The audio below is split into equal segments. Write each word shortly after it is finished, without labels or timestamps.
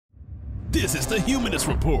This is the Humanist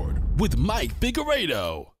Report with Mike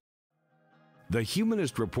Figueredo. The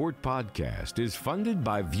Humanist Report podcast is funded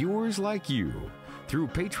by viewers like you through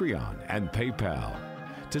Patreon and PayPal.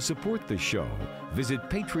 To support the show, visit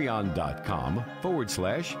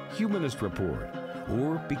patreon.com/Humanist Report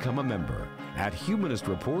or become a member at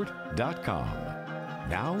humanistreport.com.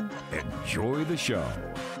 Now, enjoy the show.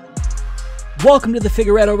 Welcome to the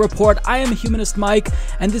Figueredo Report. I am Humanist Mike,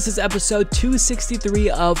 and this is episode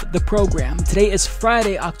 263 of the program. Today is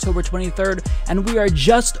Friday, October 23rd, and we are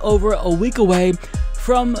just over a week away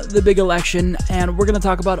from the big election, and we're going to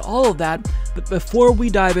talk about all of that. But before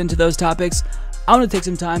we dive into those topics, I want to take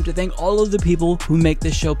some time to thank all of the people who make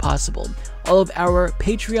this show possible. All of our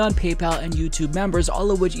Patreon, PayPal, and YouTube members, all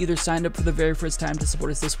of which either signed up for the very first time to support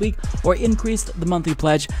us this week or increased the monthly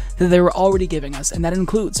pledge that they were already giving us. And that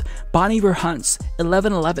includes Bonnie Verhunts,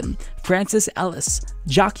 1111, Francis Ellis,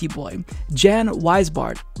 Jockey Boy, Jan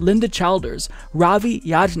Weisbart, Linda Childers, Ravi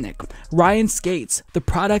Yajnik, Ryan Skates, The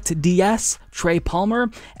Product DS, Trey Palmer,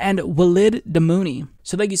 and Walid Damouni.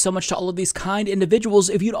 So thank you so much to all of these kind individuals.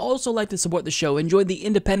 If you'd also like to support the show and join the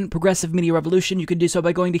independent progressive media revolution, you can do so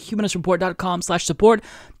by going to humanistreport.com/support,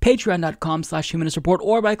 patreon.com/humanistreport,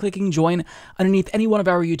 or by clicking join underneath any one of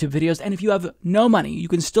our YouTube videos. And if you have no money, you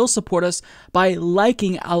can still support us by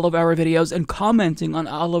liking all of our videos and commenting on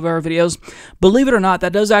all of our videos. Believe it or not,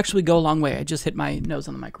 that does actually go a long way. I just hit my nose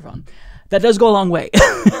on the microphone. That does go a long way.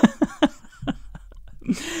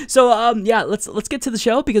 So, let's get to the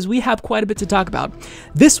show because we have quite a bit to talk about.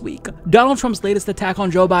 This week, Donald Trump's latest attack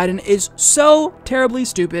on Joe Biden is so terribly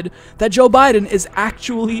stupid that Joe Biden is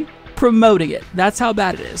actually promoting it. That's how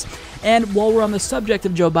bad it is. And while we're on the subject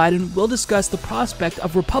of Joe Biden, we'll discuss the prospect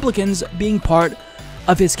of Republicans being part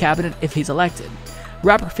of his cabinet if he's elected.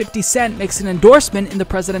 Rapper 50 Cent makes an endorsement in the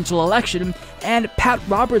presidential election, and Pat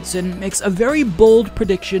Robertson makes a very bold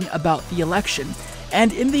prediction about the election.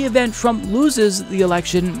 And in the event Trump loses the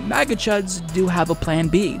election, MAGA chuds do have a plan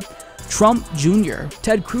B. Trump Jr.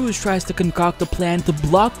 Ted Cruz tries to concoct a plan to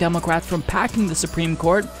block Democrats from packing the Supreme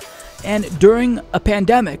Court. And during a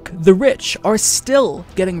pandemic, the rich are still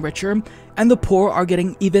getting richer, and the poor are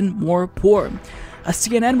getting even more poor. A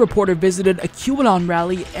CNN reporter visited a QAnon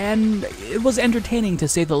rally, and it was entertaining to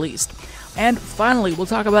say the least. And finally, we'll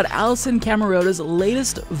talk about Alison Camarota's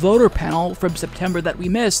latest voter panel from September that we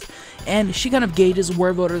missed, and she kind of gauges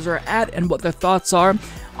where voters are at and what their thoughts are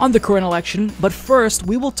on the current election. But first,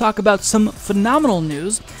 we will talk about some phenomenal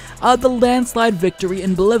news, the landslide victory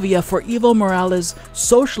in Bolivia for Evo Morales'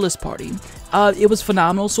 Socialist Party. It was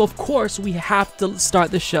phenomenal, so of course we have to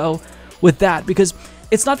start the show with that, because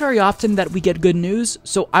it's not very often that we get good news,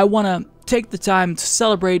 so I want to take the time to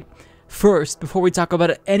celebrate first before we talk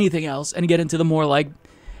about anything else and get into the more like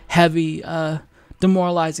heavy,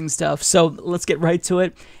 demoralizing stuff. So let's get right to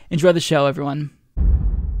it. Enjoy the show, everyone.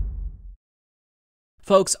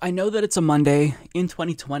 Folks, I know that it's a Monday in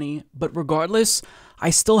 2020, but regardless, I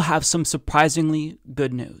still have some surprisingly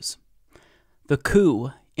good news. The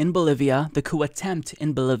coup in Bolivia, the coup attempt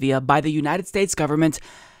in Bolivia by the United States government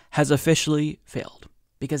has officially failed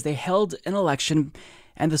because they held an election.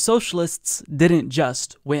 And the socialists didn't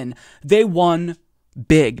just win. They won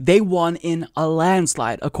big. They won in a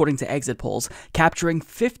landslide, according to exit polls, capturing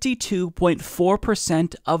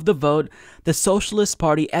 52.4% of the vote. The Socialist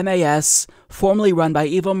Party, MAS, formerly run by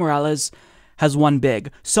Evo Morales, has won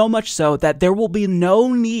big. So much so that there will be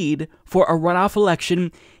no need for a runoff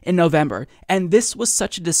election in November. And this was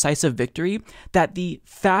such a decisive victory that the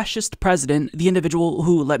fascist president, the individual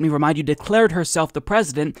who, let me remind you, declared herself the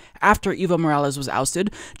president after Evo Morales was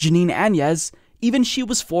ousted, Janine Áñez, even she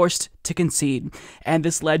was forced to concede. And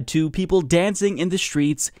this led to people dancing in the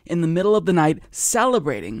streets in the middle of the night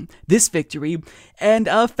celebrating this victory, and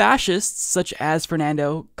fascists such as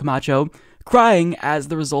Fernando Camacho crying as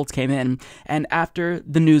the results came in. And after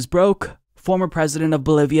the news broke, former president of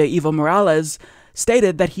Bolivia, Evo Morales,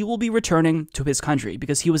 stated that he will be returning to his country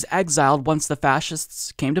because he was exiled once the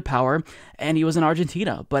fascists came to power, and he was in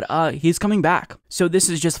Argentina, but he's coming back. So this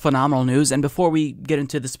is just phenomenal news, and before we get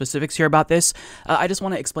into the specifics here about this, I just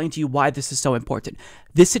want to explain to you why this is so important.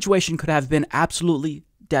 This situation could have been absolutely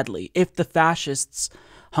deadly if the fascists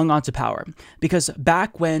hung on to power, because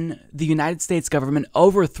back when the United States government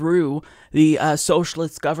overthrew the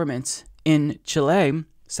socialist government in Chile,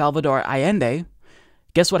 Salvador Allende,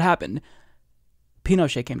 guess what happened?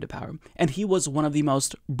 Pinochet came to power, and he was one of the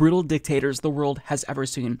most brutal dictators the world has ever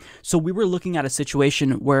seen. So we were looking at a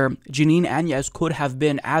situation where Janine Áñez could have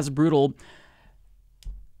been as brutal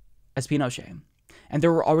as Pinochet. And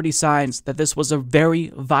there were already signs that this was a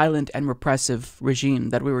very violent and repressive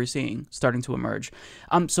regime that we were seeing starting to emerge.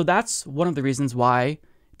 So that's one of the reasons why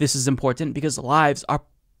This is important because lives are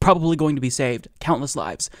probably going to be saved, countless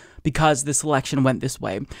lives, because this election went this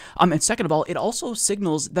way. And second of all, it also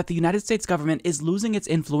signals that the United States government is losing its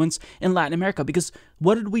influence in Latin America, because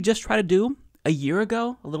what did we just try to do a year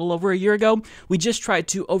ago, a little over a year ago? We just tried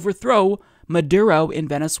to overthrow Maduro in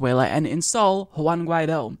Venezuela and install Juan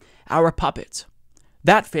Guaido, our puppet.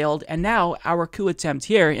 That failed, and now our coup attempt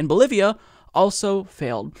here in Bolivia also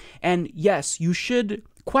failed. And yes, you should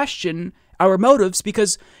question our motives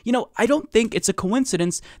because, I don't think it's a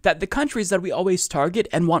coincidence that the countries that we always target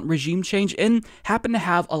and want regime change in happen to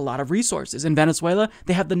have a lot of resources. In Venezuela,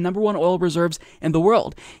 they have the #1 oil reserves in the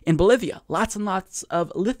world. In Bolivia, lots and lots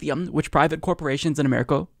of lithium, which private corporations in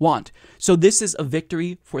America want. So this is a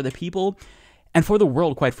victory for the people and for the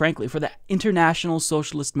world, quite frankly, for the international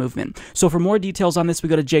socialist movement. So for more details on this, we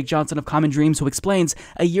go to Jake Johnson of Common Dreams, who explains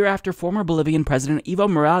a year after former Bolivian President Evo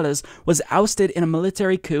Morales was ousted in a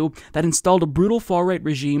military coup that installed a brutal far-right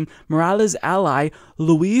regime, Morales' ally,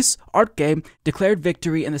 Luis Arce, declared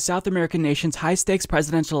victory in the South American nation's high-stakes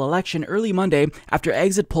presidential election early Monday after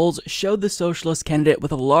exit polls showed the socialist candidate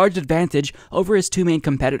with a large advantage over his two main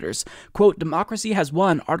competitors. Quote, "Democracy has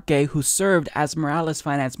won," Arce, who served as Morales'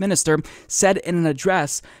 finance minister, said in an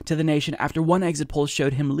address to the nation after one exit poll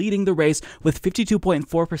showed him leading the race with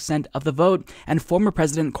 52.4% of the vote, and former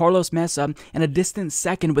President Carlos Mesa in a distant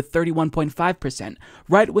second with 31.5%.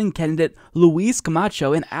 Right-wing candidate Luis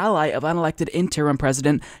Camacho, an ally of unelected interim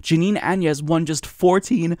President Janine Áñez, won just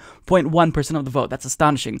 14.1% of the vote. That's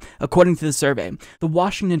astonishing, according to the survey. The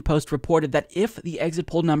Washington Post reported that if the exit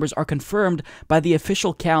poll numbers are confirmed by the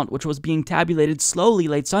official count, which was being tabulated slowly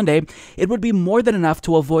late Sunday, it would be more than enough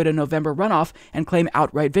to avoid a November runoff and claim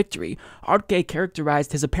outright victory. Arce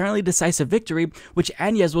characterized his apparently decisive victory, which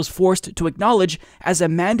Áñez was forced to acknowledge, as a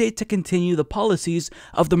mandate to continue the policies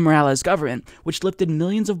of the Morales government, which lifted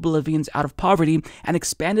millions of Bolivians out of poverty and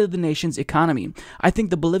expanded the nation's economy. "I think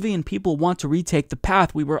the Bolivian people want to retake the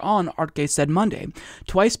path we were on," Arce said Monday.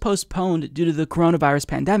 Twice postponed due to the coronavirus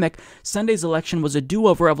pandemic, Sunday's election was a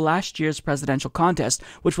do-over of last year's presidential contest,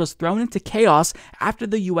 which was thrown into chaos after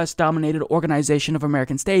the U.S.-dominated Organization of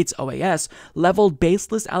American States, OAS, leveled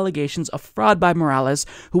baseless allegations of fraud by Morales,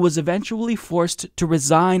 who was eventually forced to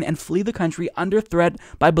resign and flee the country under threat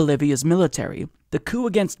by Bolivia's military. The coup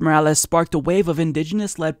against Morales sparked a wave of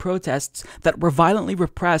indigenous-led protests that were violently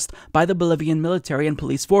repressed by the Bolivian military and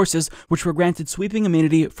police forces, which were granted sweeping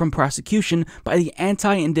immunity from prosecution by the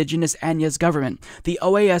anti-indigenous Áñez government. The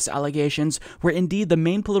OAS allegations were indeed the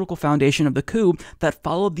main political foundation of the coup that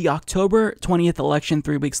followed the October 20th election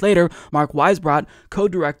 3 weeks later, Mark Weisbrot,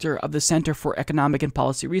 co-director of the Center for Economic and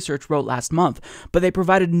Policy Research, wrote last month. But they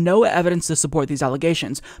provided no evidence to support these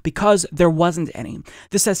allegations, because there wasn't any.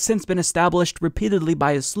 This has since been established repeatedly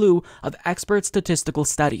by a slew of expert statistical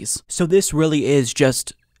studies. So this really is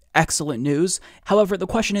just excellent news. However, the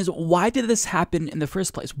question is, why did this happen in the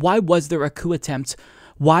first place? Why was there a coup attempt?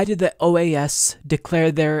 Why did the OAS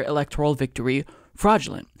declare their electoral victory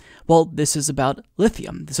fraudulent? Well, this is about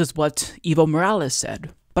lithium. This is what Evo Morales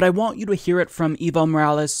said. But I want you to hear it from Evo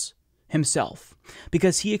Morales himself,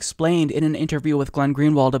 because he explained in an interview with Glenn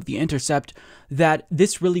Greenwald of The Intercept that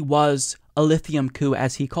this really was a lithium coup,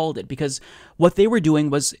 as he called it, because what they were doing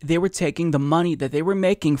was they were taking the money that they were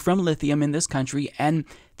making from lithium in this country and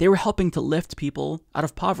they were helping to lift people out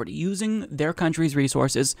of poverty, using their country's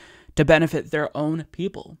resources to benefit their own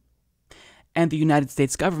people. And the United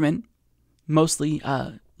States government, mostly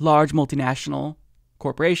large multinational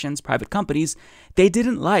corporations, private companies, they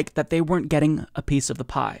didn't like that they weren't getting a piece of the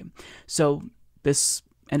pie. So this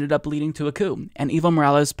ended up leading to a coup. And Evo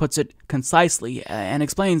Morales puts it concisely and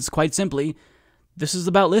explains quite simply, this is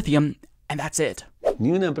about lithium, and that's it.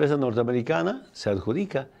 Ni una empresa norteamericana se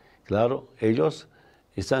adjudica. Claro, ellos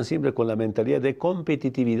están siempre con la mentalidad de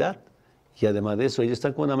competitividad y además de eso ellos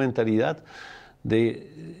están con una mentalidad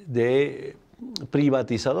de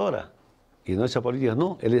privatizadora. Y nuestra política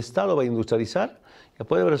no, el Estado va a industrializar, que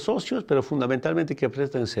puede haber socios, pero fundamentalmente que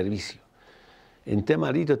presten servicio. En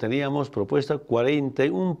tema litio teníamos propuestas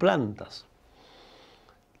 41 plantas.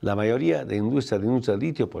 La mayoría de industria de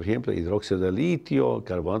litio, por ejemplo, hidróxido de litio,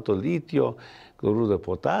 carbonato de litio, cloruro de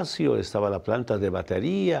potasio, estaba la planta de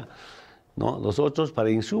batería, ¿no? Los otros para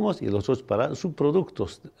insumos y los otros para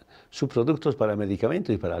subproductos para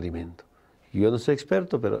medicamentos y para alimentos. Yo no soy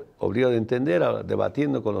experto, pero obligado a entender,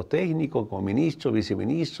 debatiendo con los técnicos, con ministros,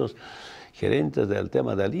 viceministros, gerentes del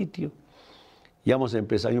tema del litio. Ya hemos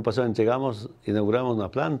empezado, año pasado inauguramos una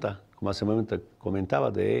planta, como hace un momento comentaba,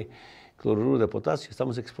 de cloruro de potasio.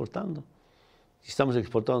 Estamos exportando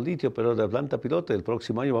litio, pero de la planta piloto. El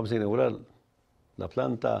próximo año vamos a inaugurar la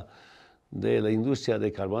planta de la industria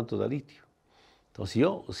de carbonato de litio. Entonces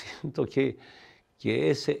yo siento que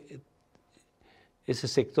ese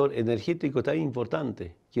sector energético tan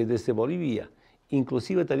importante, que desde Bolivia,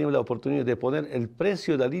 inclusive teníamos la oportunidad de poner el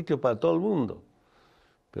precio del litio para todo el mundo,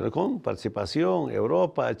 pero con participación,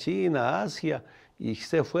 Europa, China, Asia, y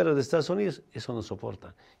esté fuera de Estados Unidos, eso no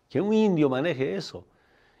soporta. Que un indio maneje eso,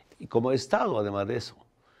 y como Estado además de eso.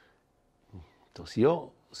 Entonces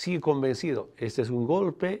yo sigo convencido, este es un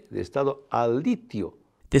golpe de Estado al litio.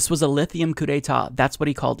 This was a lithium coup d'etat. That's what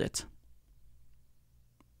he called it.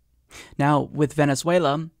 Now, with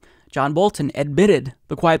Venezuela, John Bolton admitted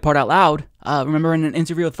the quiet part out loud. Remember in an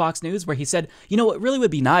interview with Fox News where he said, you know, it really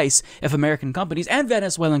would be nice if American companies and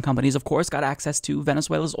Venezuelan companies, of course, got access to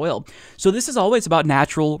Venezuela's oil. So this is always about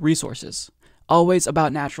natural resources. Always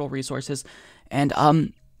about natural resources. And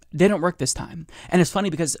they don't work this time. And it's funny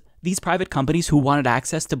because these private companies who wanted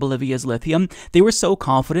access to Bolivia's lithium, they were so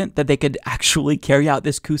confident that they could actually carry out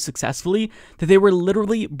this coup successfully that they were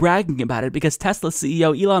literally bragging about it, because Tesla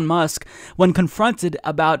CEO Elon Musk, when confronted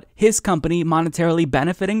about his company monetarily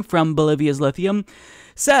benefiting from Bolivia's lithium,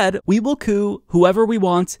 said, "We will coup whoever we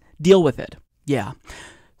want, deal with it." Yeah,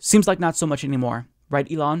 seems like not so much anymore,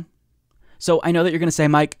 right, Elon? So I know that you're going to say,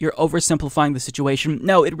 Mike, you're oversimplifying the situation.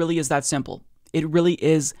 No, it really is that simple. It really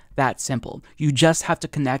is that simple. You just have to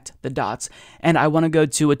connect the dots. And I want to go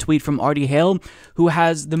to a tweet from Artie Hale, who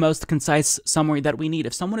has the most concise summary that we need.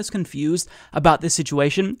 If someone is confused about this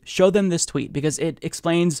situation, show them this tweet because it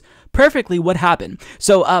explains perfectly what happened.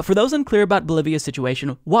 So for those unclear about Bolivia's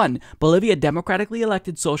situation, 1, Bolivia democratically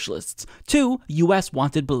elected socialists. 2, U.S.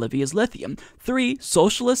 wanted Bolivia's lithium. 3,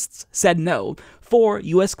 socialists said no. 4,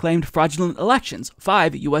 U.S. claimed fraudulent elections.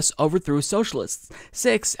 5, U.S. overthrew socialists.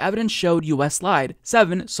 6, evidence showed U.S. lied.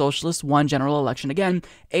 7, socialists won general election again.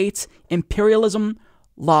 8, imperialism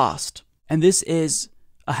lost. And this is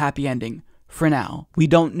a happy ending for now. We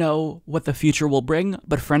don't know what the future will bring,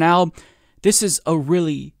 but for now, this is a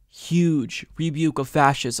really huge rebuke of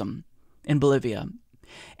fascism in Bolivia.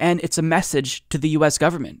 And it's a message to the U.S.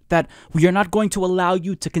 government that we are not going to allow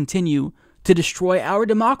you to continue to destroy our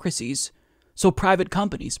democracies so private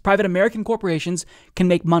companies, private American corporations can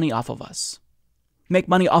make money off of us, make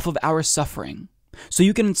money off of our suffering. So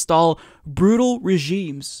you can install brutal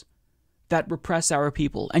regimes that repress our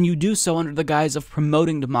people, and you do so under the guise of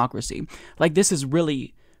promoting democracy. Like, this is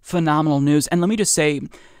really phenomenal news. And let me just say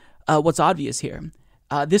what's obvious here.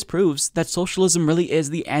 This proves that socialism really is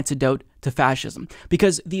the antidote to fascism,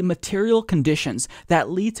 because the material conditions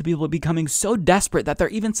that lead to people becoming so desperate that they're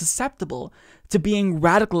even susceptible to being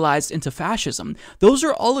radicalized into fascism, those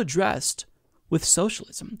are all addressed with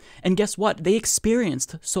socialism. And guess what? They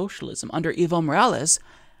experienced socialism under Evo Morales,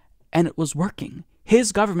 and it was working.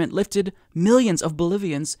 His government lifted millions of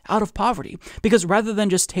Bolivians out of poverty, because rather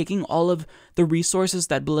than just taking all of the resources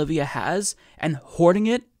that Bolivia has and hoarding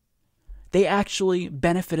it, they actually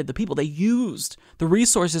benefited the people. They used the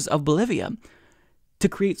resources of Bolivia to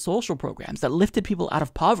create social programs that lifted people out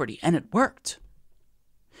of poverty, and it worked.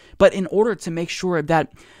 But in order to make sure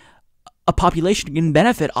that a population can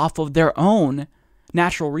benefit off of their own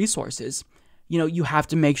natural resources, you have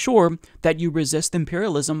to make sure that you resist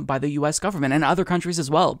imperialism by the U.S. government and other countries as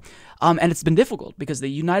well. And it's been difficult because the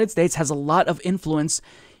United States has a lot of influence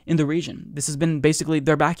in the region. This has been basically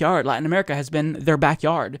their backyard. Latin America has been their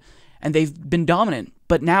backyard, and they've been dominant.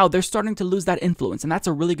 But now they're starting to lose that influence, and that's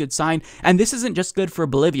a really good sign. And this isn't just good for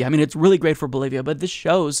Bolivia. I mean, it's really great for Bolivia, but this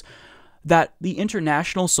shows that the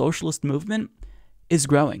international socialist movement is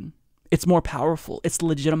growing. It's more powerful. It's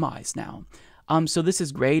legitimized now. So this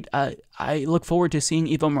is great. I look forward to seeing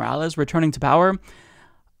Evo Morales returning to power,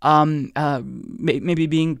 maybe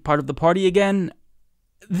being part of the party again.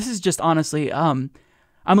 This is just honestly, I'm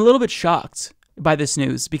a little bit shocked by this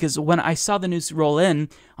news, because when I saw the news roll in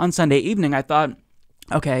on Sunday evening, I thought,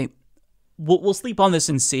 okay, we'll sleep on this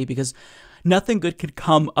and see, because nothing good could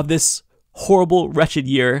come of this horrible, wretched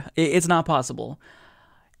year. It's not possible.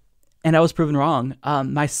 And I was proven wrong.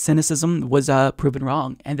 My cynicism was proven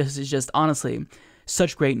wrong. And this is just honestly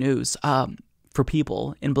such great news for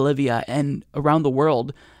people in Bolivia and around the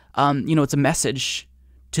world. It's a message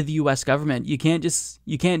to the U.S. government. You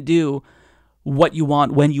can't do what you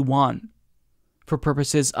want when you want for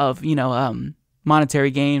purposes of, monetary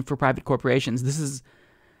gain for private corporations. This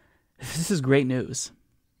is great news.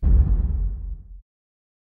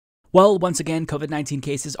 Well, once again, COVID-19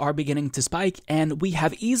 cases are beginning to spike, and we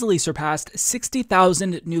have easily surpassed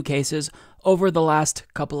 60,000 new cases over the last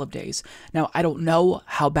couple of days. Now, I don't know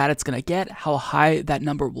how bad it's going to get, how high that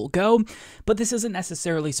number will go, but this isn't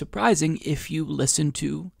necessarily surprising if you listen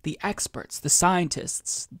to the experts, the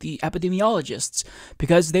scientists, the epidemiologists,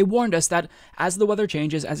 because they warned us that as the weather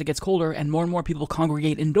changes, as it gets colder and more people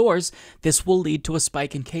congregate indoors, this will lead to a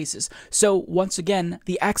spike in cases. So once again,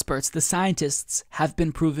 the experts, the scientists have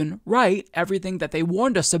been proven right. Everything that they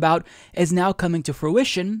warned us about is now coming to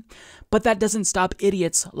fruition, but that doesn't stop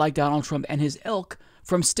idiots like Donald Trump and his ilk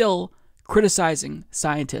from still criticizing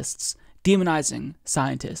scientists, demonizing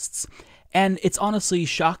scientists. And it's honestly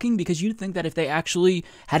shocking because you'd think that if they actually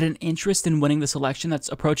had an interest in winning this election that's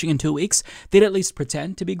approaching in 2 weeks, they'd at least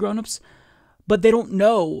pretend to be grown-ups. But they don't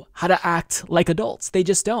know how to act like adults. They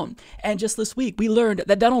just don't. And just this week, we learned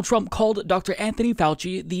that Donald Trump called Dr. Anthony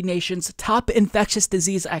Fauci, the nation's top infectious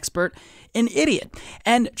disease expert, an idiot.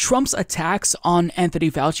 And Trump's attacks on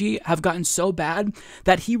Anthony Fauci have gotten so bad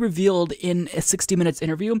that he revealed in a 60 Minutes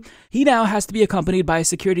interview, he now has to be accompanied by a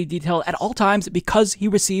security detail at all times because he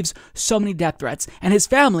receives so many death threats. And his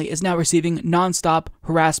family is now receiving nonstop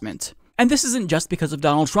harassment. And this isn't just because of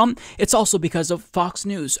Donald Trump, it's also because of Fox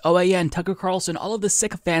News, OAN, Tucker Carlson, all of the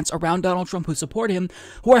sycophants around Donald Trump who support him,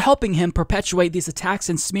 who are helping him perpetuate these attacks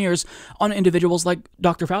and smears on individuals like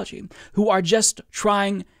Dr. Fauci, who are just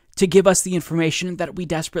trying to give us the information that we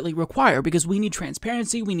desperately require, because we need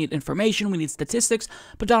transparency, we need information, we need statistics,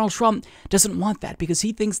 but Donald Trump doesn't want that because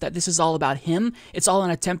he thinks that this is all about him. It's all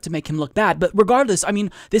an attempt to make him look bad. But regardless, I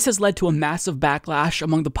mean, this has led to a massive backlash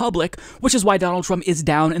among the public, which is why Donald Trump is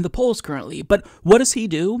down in the polls currently. But what does he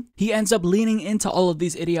do? He ends up leaning into all of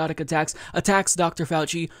these idiotic attacks Dr.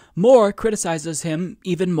 Fauci more, criticizes him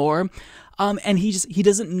even more. And he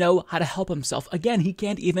doesn't know how to help himself. Again, he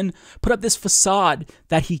can't even put up this facade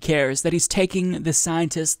that he cares, that he's taking the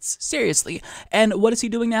scientists seriously. And what is he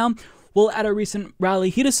doing now? Well, at a recent rally,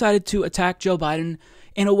 he decided to attack Joe Biden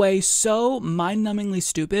in a way so mind-numbingly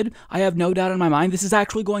stupid, I have no doubt in my mind this is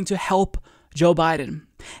actually going to help Joe Biden.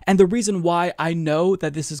 And the reason why I know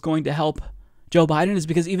that this is going to help Joe Biden is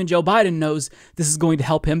because even Joe Biden knows this is going to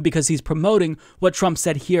help him because he's promoting what Trump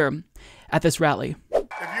said here at this rally.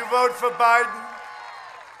 If you vote for Biden,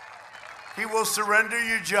 he will surrender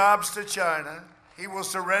your jobs to China. He will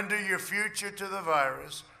surrender your future to the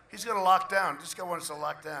virus. He's going to lock down. This guy wants to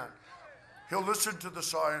lock down. He'll listen to the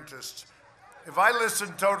scientists. If I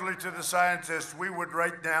listened totally to the scientists, we would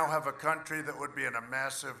right now have a country that would be in a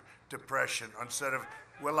massive depression. Instead of,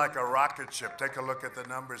 we're like a rocket ship. Take a look at the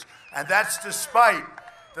numbers. And that's despite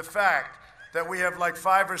the fact that we have like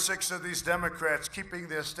 5 or 6 of these Democrats keeping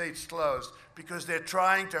their states closed because they're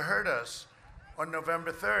trying to hurt us on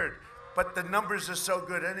November 3rd. But the numbers are so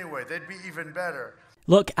good anyway. They'd be even better.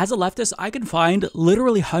 Look, as a leftist, I can find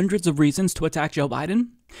literally hundreds of reasons to attack Joe Biden.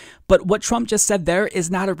 But what Trump just said there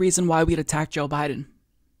is not a reason why we'd attack Joe Biden.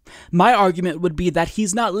 My argument would be that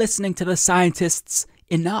he's not listening to the scientists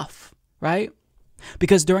enough, right?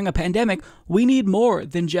 Because during a pandemic, we need more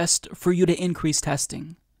than just for you to increase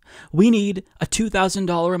testing. We need a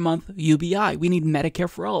 $2,000 a month UBI. We need Medicare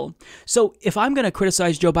for all. So if I'm going to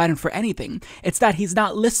criticize Joe Biden for anything, it's that he's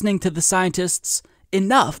not listening to the scientists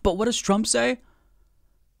enough. But what does Trump say?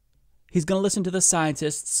 He's going to listen to the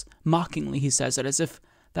scientists mockingly. He says it as if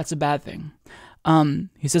that's a bad thing.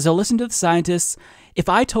 He says, I'll listen to the scientists. If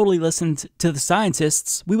I totally listened to the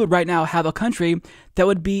scientists, we would right now have a country that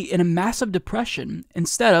would be in a massive depression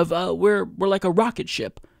instead of we're like a rocket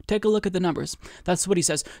ship. Take a look at the numbers. That's what he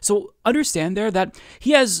says. So understand there that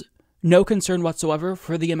he has no concern whatsoever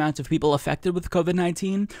for the amount of people affected with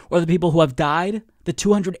COVID-19 or the people who have died, the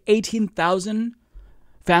 218,000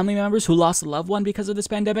 family members who lost a loved one because of this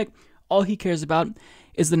pandemic. All he cares about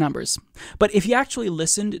is the numbers. But if you actually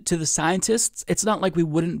listened to the scientists, it's not like we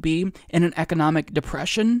wouldn't be in an economic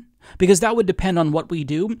depression, because that would depend on what we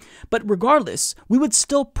do. But regardless, we would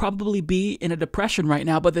still probably be in a depression right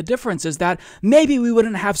now. But the difference is that maybe we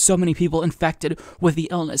wouldn't have so many people infected with the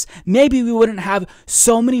illness. Maybe we wouldn't have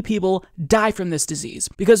so many people die from this disease,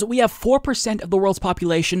 because we have 4% of the world's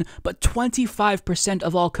population, but 25%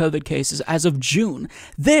 of all COVID cases as of June.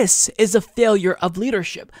 This is a failure of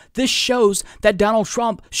leadership. This shows that Donald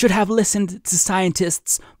Trump should have listened to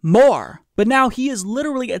scientists more. But now he is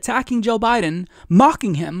literally attacking Joe Biden,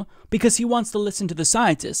 mocking him because he wants to listen to the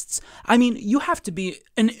scientists. I mean, you have to be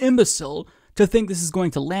an imbecile to think this is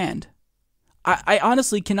going to land. I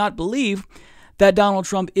honestly cannot believe that Donald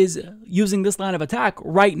Trump is using this line of attack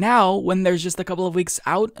right now when there's just a couple of weeks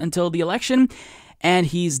out until the election and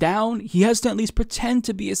he's down. He has to at least pretend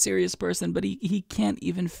to be a serious person, but he can't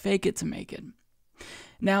even fake it to make it.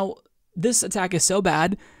 Now, this attack is so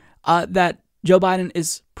bad that Joe Biden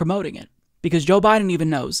is promoting it. because Joe Biden even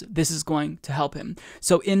knows this is going to help him.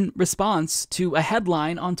 So in response to a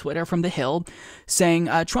headline on Twitter from The Hill saying,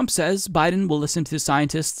 Trump says Biden will listen to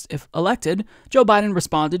scientists if elected, Joe Biden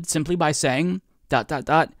responded simply by saying, ...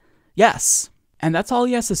 yes. And that's all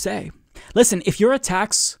he has to say. Listen, if your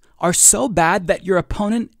attacks are so bad that your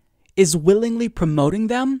opponent is willingly promoting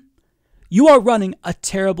them, you are running a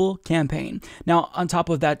terrible campaign. Now, on top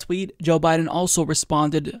of that tweet, Joe Biden also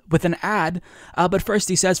responded with an ad, but first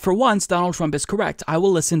he says, for once, Donald Trump is correct. I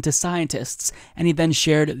will listen to scientists. And he then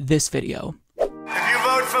shared this video. If you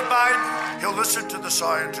vote for Biden, he'll listen to the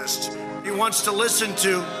scientists. He wants to listen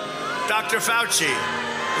to Dr. Fauci.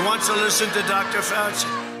 He wants to listen to Dr.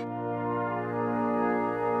 Fauci.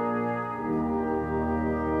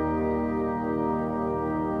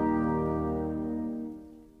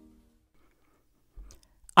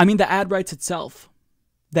 I mean, the ad writes itself.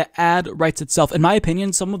 The ad writes itself. In my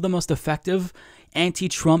opinion, some of the most effective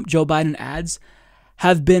anti-Trump Joe Biden ads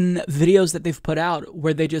have been videos that they've put out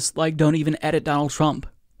where they just don't even edit Donald Trump.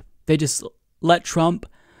 They just let Trump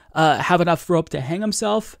have enough rope to hang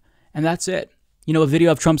himself, and that's it. You know, a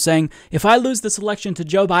video of Trump saying, if I lose this election to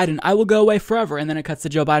Joe Biden, I will go away forever. And then it cuts to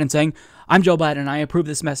Joe Biden saying, I'm Joe Biden, I approve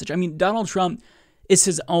this message. I mean, Donald Trump is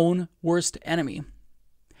his own worst enemy.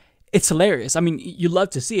 It's hilarious. I mean, you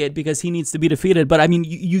love to see it because he needs to be defeated. But I mean,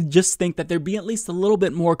 you just think that there'd be at least a little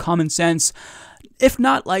bit more common sense, if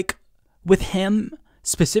not with him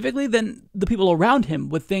specifically, then the people around him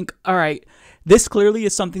would think, all right, this clearly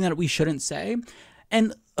is something that we shouldn't say.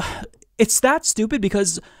 And it's that stupid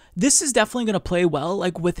because this is definitely going to play well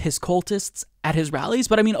with his cultists at his rallies.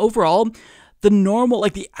 But I mean, overall, the normal,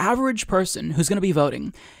 the average person who's going to be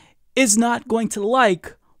voting is not going to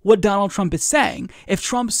like what Donald Trump is saying. If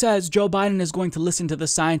Trump says Joe Biden is going to listen to the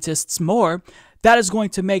scientists more, that is going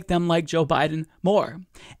to make them like Joe Biden more.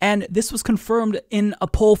 And this was confirmed in a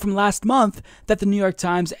poll from last month that the New York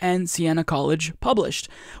Times and Siena College published,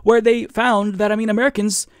 where they found that,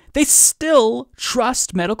 Americans, they still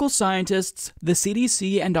trust medical scientists, the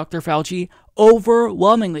CDC, and Dr. Fauci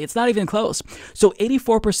overwhelmingly. It's not even close. So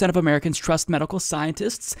 84% of Americans trust medical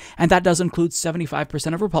scientists, and that does include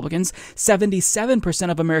 75% of Republicans.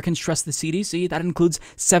 77% of Americans trust the CDC. That includes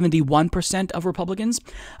 71% of Republicans.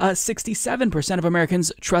 67% of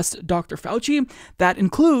Americans trust Dr. Fauci. That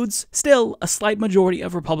includes still a slight majority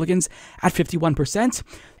of Republicans at 51%.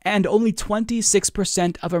 And only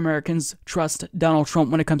 26% of Americans trust Donald Trump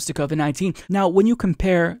when it comes to COVID-19. Now, when you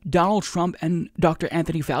compare Donald Trump and Dr.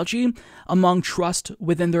 Anthony Fauci among trust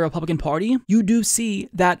within the Republican Party, you do see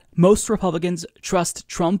that most Republicans trust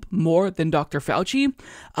Trump more than Dr. Fauci,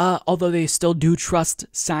 although they still do trust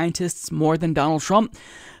scientists more than Donald Trump.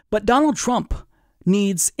 But Donald Trump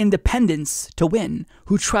needs independents to win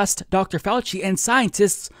who trust Dr. Fauci and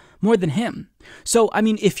scientists more than him. So,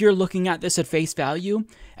 if you're looking at this at face value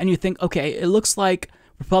and you think, okay, it looks like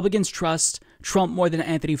Republicans trust Trump more than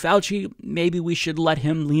Anthony Fauci, maybe we should let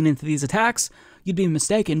him lean into these attacks, you'd be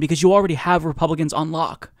mistaken because you already have Republicans on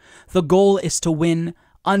lock. The goal is to win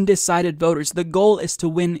undecided voters. The goal is to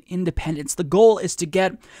win independents. The goal is to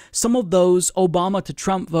get some of those Obama to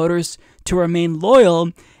Trump voters to remain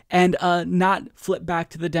loyal and not flip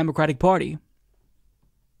back to the Democratic Party.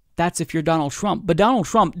 That's if you're Donald Trump. But Donald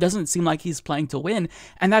Trump doesn't seem like he's playing to win,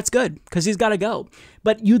 and that's good because he's got to go.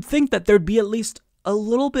 But you'd think that there'd be at least a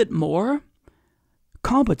little bit more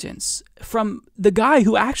competence from the guy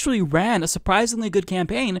who actually ran a surprisingly good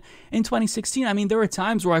campaign in 2016. There were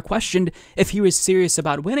times where I questioned if he was serious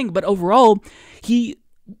about winning, but overall, he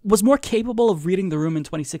was more capable of reading the room in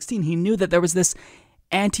 2016. He knew that there was this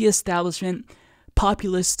anti-establishment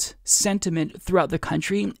populist sentiment throughout the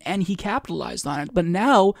country, and he capitalized on it. But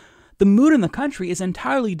now the mood in the country is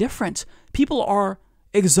entirely different. People are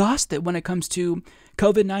exhausted when it comes to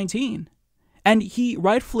COVID-19. And he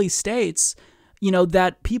rightfully states,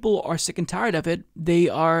 that people are sick and tired of it. They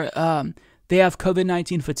have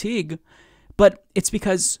COVID-19 fatigue, but it's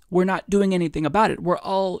because we're not doing anything about it. We're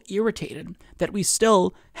all irritated that we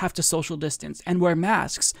still have to social distance and wear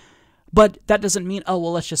masks. But that doesn't mean,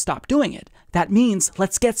 let's just stop doing it. That means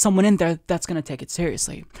let's get someone in there that's going to take it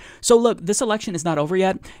seriously. So look, this election is not over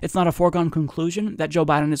yet. It's not a foregone conclusion that Joe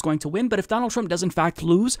Biden is going to win. But if Donald Trump does in fact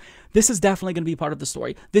lose, this is definitely going to be part of the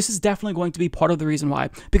story. This is definitely going to be part of the reason why.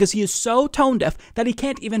 Because he is so tone deaf that he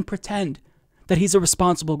can't even pretend that he's a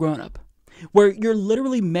responsible grown-up. Where you're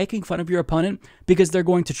literally making fun of your opponent because they're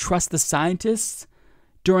going to trust the scientists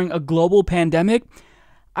during a global pandemic.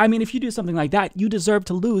 If you do something like that, you deserve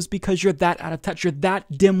to lose because you're that out of touch. You're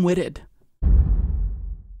that dim-witted.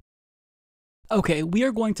 Okay, we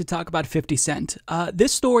are going to talk about 50 Cent.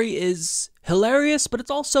 This story is hilarious, but it's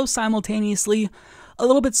also simultaneously a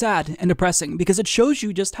little bit sad and depressing because it shows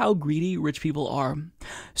you just how greedy rich people are.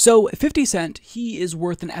 So 50 Cent, he is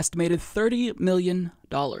worth an estimated $30 million.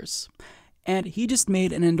 And he just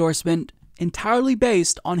made an endorsement entirely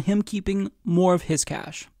based on him keeping more of his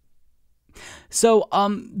cash. So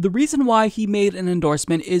the reason why he made an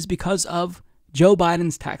endorsement is because of Joe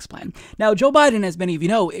Biden's tax plan. Now, Joe Biden, as many of you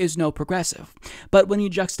know, is no progressive. But when you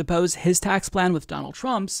juxtapose his tax plan with Donald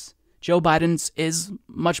Trump's, Joe Biden's is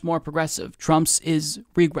much more progressive. Trump's is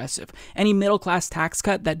regressive. Any middle-class tax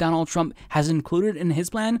cut that Donald Trump has included in his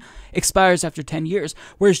plan expires after 10 years.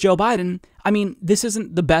 Whereas Joe Biden, I mean, this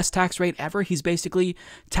isn't the best tax rate ever. He's basically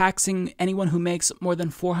taxing anyone who makes more than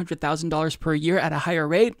 $400,000 per year at a higher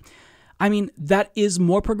rate. I mean, that is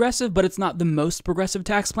more progressive, but it's not the most progressive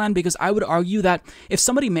tax plan, because I would argue that if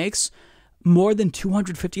somebody makes more than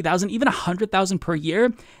 $250,000, even $100,000 per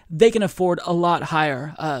year, they can afford a lot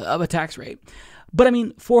higher of a tax rate. But I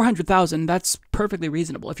mean, $400,000, that's perfectly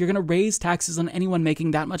reasonable. If you're going to raise taxes on anyone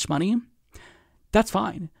making that much money, that's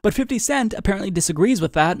fine. But 50 Cent apparently disagrees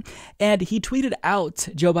with that, and he tweeted out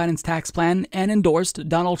Joe Biden's tax plan and endorsed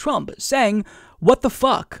Donald Trump, saying, "What the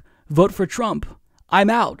fuck? Vote for Trump. I'm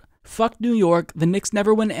out. Fuck New York. The Knicks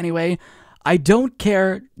never win anyway. I don't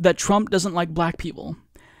care that Trump doesn't like black people."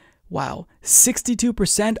 Wow,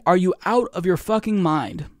 62%? Are you out of your fucking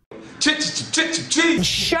mind?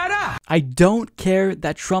 Shut up! I don't care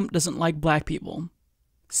that Trump doesn't like black people.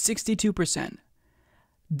 62%.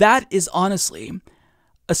 That is honestly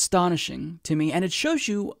astonishing to me, and it shows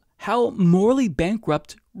you how morally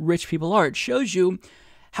bankrupt rich people are. It shows you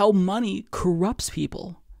how money corrupts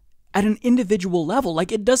people at an individual level.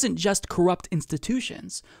 Like, it doesn't just corrupt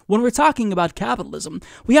institutions. When we're talking about capitalism,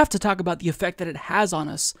 we have to talk about the effect that it has on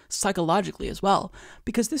us psychologically as well,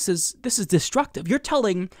 because this is destructive. You're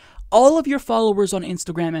telling all of your followers on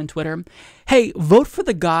Instagram and Twitter, hey, vote for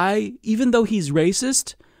the guy even though he's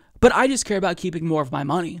racist, but I just care about keeping more of my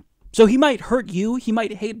money. So he might hurt you, he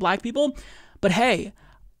might hate black people, but hey,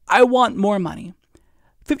 I want more money.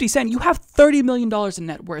 50 Cent, you have $30 million in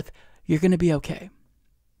net worth. You're going to be okay.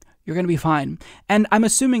 You're going to be fine. And I'm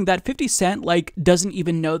assuming that 50 Cent, doesn't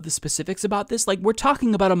even know the specifics about this. We're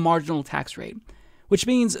talking about a marginal tax rate, which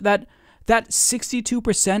means that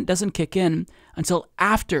 62% doesn't kick in until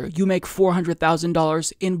after you make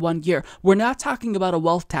 $400,000 in 1 year. We're not talking about a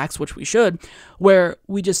wealth tax, which we should, where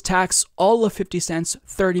we just tax all of 50 Cent's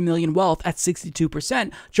 30 million wealth at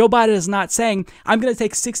 62%. Joe Biden is not saying, I'm going to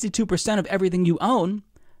take 62% of everything you own.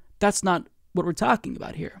 That's not what we're talking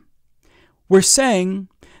about here. We're saying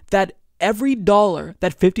that every dollar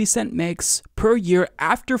that 50 Cent makes per year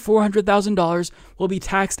after $400,000 will be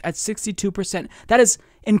taxed at 62%. That is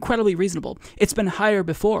incredibly reasonable. It's been higher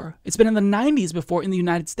before. It's been in the 90s before in the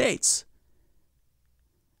United States.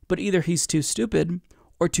 But either he's too stupid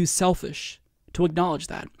or too selfish to acknowledge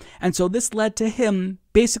that. And so this led to him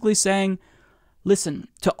basically saying, listen,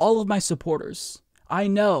 to all of my supporters, I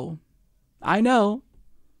know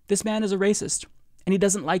this man is a racist and he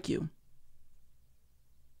doesn't like you.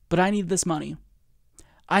 But I need this money.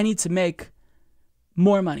 I need to make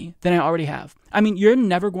more money than I already have. I mean, you're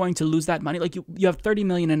never going to lose that money. You have 30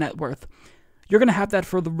 million in net worth. You're going to have that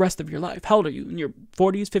for the rest of your life. How old are you? In your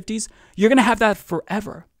 40s, 50s? You're going to have that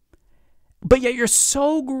forever. But yet you're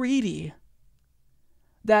so greedy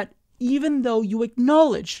that even though you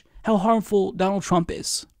acknowledge how harmful Donald Trump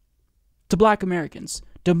is to black Americans,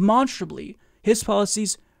 demonstrably his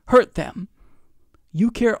policies hurt them,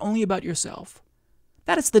 you care only about yourself.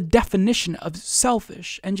 That is the definition of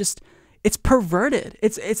selfish and just, it's perverted.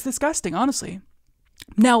 It's disgusting, honestly.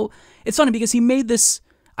 Now, it's funny because he made this,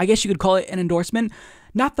 I guess you could call it an endorsement.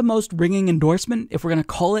 Not the most ringing endorsement, if we're going to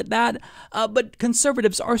call it that, but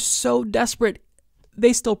conservatives are so desperate,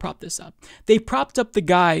 they still prop this up. They propped up the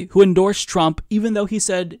guy who endorsed Trump, even though he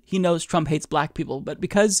said he knows Trump hates black people. But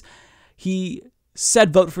because he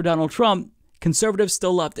said vote for Donald Trump, conservatives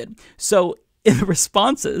still loved it. So in the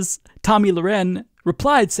responses, Tomi Lahren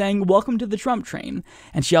replied saying, welcome to the Trump train.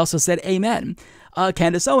 And she also said, amen.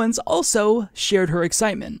 Candace Owens also shared her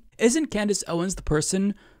excitement. Isn't Candace Owens the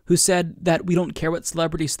person who said that we don't care what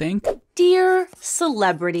celebrities think? Dear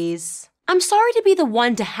celebrities, I'm sorry to be the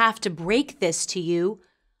one to have to break this to you,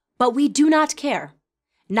 but we do not care.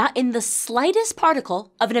 Not in the slightest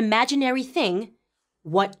particle of an imaginary thing,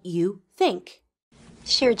 what you think.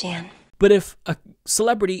 Sure, Jan. But if a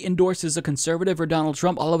celebrity endorses a conservative or Donald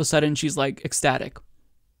Trump, all of a sudden she's ecstatic.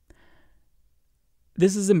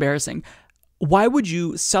 This is embarrassing. Why would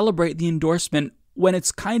you celebrate the endorsement when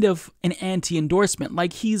it's kind of an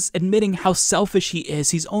anti-endorsement? He's admitting how selfish he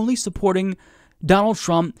is. He's only supporting Donald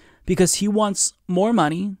Trump because he wants more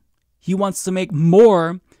money. He wants to make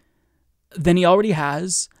more than he already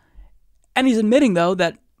has. And he's admitting, though,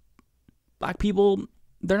 that black people,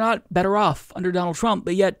 they're not better off under Donald Trump.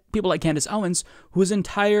 But yet people like Candace Owens, whose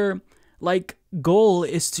entire goal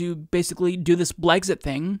is to basically do this Brexit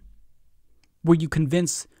thing where you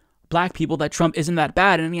convince black people that Trump isn't that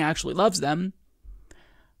bad and he actually loves them.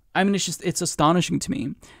 I mean, it's astonishing to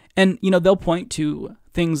me. And, they'll point to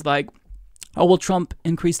things like, oh, well, Trump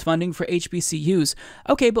increased funding for HBCUs.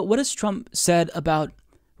 Okay, but what has Trump said about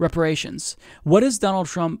reparations? What is Donald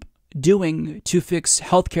Trump doing to fix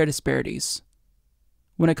healthcare disparities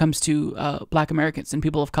when it comes to black Americans and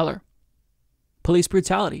people of color? Police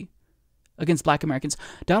brutality against black Americans.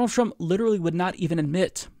 Donald Trump literally would not even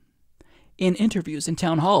admit in interviews in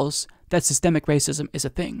town halls that systemic racism is a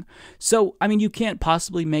thing. So, I mean, you can't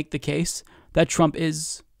possibly make the case that Trump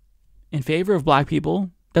is in favor of black people,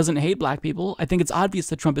 doesn't hate black people. I think it's obvious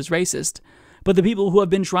that Trump is racist. But the people who have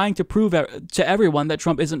been trying to prove to everyone that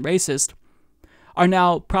Trump isn't racist are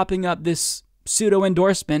now propping up this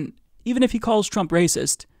pseudo-endorsement, even if he calls Trump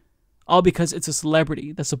racist, all because it's a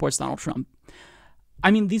celebrity that supports Donald Trump.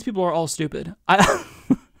 I mean, these people are all stupid. I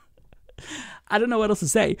don't know what else to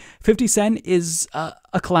say. 50 Cent is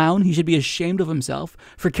a clown. He should be ashamed of himself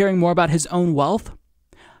for caring more about his own wealth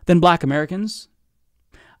than black Americans.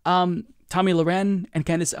 Tommy Loren and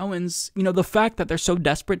Candace Owens, the fact that they're so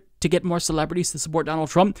desperate to get more celebrities to support Donald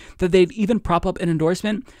Trump that they'd even prop up an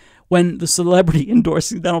endorsement when the celebrity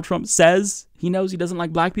endorsing Donald Trump says he knows he doesn't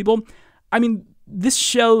like black people. I mean, this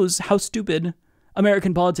shows how stupid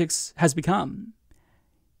American politics has become.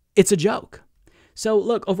 It's a joke. So,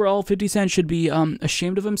 look, overall, 50 Cent should be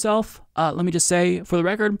ashamed of himself. Let me just say, for the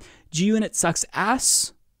record, G-Unit sucks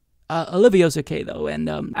ass. Olivia's okay, though. And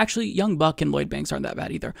actually, Young Buck and Lloyd Banks aren't that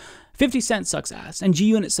bad either. 50 Cent sucks ass. And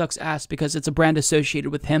G-Unit sucks ass because it's a brand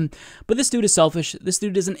associated with him. But this dude is selfish. This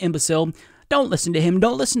dude is an imbecile. Don't listen to him.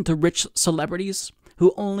 Don't listen to rich celebrities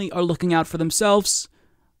who only are looking out for themselves.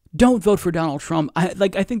 Don't vote for Donald Trump. I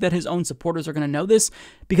think that his own supporters are going to know this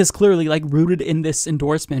because clearly, rooted in this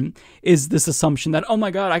endorsement is this assumption that, oh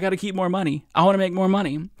my God, I got to keep more money. I want to make more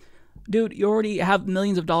money. Dude, you already have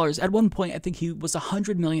millions of dollars. At one point, I think he was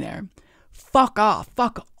 100 millionaire. Fuck off.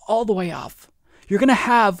 Fuck all the way off. You're going to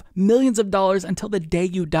have millions of dollars until the day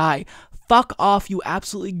you die. Fuck off, you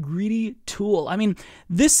absolutely greedy tool. I mean,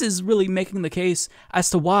 this is really making the case as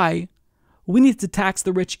to why we need to tax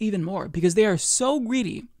the rich even more because they are so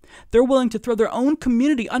greedy. They're willing to throw their own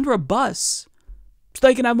community under a bus so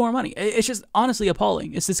they can have more money. It's just honestly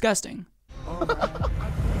appalling. It's disgusting.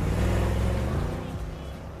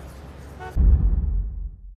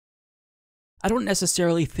 I don't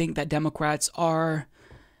necessarily think that Democrats are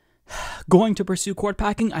going to pursue court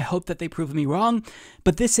packing. I hope that they prove me wrong,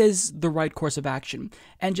 but this is the right course of action.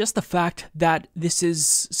 And just the fact that this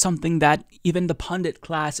is something that even the pundit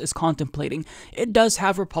class is contemplating, it does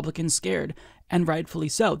have Republicans scared. And rightfully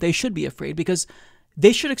so. They should be afraid because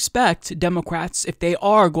they should expect Democrats, if they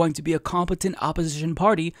are going to be a competent opposition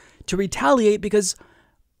party, to retaliate because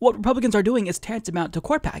what Republicans are doing is tantamount to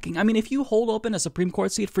court packing. I mean, if you hold open a Supreme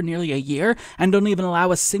Court seat for nearly a year and don't even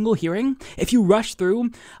allow a single hearing, if you rush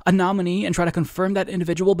through a nominee and try to confirm that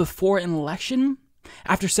individual before an election,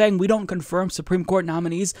 after saying we don't confirm Supreme Court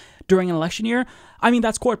nominees during an election year, I mean,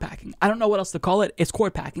 that's court packing. I don't know what else to call it. It's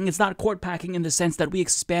court packing. It's not court packing in the sense that we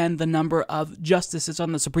expand the number of justices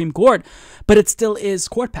on the Supreme Court, but it still is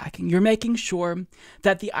court packing. You're making sure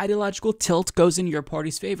that the ideological tilt goes in your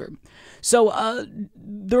party's favor. So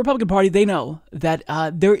the Republican Party, they know that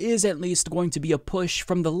there is at least going to be a push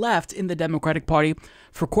from the left in the Democratic Party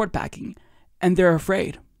for court packing, and they're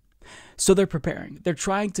afraid. So they're preparing. They're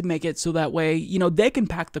trying to make it so that way, they can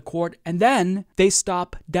pack the court and then they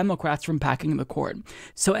stop Democrats from packing the court.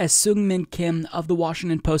 So as Seung-Min Kim of the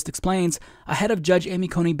Washington Post explains, ahead of Judge Amy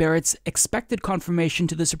Coney Barrett's expected confirmation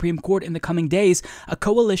to the Supreme Court in the coming days, a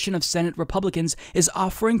coalition of Senate Republicans is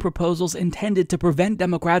offering proposals intended to prevent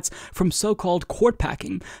Democrats from so-called court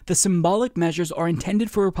packing. The symbolic measures are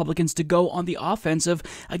intended for Republicans to go on the offensive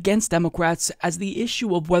against Democrats as the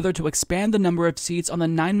issue of whether to expand the number of seats on the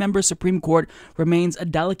 9-member Supreme Court remains a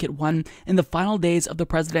delicate one in the final days of the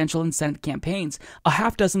presidential and Senate campaigns. A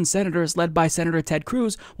half-dozen senators led by Senator Ted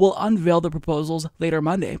Cruz will unveil the proposals later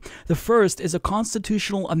Monday. The first is a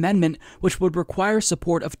constitutional amendment which would require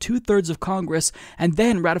support of 2/3 of Congress and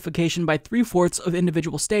then ratification by 3/4 of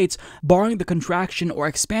individual states, barring the contraction or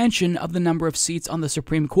expansion of the number of seats on the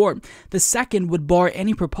Supreme Court. The second would bar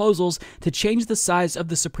any proposals to change the size of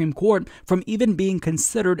the Supreme Court from even being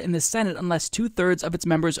considered in the Senate unless 2/3 of its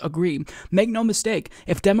members agree. agree. Make no mistake,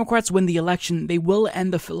 if Democrats win the election, they will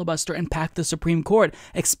end the filibuster and pack the Supreme Court,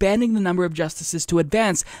 expanding the number of justices to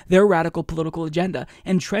advance their radical political agenda,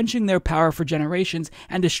 entrenching their power for generations,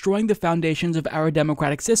 and destroying the foundations of our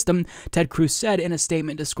democratic system, Ted Cruz said in a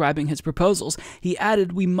statement describing his proposals. He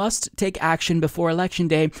added, "We must take action before Election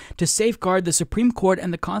Day to safeguard the Supreme Court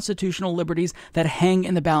and the constitutional liberties that hang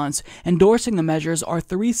in the balance." Endorsing the measures are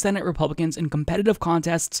 3 Senate Republicans in competitive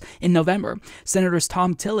contests in November, Senators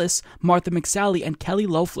Tom Tillis, Martha McSally, and Kelly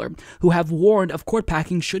Loeffler, who have warned of court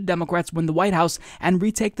packing should Democrats win the White House and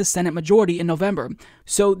retake the Senate majority in November.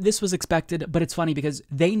 So this was expected, but it's funny because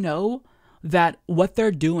they know that what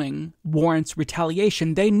they're doing warrants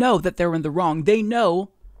retaliation. They know that they're in the wrong. They know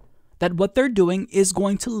that what they're doing is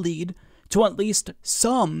going to lead to at least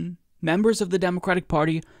some members of the Democratic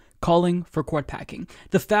Party calling for court packing.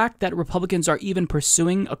 The fact that Republicans are even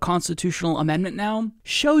pursuing a constitutional amendment now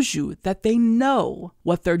shows you that they know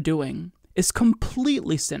what they're doing is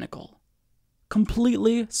completely cynical.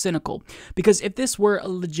 Completely cynical. Because if this were a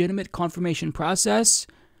legitimate confirmation process,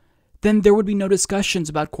 then there would be no discussions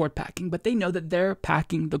about court packing, but they know that they're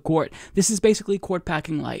packing the court. This is basically court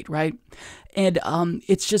packing light, right? And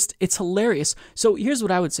it's hilarious. So here's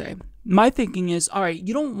what I would say. My thinking is, all right,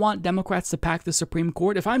 you don't want Democrats to pack the Supreme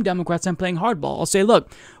Court. If I'm Democrats, I'm playing hardball. I'll say,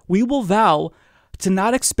 look, we will vow to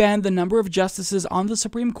not expand the number of justices on the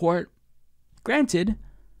Supreme Court. Granted,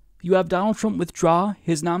 you have Donald Trump withdraw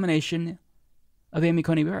his nomination of Amy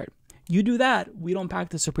Coney Barrett. You do that, we don't pack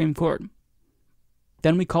the Supreme Court.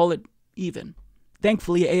 Then we call it even.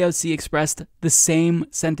 Thankfully, AOC expressed the same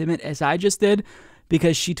sentiment as I just did,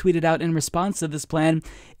 because she tweeted out in response to this plan,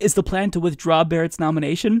 "Is the plan to withdraw Barrett's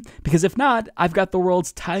nomination? Because if not, I've got the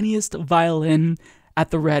world's tiniest violin at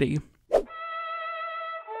the ready."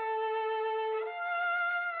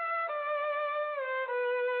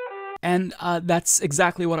 And that's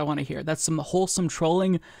exactly what I want to hear. That's some wholesome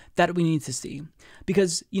trolling that we need to see.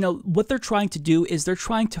 Because, what they're trying to do is they're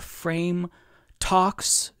trying to frame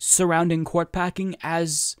talks surrounding court packing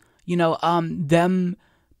as, them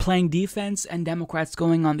playing defense and Democrats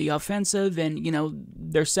going on the offensive. And,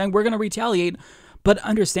 they're saying we're going to retaliate. But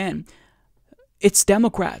understand, it's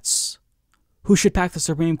Democrats who should pack the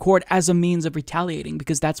Supreme Court as a means of retaliating,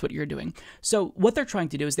 because that's what you're doing. So what they're trying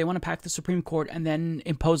to do is they want to pack the Supreme Court and then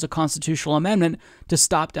impose a constitutional amendment to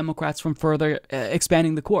stop Democrats from further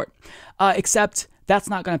expanding the court. Except that's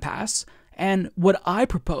not going to pass. And what I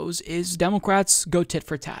propose is Democrats go tit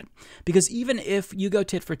for tat. Because even if you go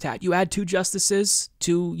tit for tat, you add 2 justices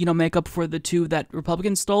to, make up for the 2 that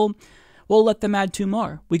Republicans stole, we'll let them add 2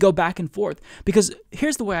 more. We go back and forth. Because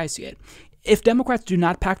here's the way I see it. If Democrats do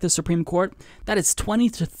not pack the Supreme Court, that is 20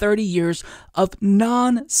 to 30 years of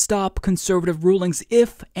non-stop conservative rulings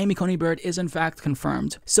if Amy Coney Barrett is in fact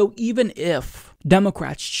confirmed. So even if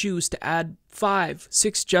Democrats choose to add 5,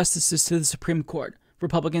 6 justices to the Supreme Court,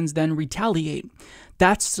 Republicans then retaliate,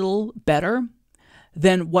 that's still better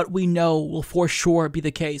than what we know will for sure be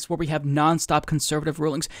the case, where we have non-stop conservative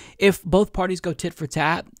rulings. If both parties go tit for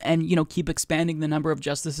tat and, keep expanding the number of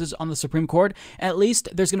justices on the Supreme Court, at least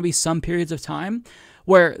there's going to be some periods of time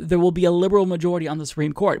where there will be a liberal majority on the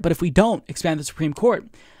Supreme Court. But if we don't expand the Supreme Court,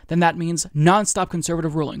 then that means non-stop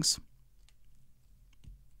conservative rulings.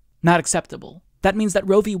 Not acceptable. That means that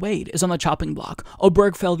Roe v. Wade is on the chopping block.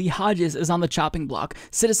 Obergefell v. Hodges is on the chopping block.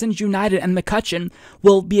 Citizens United and McCutcheon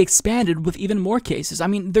will be expanded with even more cases. I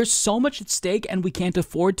mean, there's so much at stake, and we can't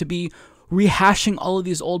afford to be rehashing all of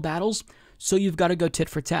these old battles, so you've got to go tit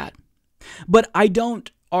for tat. But I don't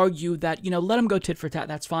argue that, let them go tit for tat,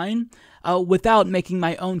 that's fine, without making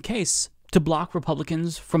my own case to block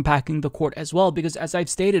Republicans from packing the court as well. Because as I've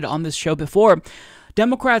stated on this show before,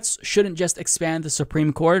 Democrats shouldn't just expand the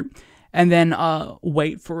Supreme Court and then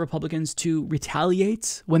wait for Republicans to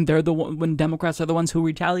retaliate when when Democrats are the ones who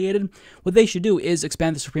retaliated. What they should do is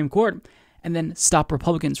expand the Supreme Court and then stop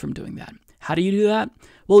Republicans from doing that. How do you do that?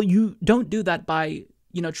 Well, you don't do that by,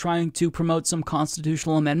 trying to promote some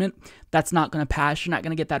constitutional amendment. That's not going to pass. You're not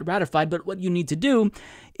going to get that ratified. But what you need to do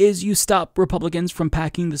is you stop Republicans from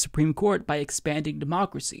packing the Supreme Court by expanding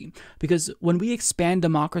democracy. Because when we expand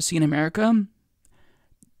democracy in America,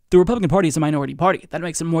 the Republican Party is a minority party. That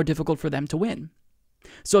makes it more difficult for them to win.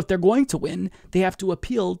 So if they're going to win, they have to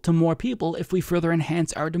appeal to more people if we further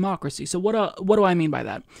enhance our democracy. So what do I mean by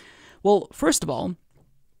that? Well, first of all,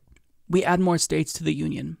 we add more states to the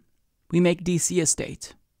union. We make D.C. a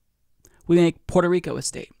state. We make Puerto Rico a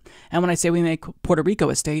state. And when I say we make Puerto Rico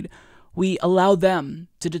a state, we allow them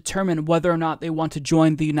to determine whether or not they want to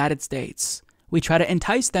join the United States. We try to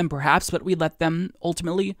entice them perhaps, but we let them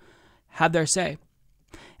ultimately have their say.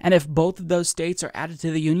 And if both of those states are added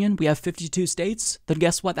to the Union, we have 52 states, then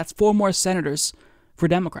guess what? That's 4 more senators for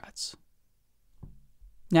Democrats.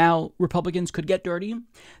 Now, Republicans could get dirty.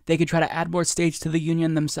 They could try to add more states to the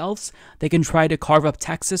Union themselves. They can try to carve up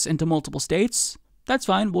Texas into multiple states. That's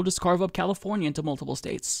fine. We'll just carve up California into multiple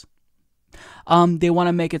states. They want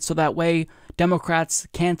to make it so that way Democrats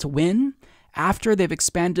can't win after they've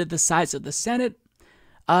expanded the size of the Senate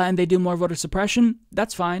and they do more voter suppression.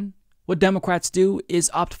 That's fine. What Democrats do is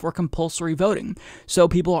opt for compulsory voting. So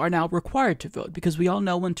people are now required to vote because we all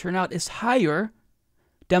know when turnout is higher,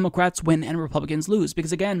 Democrats win and Republicans lose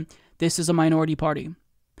because, again, this is a minority party.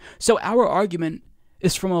 So our argument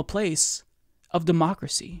is from a place of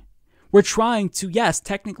democracy. We're trying to, yes,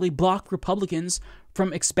 technically block Republicans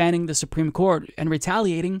from expanding the Supreme Court and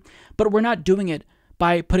retaliating, but we're not doing it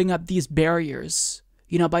by putting up these barriers,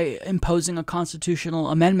 by imposing a constitutional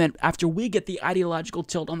amendment after we get the ideological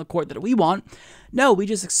tilt on the court that we want. No, we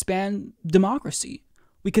just expand democracy.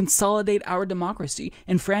 We consolidate our democracy,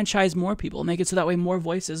 enfranchise more people, make it so that way more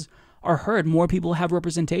voices are heard, more people have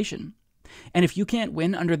representation. And if you can't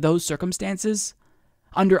win under those circumstances,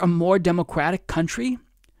 under a more democratic country,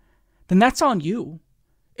 then that's on you.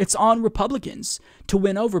 It's on Republicans to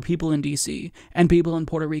win over people in D.C. and people in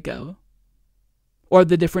Puerto Rico, or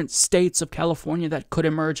the different states of California that could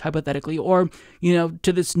emerge hypothetically, or,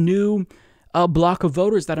 to this new block of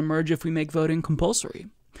voters that emerge if we make voting compulsory.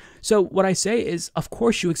 So what I say is, of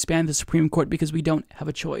course you expand the Supreme Court because we don't have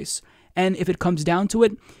a choice. And if it comes down to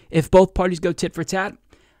it, if both parties go tit for tat,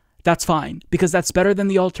 that's fine, because that's better than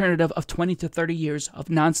the alternative of 20 to 30 years of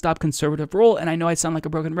nonstop conservative rule. And I know I sound like a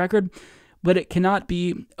broken record, but it cannot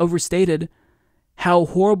be overstated how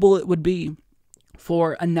horrible it would be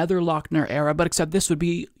for another Lochner era, but except this would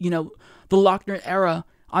be, the Lochner era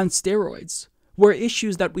on steroids, where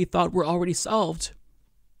issues that we thought were already solved,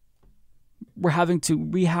 we're having to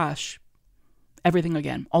rehash everything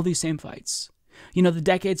again, all these same fights. The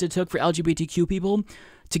decades it took for LGBTQ people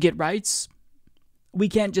to get rights, we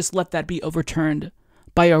can't just let that be overturned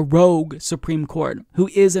by a rogue Supreme Court who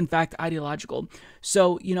is, in fact, ideological.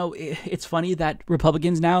 So, it's funny that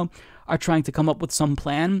Republicans now are trying to come up with some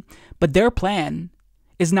plan, but their plan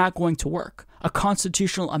is not going to work. A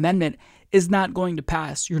constitutional amendment is not going to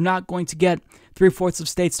pass. You're not going to get 3/4 of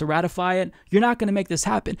states to ratify it. You're not going to make this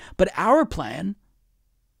happen. But our plan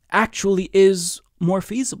actually is more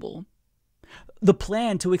feasible. The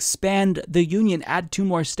plan to expand the union, add 2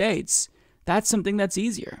 more states, that's something that's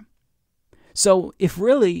easier. So if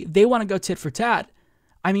really they want to go tit for tat,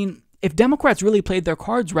 if Democrats really played their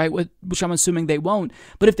cards right, which I'm assuming they won't,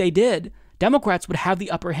 but if they did, Democrats would have the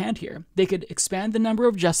upper hand here. They could expand the number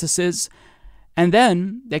of justices, and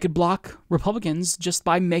then they could block Republicans just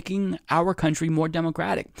by making our country more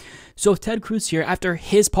democratic. So if Ted Cruz here, after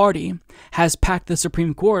his party has packed the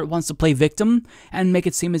Supreme Court, wants to play victim and make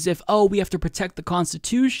it seem as if, we have to protect the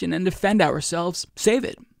Constitution and defend ourselves, save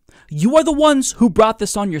it. You are the ones who brought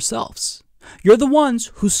this on yourselves. You're the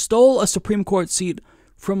ones who stole a Supreme Court seat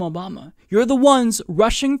from Obama. You're the ones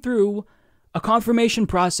rushing through a confirmation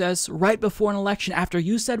process right before an election after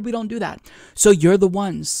you said we don't do that. So you're the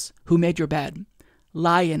ones who made your bed,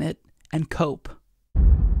 lie in it, and cope.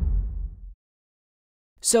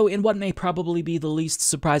 So in what may probably be the least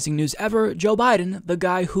surprising news ever, Joe Biden, the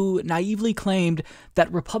guy who naively claimed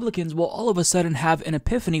that Republicans will all of a sudden have an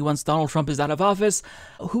epiphany once Donald Trump is out of office,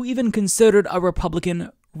 who even considered a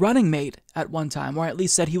Republican running mate at one time, or at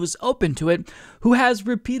least said he was open to it, who has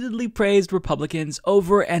repeatedly praised Republicans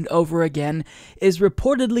over and over again, is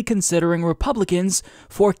reportedly considering Republicans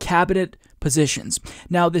for cabinet positions.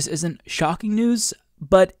 Now, this isn't shocking news,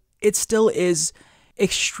 but it still is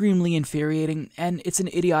extremely infuriating, and it's an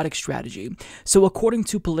idiotic strategy. So according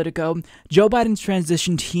to Politico, Joe Biden's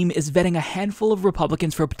transition team is vetting a handful of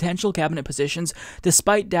Republicans for potential cabinet positions,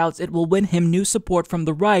 despite doubts it will win him new support from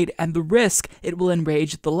the right and the risk it will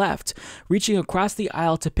enrage the left. Reaching across the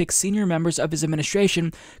aisle to pick senior members of his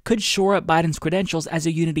administration could shore up Biden's credentials as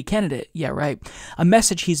a unity candidate. Yeah, right. A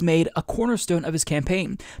message he's made a cornerstone of his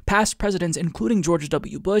campaign. Past presidents, including George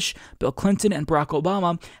W. Bush, Bill Clinton, and Barack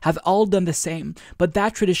Obama, have all done the same, but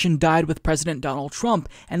that tradition died with President Donald Trump,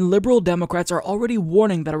 and liberal Democrats are already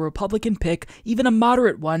warning that a Republican pick, even a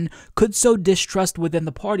moderate one, could sow distrust within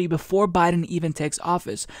the party before Biden even takes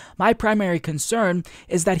office. My primary concern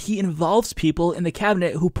is that he involves people in the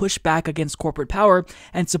cabinet who push back against corporate power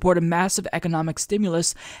and support a massive economic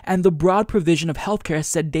stimulus and the broad provision of healthcare,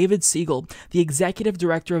 said David Siegel, the executive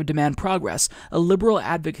director of Demand Progress, a liberal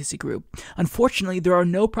advocacy group. Unfortunately, there are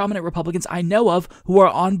no prominent Republicans I know of who are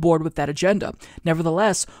on board with that agenda. Nevertheless,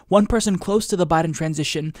 Nevertheless, one person close to the Biden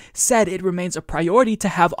transition said it remains a priority to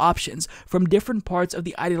have options from different parts of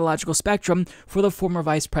the ideological spectrum for the former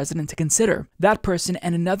vice president to consider. That person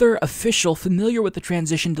and another official familiar with the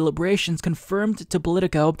transition deliberations confirmed to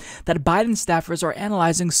Politico that Biden staffers are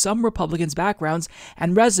analyzing some Republicans' backgrounds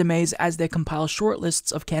and resumes as they compile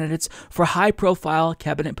shortlists of candidates for high-profile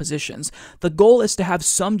cabinet positions. The goal is to have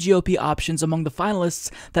some GOP options among the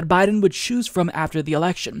finalists that Biden would choose from after the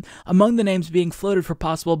election. Among the names being floated for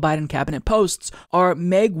possible Biden cabinet posts are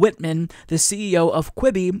Meg Whitman, the CEO of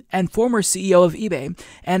Quibi and former CEO of eBay,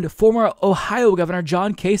 and former Ohio Governor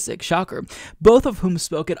John Kasich, shocker, both of whom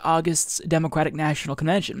spoke at August's Democratic National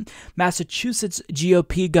Convention. Massachusetts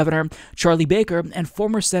GOP Governor Charlie Baker and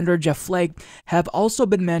former Senator Jeff Flake have also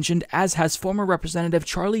been mentioned, as has former Representative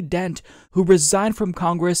Charlie Dent, who resigned from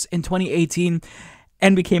Congress in 2018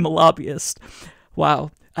 and became a lobbyist.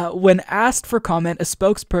 Wow. When asked for comment, a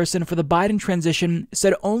spokesperson for the Biden transition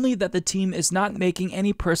said only that the team is not making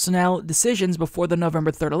any personnel decisions before the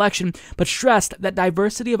November 3rd election, but stressed that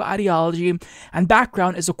diversity of ideology and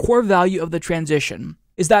background is a core value of the transition.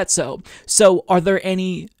 Is that so? So are there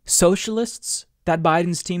any socialists that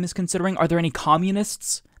Biden's team is considering? Are there any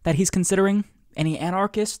communists that he's considering? Any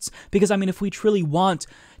anarchists? Because, I mean, if we truly want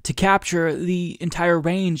to capture the entire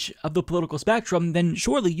range of the political spectrum, then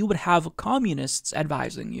surely you would have communists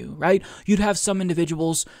advising you, right? You'd have some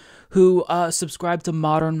individuals who subscribe to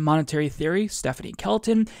modern monetary theory, Stephanie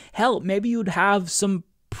Kelton. Hell, maybe you'd have some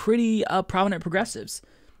pretty prominent progressives,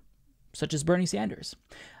 such as Bernie Sanders.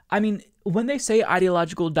 I mean, when they say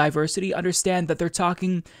ideological diversity, understand that they're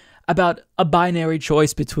talking about a binary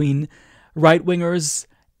choice between right-wingers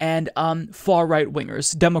and far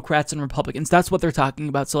right-wingers, Democrats and Republicans. That's what they're talking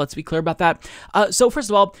about, so let's be clear about that. So first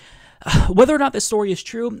of all, whether or not this story is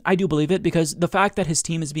true, I do believe it, because the fact that his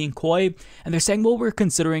team is being coy, and they're saying, well, we're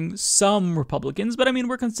considering some Republicans, but I mean,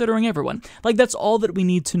 we're considering everyone. Like, that's all that we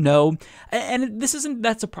need to know, and this isn't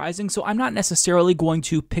that surprising, so I'm not necessarily going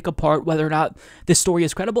to pick apart whether or not this story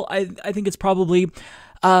is credible. I think it's probably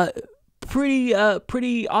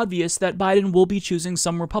pretty obvious that Biden will be choosing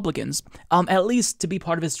some Republicans, at least to be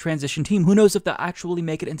part of his transition team. Who knows if they'll actually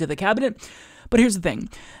make it into the cabinet? But here's the thing.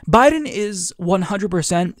 Biden is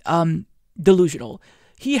 100% delusional.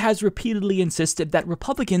 He has repeatedly insisted that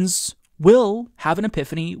Republicans will have an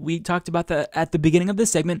epiphany. We talked about that at the beginning of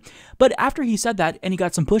this segment. But after he said that, and he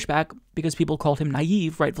got some pushback because people called him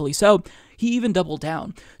naive, rightfully so, he even doubled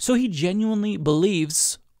down. So he genuinely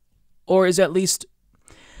believes, or is at least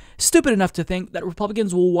stupid enough to think, that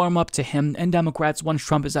Republicans will warm up to him and Democrats once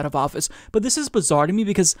Trump is out of office. But this is bizarre to me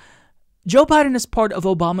because Joe Biden is part of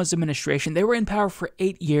Obama's administration. They were in power for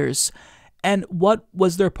 8 years. And what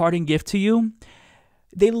was their parting gift to you?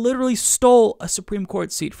 They literally stole a Supreme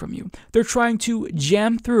Court seat from you. They're trying to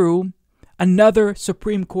jam through another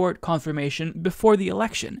Supreme Court confirmation before the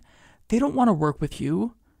election. They don't want to work with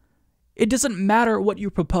you. It doesn't matter what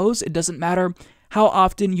you propose. It doesn't matter how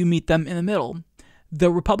often you meet them in the middle.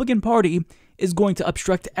 The Republican Party is going to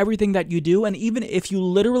obstruct everything that you do, and even if you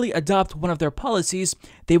literally adopt one of their policies,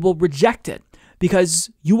 they will reject it because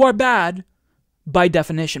you are bad by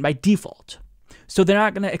definition, by default. So they're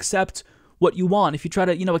not going to accept what you want. If you try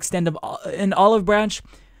to, extend an olive branch,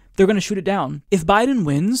 they're going to shoot it down. If Biden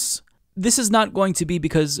wins, this is not going to be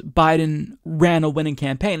because Biden ran a winning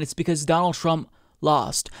campaign. It's because Donald Trump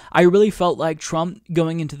lost. I really felt like Trump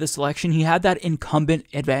going into this election, he had that incumbent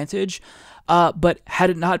advantage. But had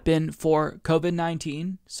it not been for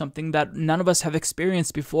COVID-19, something that none of us have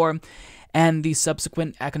experienced before, and the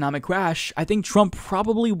subsequent economic crash, I think Trump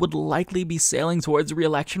probably would likely be sailing towards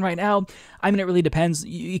re-election right now. I mean, it really depends.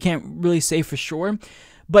 You can't really say for sure.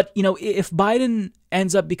 But, if Biden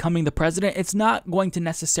ends up becoming the president, it's not going to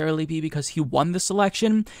necessarily be because he won this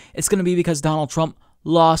election. It's going to be because Donald Trump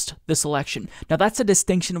lost this election. Now, that's a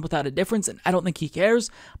distinction without a difference, and I don't think he cares.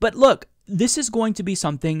 But look, this is going to be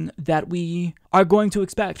something that we are going to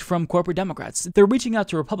expect from corporate Democrats. They're reaching out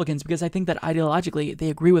to Republicans because I think that ideologically they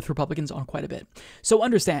agree with Republicans on quite a bit. So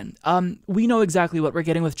understand, we know exactly what we're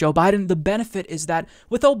getting with Joe Biden. The benefit is that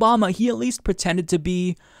with Obama, he at least pretended to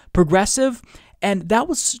be progressive, and that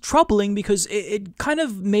was troubling because it kind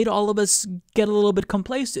of made all of us get a little bit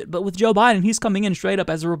complacent. But with Joe Biden, he's coming in straight up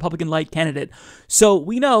as a Republican-like candidate. So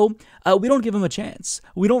we know we don't give him a chance.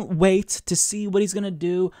 We don't wait to see what he's going to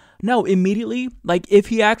do. No, immediately, like if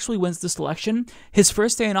he actually wins this election, his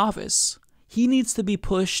first day in office, he needs to be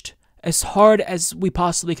pushed as hard as we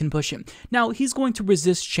possibly can push him. Now, he's going to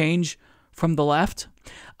resist change from the left.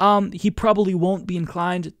 He probably won't be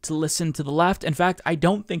inclined to listen to the left. In fact, I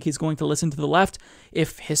don't think he's going to listen to the left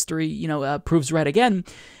if history, proves right again.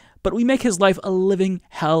 But we make his life a living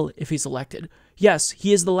hell if he's elected. Yes,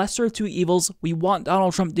 he is the lesser of two evils. We want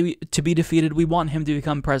Donald Trump to be defeated. We want him to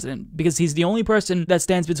become president because he's the only person that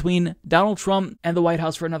stands between Donald Trump and the White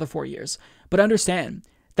House for another 4 years. But understand,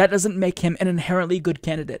 that doesn't make him an inherently good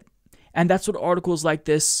candidate. And that's what articles like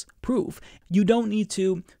this prove. You don't need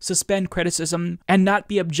to suspend criticism and not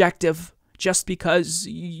be objective just because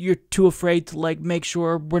you're too afraid to make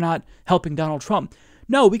sure we're not helping Donald Trump.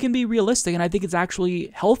 No, we can be realistic, and I think it's actually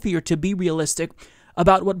healthier to be realistic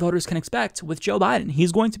about what voters can expect with Joe Biden.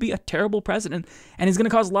 He's going to be a terrible president, and he's going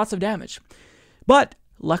to cause lots of damage. But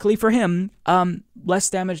luckily for him, less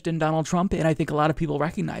damage than Donald Trump, and I think a lot of people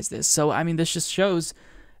recognize this. So, I mean, this just shows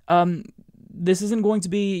this isn't going to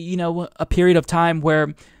be, a period of time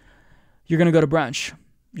where you're going to go to brunch.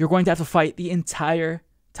 You're going to have to fight the entire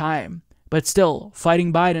time. But still,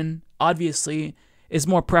 fighting Biden, obviously, is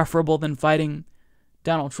more preferable than fighting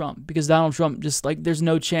Donald Trump. Because Donald Trump, just there's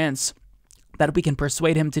no chance that we can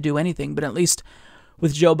persuade him to do anything. But at least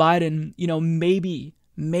with Joe Biden,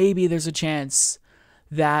 maybe there's a chance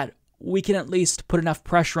that we can at least put enough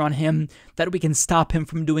pressure on him that we can stop him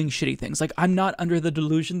from doing shitty things. I'm not under the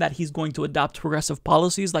delusion that he's going to adopt progressive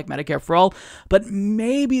policies like Medicare for all, but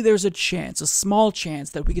maybe there's a chance, a small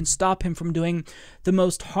chance, that we can stop him from doing the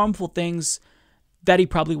most harmful things that he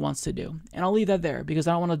probably wants to do. And I'll leave that there because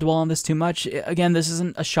I don't want to dwell on this too much. Again, this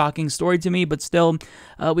isn't a shocking story to me, but still,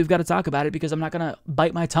 we've got to talk about it because I'm not going to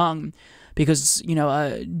bite my tongue because,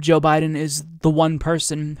 Joe Biden is the one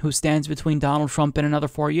person who stands between Donald Trump and another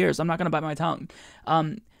 4 years. I'm not going to bite my tongue.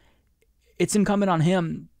 It's incumbent on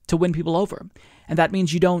him to win people over. And that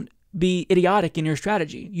means you don't be idiotic in your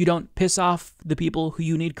strategy. You don't piss off the people who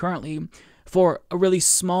you need currently for a really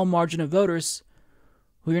small margin of voters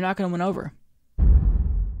who you're not going to win over.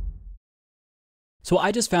 So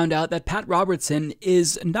I just found out that Pat Robertson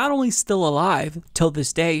is not only still alive till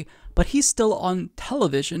this day, but he's still on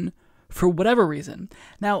television for whatever reason.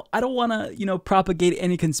 Now, I don't want to, propagate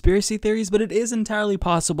any conspiracy theories, but it is entirely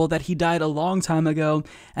possible that he died a long time ago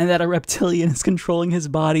and that a reptilian is controlling his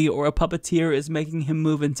body or a puppeteer is making him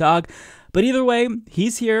move and talk. But either way,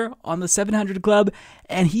 he's here on the 700 Club,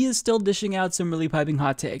 and he is still dishing out some really piping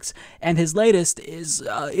hot takes. And his latest is,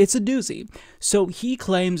 it's a doozy. So he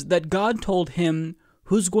claims that God told him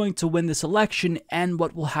who's going to win this election and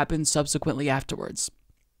what will happen subsequently afterwards.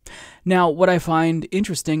 Now, what I find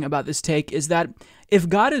interesting about this take is that if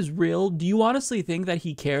God is real, do you honestly think that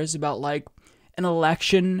he cares about an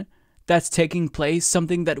election that's taking place,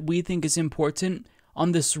 something that we think is important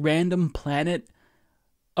on this random planet,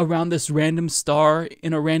 around this random star,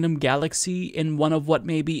 in a random galaxy, in one of what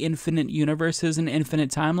may be infinite universes and infinite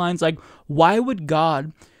timelines? Why would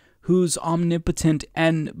God, who's omnipotent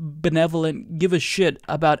and benevolent, give a shit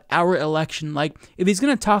about our election? If he's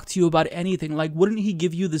going to talk to you about anything, wouldn't he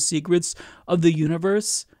give you the secrets of the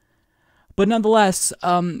universe? But nonetheless,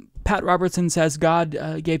 Pat Robertson says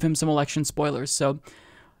God gave him some election spoilers. So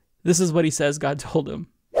this is what he says God told him.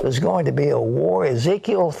 There's going to be a war.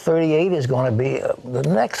 Ezekiel 38 is going to be the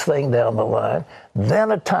next thing down the line.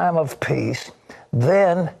 Then a time of peace.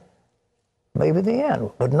 Then maybe the end.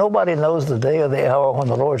 But nobody knows the day or the hour when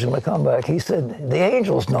the Lord's going to come back. He said the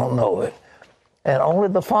angels don't know it, and only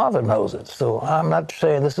the Father knows it. So I'm not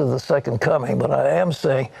saying this is the second coming, but I am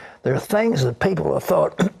saying there are things that people have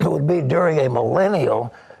thought would be during a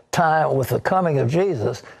millennial time with the coming of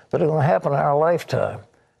Jesus that are going to happen in our lifetime.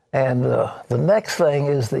 And the next thing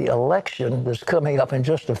is the election that's coming up in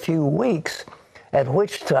just a few weeks, at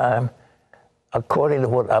which time, according to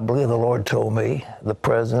what I believe the Lord told me, the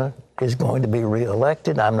president is going to be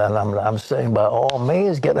reelected. I'm saying by all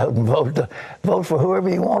means, get out and vote for whoever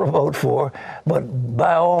you want to vote for, but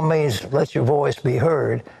by all means, let your voice be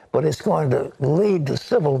heard. But it's going to lead to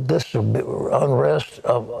civil unrest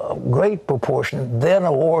of a great proportion, then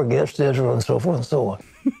a war against Israel, and so forth and so on.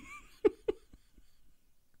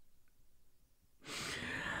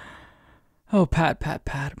 Oh, Pat.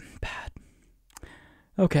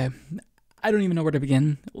 Okay, I don't even know where to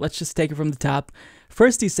begin. Let's just take it from the top.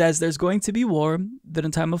 First, he says there's going to be war, then a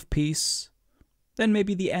time of peace, then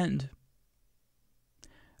maybe the end.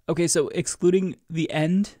 Okay, so excluding the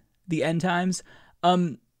end times,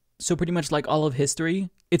 so pretty much like all of history,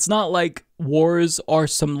 it's not like wars are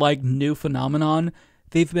some new phenomenon.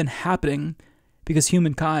 They've been happening because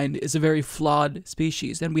humankind is a very flawed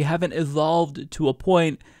species, and we haven't evolved to a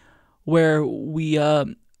point where we are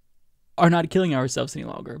not killing ourselves any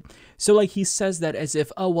longer. So he says that as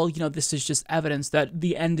if, oh, well, this is just evidence that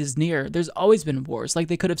the end is near. There's always been wars.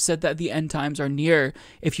 They could have said that the end times are near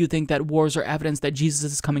if you think that wars are evidence that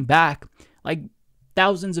Jesus is coming back,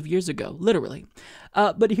 thousands of years ago, literally.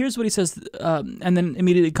 But here's what he says, and then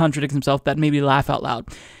immediately contradicts himself. That made me laugh out loud.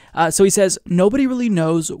 So he says, nobody really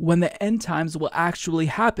knows when the end times will actually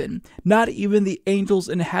happen. Not even the angels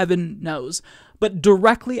in heaven knows. But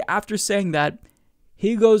directly after saying that,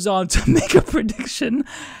 he goes on to make a prediction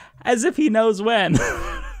as if he knows when.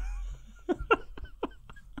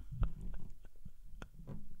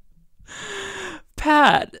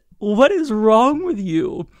 Pat, what is wrong with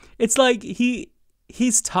you? It's like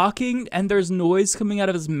he's talking and there's noise coming out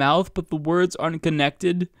of his mouth, but the words aren't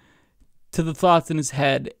connected to the thoughts in his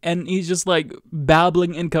head, and he's just like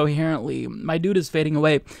babbling incoherently. My dude is fading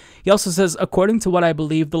away. He also says, according to what I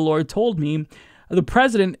believe the Lord told me, the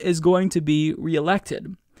president is going to be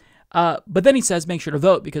reelected. But then he says, make sure to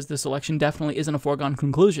vote, because this election definitely isn't a foregone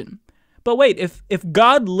conclusion. But wait, if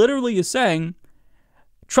God literally is saying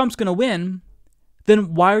Trump's going to win,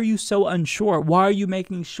 then why are you so unsure? Why are you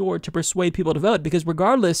making sure to persuade people to vote? Because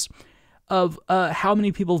regardless of how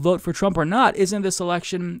many people vote for Trump or not, isn't this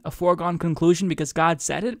election a foregone conclusion because God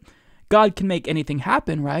said it? God can make anything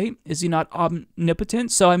happen, right? Is he not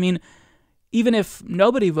omnipotent? So, I mean, even if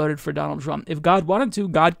nobody voted for Donald Trump, if God wanted to,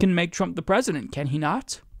 God can make Trump the president, can he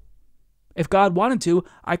not? If God wanted to,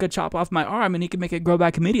 I could chop off my arm and he could make it grow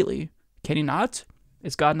back immediately. Can he not?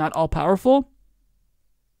 Is God not all-powerful?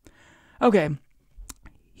 Okay.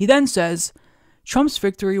 He then says, Trump's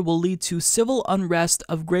victory will lead to civil unrest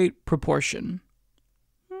of great proportion.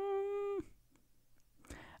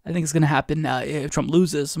 I think it's going to happen if Trump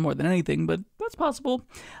loses more than anything, but that's possible.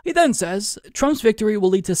 He then says, Trump's victory will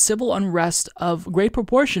lead to civil unrest of great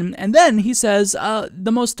proportion. And then he says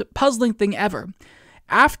the most puzzling thing ever.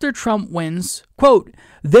 After Trump wins, quote,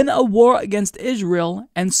 then a war against Israel,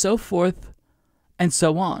 and so forth and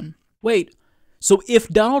so on. Wait. So if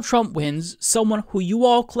Donald Trump wins, someone who you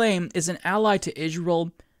all claim is an ally to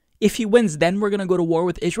Israel, if he wins, then we're going to go to war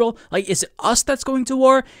with Israel? Like, is it us that's going to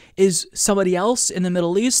war? Is somebody else in the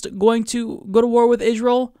Middle East going to go to war with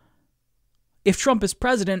Israel? If Trump is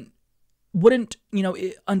president, wouldn't,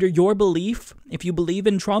 under your belief, if you believe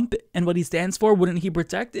in Trump and what he stands for, wouldn't he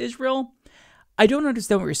protect Israel? I don't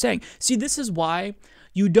understand what you're saying. See, this is why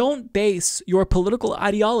you don't base your political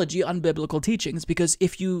ideology on biblical teachings, because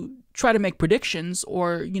if you try to make predictions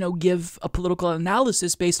or, give a political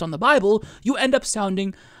analysis based on the Bible, you end up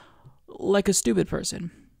sounding like a stupid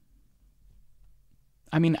person.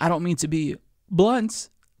 I mean, I don't mean to be blunt,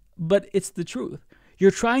 but it's the truth.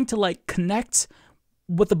 You're trying to connect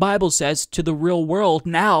what the Bible says to the real world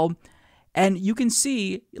now, and you can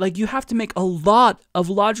see you have to make a lot of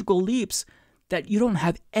logical leaps that you don't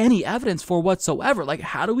have any evidence for whatsoever.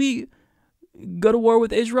 How do we go to war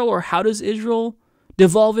with Israel, or how does Israel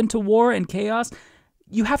devolve into war and chaos?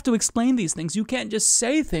 You have to explain these things. You can't just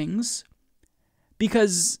say things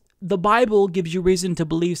because the Bible gives you reason to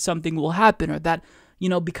believe something will happen, or that,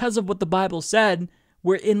 because of what the Bible said,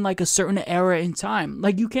 we're in a certain era in time.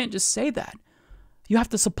 You can't just say that. You have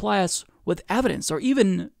to supply us with evidence or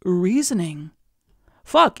even reasoning.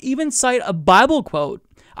 Fuck, even cite a Bible quote.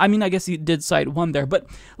 I mean, I guess he did cite one there, but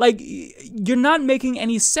you're not making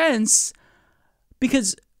any sense,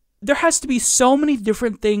 because there has to be so many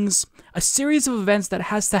different things, a series of events that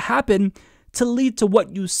has to happen to lead to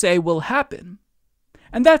what you say will happen.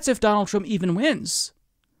 And that's if Donald Trump even wins.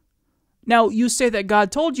 Now, you say that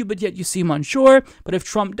God told you, but yet you seem unsure. But if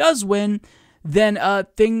Trump does win, then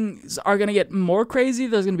things are going to get more crazy.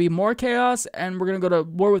 There's going to be more chaos, and we're going to go to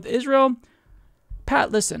war with Israel.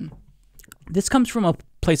 Pat, listen, this comes from a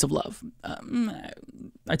place of love.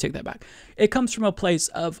 I take that back. It comes from a place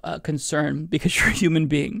of concern, because you're a human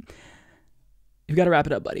being. You've got to wrap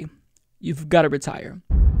it up, buddy. You've got to retire.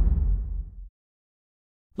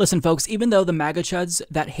 Listen, folks, even though the MAGA chuds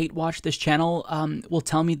that hate watch this channel will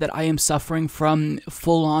tell me that I am suffering from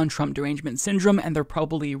full-on Trump derangement syndrome, and they're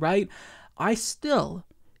probably right, I still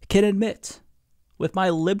can admit, with my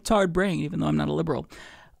libtard brain, even though I'm not a liberal,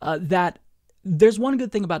 that there's one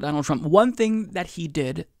good thing about Donald Trump. One thing that he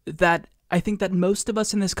did that I think that most of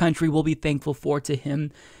us in this country will be thankful for to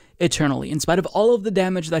him eternally, in spite of all of the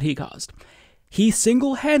damage that he caused. He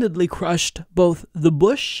single-handedly crushed both the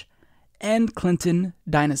Bush and Clinton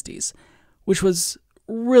dynasties, which was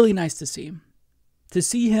really nice to see. To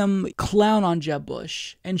see him clown on Jeb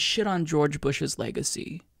Bush and shit on George Bush's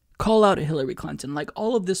legacy, call out Hillary Clinton,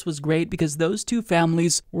 all of this was great, because those two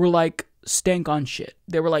families were stank on shit.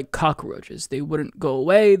 They were like cockroaches. They wouldn't go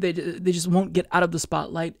away. They just won't get out of the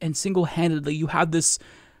spotlight, and single-handedly you have this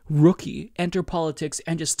rookie enter politics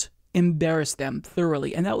and just embarrass them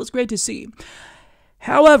thoroughly, and that was great to see.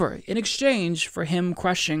 However, in exchange for him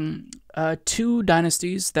crushing two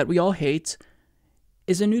dynasties that we all hate,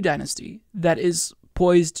 is a new dynasty that is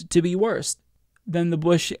poised to be worse than the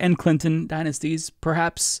Bush and Clinton dynasties,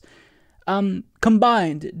 perhaps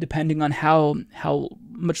combined, depending on how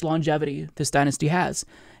much longevity this dynasty has.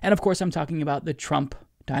 And of course, I'm talking about the Trump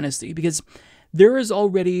dynasty, because there is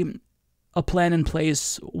already a plan in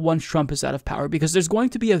place once Trump is out of power, because there's going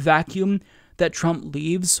to be a vacuum that Trump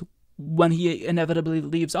leaves when he inevitably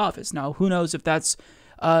leaves office. Now, who knows if that's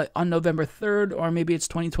on November 3rd or maybe it's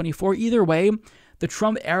 2024. Either way, the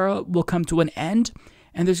Trump era will come to an end,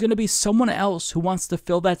 and there's going to be someone else who wants to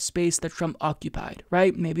fill that space that Trump occupied,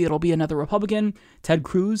 right? Maybe it'll be another Republican. Ted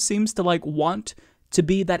Cruz seems to want to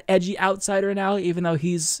be that edgy outsider now, even though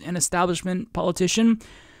he's an establishment politician.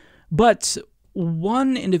 But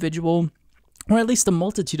one individual, or at least a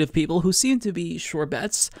multitude of people who seem to be sure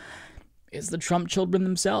bets, is the Trump children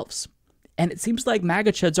themselves. And it seems like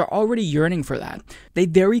MAGA chuds are already yearning for that. They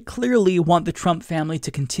very clearly want the Trump family to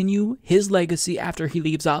continue his legacy after he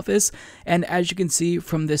leaves office. And as you can see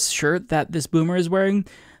from this shirt that this boomer is wearing,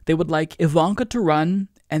 they would like Ivanka to run,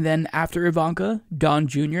 and then after Ivanka, Don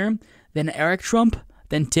Jr., then Eric Trump,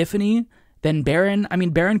 then Tiffany, then Barron. I mean,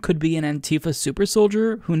 Barron could be an Antifa super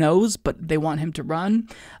soldier, who knows, but they want him to run.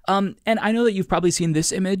 And I know that you've probably seen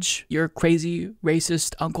this image. Your crazy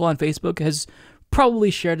racist uncle on Facebook has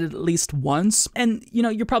probably shared it at least once. And,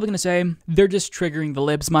 you're probably going to say, they're just triggering the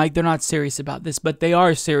libs, Mike. They're not serious about this, but they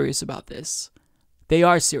are serious about this. They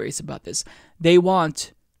are serious about this. They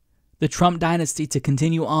want the Trump dynasty to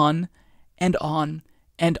continue on and on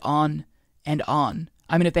and on and on.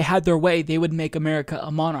 I mean, if they had their way, they would make America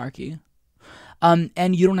a monarchy. And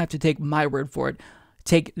you don't have to take my word for it.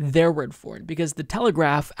 Take their word for it. Because the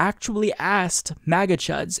Telegraph actually asked MAGA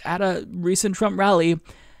chuds at a recent Trump rally,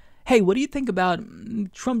 hey, what do you think about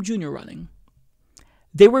Trump Jr. running?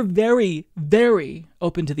 They were very, very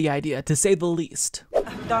open to the idea, to say the least.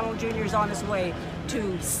 Donald Jr. is on his way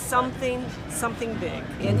to something big,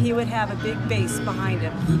 and he would have a big base behind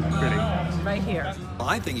him, right here. Well,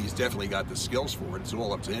 I think he's definitely got the skills for it. It's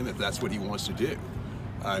all up to him if that's what he wants to do.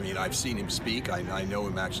 I mean, I've seen him speak. I know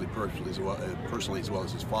him actually personally as well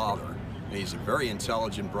as his father. And he's a very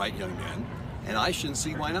intelligent, bright young man. And I shouldn't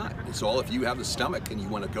see why not. It's all if you have the stomach and you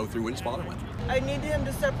want to go through what his father went through. I need him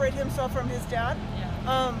to separate himself from his dad,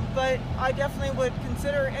 but I definitely would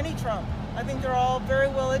consider any Trump. I think they're all very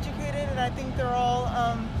well educated, and I think they're all,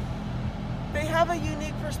 they have a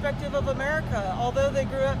unique perspective of America. Although they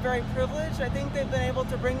grew up very privileged, I think they've been able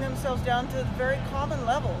to bring themselves down to very common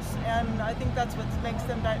levels, and I think that's what makes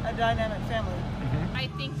them a dynamic family. Mm-hmm. I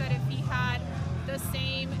think that if he had the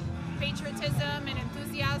same patriotism and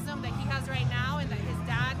enthusiasm that he has right now and that his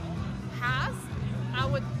dad has, I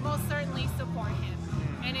would most certainly support him.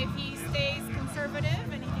 And if he stays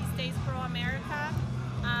conservative and if he stays pro-America,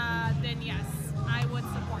 then yes, I would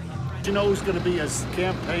support him. You know who's going to be his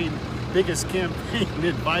biggest campaign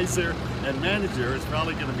advisor and manager is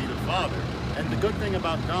probably going to be the father. And the good thing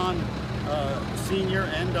about Don Sr.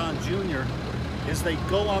 and Don Jr. is they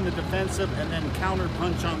go on the defensive and then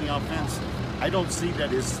counter-punch on the offensive. I don't see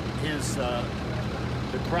that the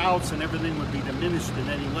crowds and everything would be diminished in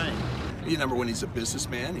any way. Number one, he's a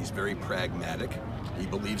businessman. He's very pragmatic. He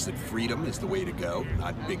believes that freedom is the way to go,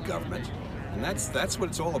 not big government. And that's what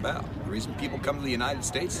it's all about. The reason people come to the United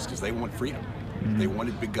States is because they want freedom. If they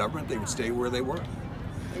wanted big government, they would stay where they were.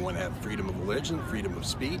 They want to have freedom of religion, freedom of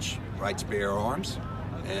speech, right to bear arms,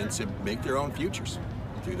 and to make their own futures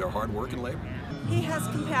through their hard work and labor. He has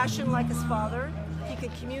compassion like his father. He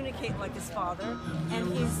can communicate like his father,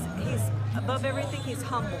 and he's above everything, he's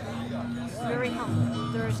humble, very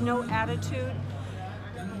humble. There is no attitude,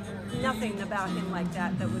 nothing about him like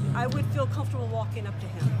that I would feel comfortable walking up to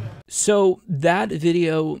him. So that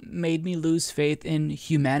video made me lose faith in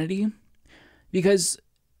humanity, because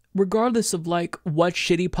regardless of what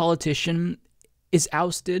shitty politician is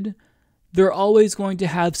ousted, they're always going to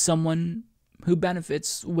have someone who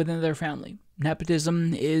benefits within their family.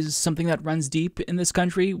 Nepotism is something that runs deep in this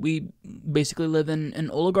country. We basically live in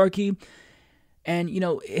an oligarchy. And,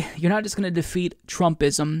 you're not just going to defeat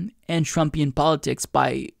Trumpism and Trumpian politics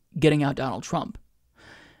by getting out Donald Trump.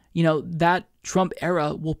 That Trump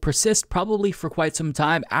era will persist probably for quite some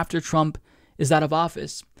time after Trump is out of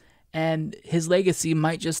office. And his legacy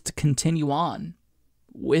might just continue on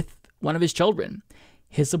with one of his children.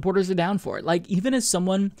 His supporters are down for it. Even as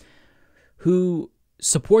someone who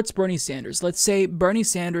supports Bernie Sanders. Let's say Bernie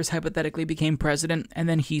Sanders hypothetically became president, and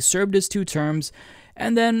then he served his 2 terms,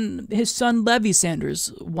 and then his son Levi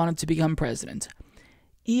Sanders wanted to become president.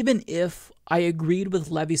 Even if I agreed with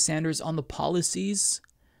Levi Sanders on the policies,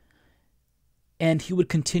 and he would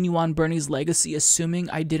continue on Bernie's legacy, assuming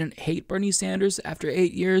I didn't hate Bernie Sanders after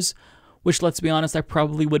 8 years, which, let's be honest, I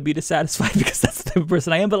probably would be dissatisfied because that's the type of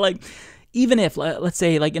person I am, but even if, let's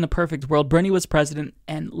say, like in a perfect world, Bernie was president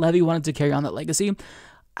and Levy wanted to carry on that legacy,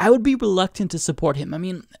 I would be reluctant to support him. I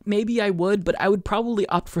mean, maybe I would, but I would probably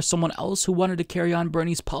opt for someone else who wanted to carry on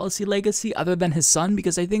Bernie's policy legacy other than his son,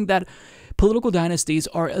 because I think that political dynasties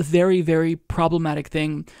are a very, very problematic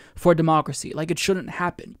thing for democracy. Like, it shouldn't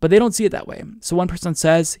happen, but they don't see it that way. So one person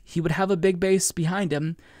says he would have a big base behind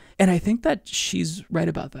him, and I think that she's right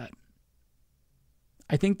about that.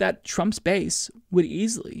 I think that Trump's base would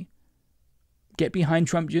easily get behind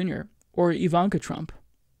Trump Jr. or Ivanka Trump.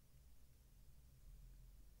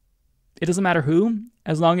 It doesn't matter who,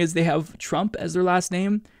 as long as they have Trump as their last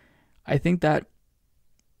name. I think that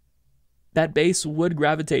that base would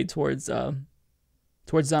gravitate towards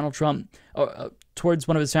Donald Trump, or towards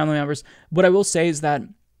one of his family members. What I will say is that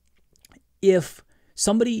if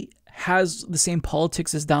somebody has the same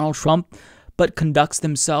politics as Donald Trump, but conducts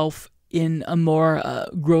themselves in a more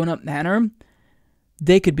grown-up manner,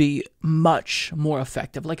 they could be much more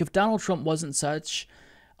effective. Like, if Donald Trump wasn't such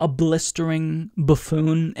a blistering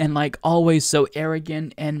buffoon and like always so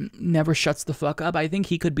arrogant and never shuts the fuck up, I think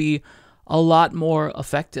he could be a lot more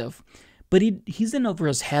effective. But he's in over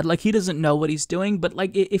his head. Like, he doesn't know what he's doing. But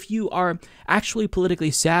like, if you are actually politically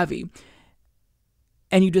savvy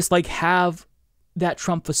and you just like have that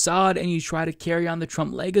Trump facade and you try to carry on the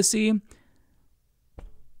Trump legacy,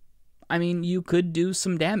 I mean, you could do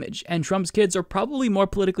some damage. And Trump's kids are probably more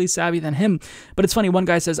politically savvy than him. But it's funny, one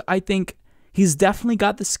guy says, I think he's definitely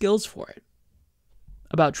got the skills for it,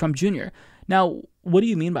 about Trump Jr. Now, what do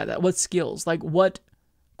you mean by that? What skills? Like, what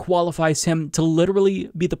qualifies him to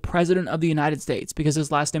literally be the president of the United States because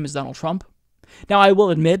his last name is Donald Trump? Now, I will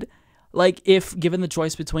admit, like, if given the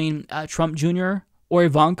choice between Trump Jr. or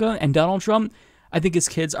Ivanka and Donald Trump, I think his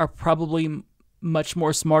kids are probably much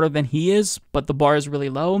more smarter than he is, but the bar is really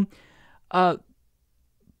low.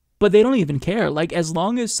 But they don't even care. Like, as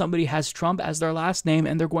long as somebody has Trump as their last name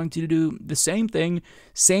and they're going to do the same thing,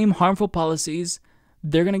 same harmful policies,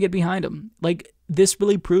 they're going to get behind him. Like, this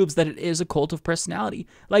really proves that it is a cult of personality.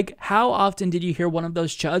 Like, how often did you hear one of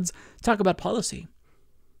those chuds talk about policy?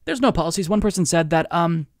 There's no policies. One person said that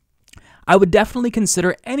I would definitely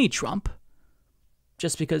consider any Trump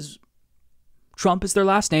just because Trump is their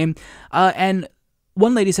last name. And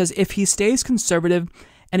one lady says, if he stays conservative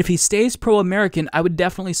and if he stays pro-American, I would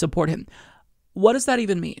definitely support him. What does that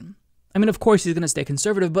even mean? I mean, of course he's going to stay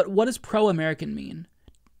conservative, but what does pro-American mean?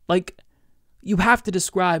 Like, you have to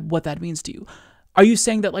describe what that means to you. Are you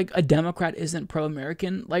saying that, like, a Democrat isn't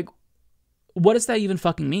pro-American? Like, what does that even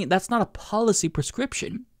fucking mean? That's not a policy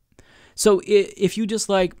prescription. So if you just,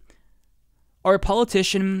 like, are a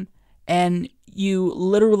politician and you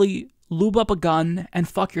literally lube up a gun and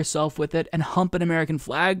fuck yourself with it and hump an American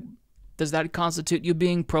flag, does that constitute you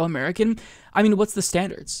being pro-American? I mean, what's the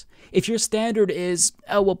standards? If your standard is,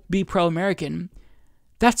 oh, well, be pro-American,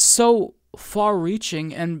 that's so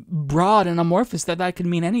far-reaching and broad and amorphous that that could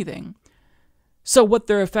mean anything. So what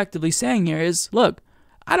they're effectively saying here is, look,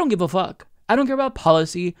 I don't give a fuck. I don't care about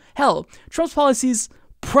policy. Hell, Trump's policies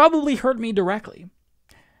probably hurt me directly.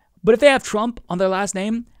 But if they have Trump on their last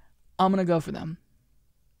name, I'm going to go for them.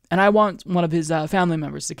 And I want one of his family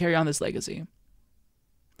members to carry on this legacy.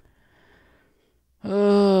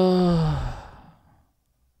 America.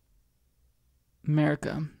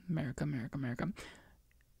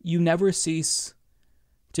 You never cease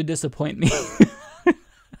to disappoint me.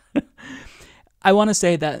 I want to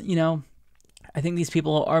say that, you know, I think these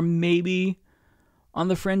people are maybe on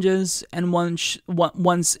the fringes, and once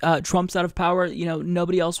Trump's out of power, you know,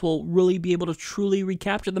 nobody else will really be able to truly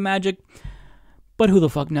recapture the magic. But who the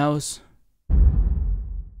fuck knows?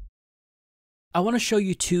 I want to show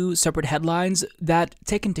you two separate headlines that,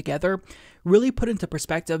 taken together, really put into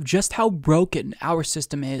perspective just how broken our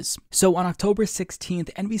system is. So on October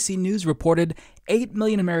 16th, NBC News reported 8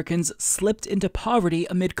 million Americans slipped into poverty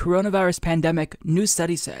amid coronavirus pandemic, new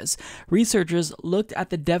study says. Researchers looked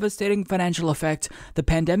at the devastating financial effect the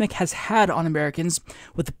pandemic has had on Americans,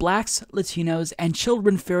 with blacks, Latinos, and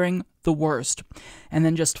children faring the worst. And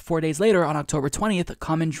then just 4 days later, on October 20th,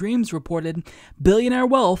 Common Dreams reported billionaire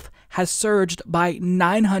wealth has surged by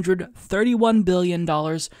 $931 billion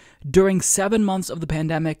during 7 months of the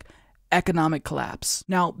pandemic economic collapse.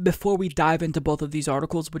 Now, before we dive into both of these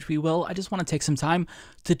articles, which we will, I just want to take some time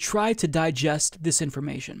to try to digest this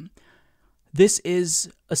information. This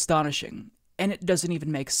is astonishing, and it doesn't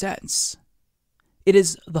even make sense. It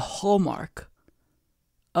is the hallmark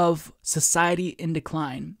of society in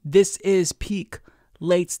decline. This is peak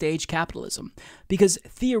late-stage capitalism. Because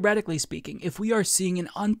theoretically speaking, if we are seeing an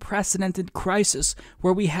unprecedented crisis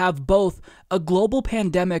where we have both a global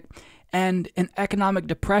pandemic and an economic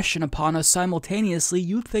depression upon us simultaneously,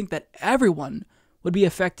 you'd think that everyone would be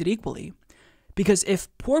affected equally. Because if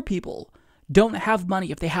poor people don't have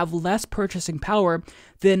money, if they have less purchasing power,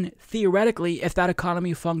 then theoretically, if that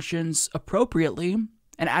economy functions appropriately,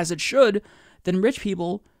 and as it should, then rich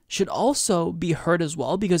people should also be hurt as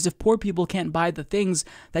well, because if poor people can't buy the things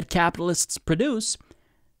that capitalists produce,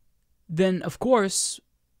 then of course,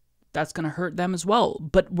 that's going to hurt them as well.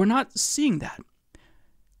 But we're not seeing that.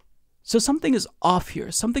 So something is off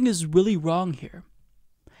here. Something is really wrong here.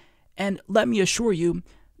 And let me assure you,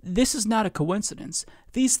 this is not a coincidence.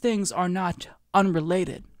 These things are not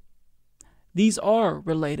unrelated. These are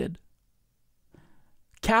related.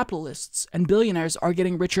 Capitalists and billionaires are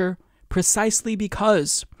getting richer precisely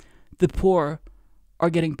because the poor are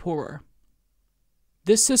getting poorer.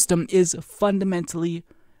 This system is fundamentally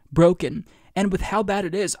broken. And with how bad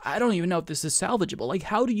it is, I don't even know if this is salvageable. Like,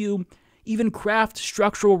 how do you even craft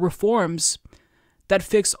structural reforms that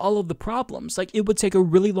fix all of the problems? Like, it would take a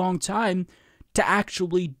really long time to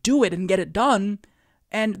actually do it and get it done.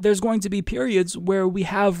 And there's going to be periods where we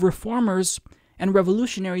have reformers and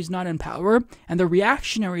revolutionaries not in power, and the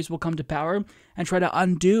reactionaries will come to power and try to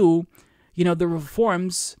undo, the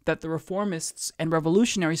reforms that the reformists and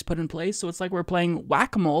revolutionaries put in place. So it's like we're playing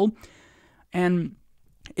whack-a-mole, and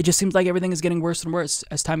it just seems like everything is getting worse and worse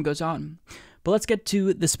as time goes on. But let's get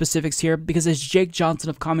to the specifics here, because as Jake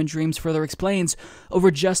Johnson of Common Dreams further explains,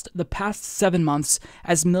 over just the past 7 months,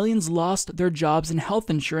 as millions lost their jobs and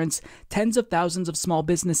health insurance, tens of thousands of small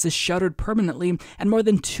businesses shuttered permanently, and more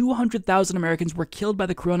than 200,000 Americans were killed by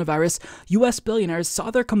the coronavirus, U.S. billionaires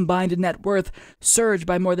saw their combined net worth surge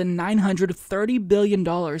by more than $930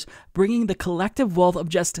 billion, bringing the collective wealth of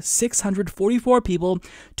just 644 people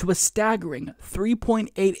to a staggering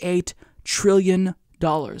 $3.88 trillion.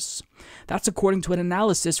 That's according to an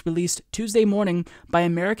analysis released Tuesday morning by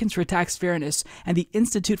Americans for Tax Fairness and the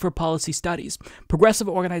Institute for Policy Studies, progressive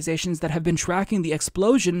organizations that have been tracking the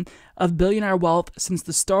explosion of billionaire wealth since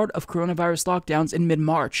the start of coronavirus lockdowns in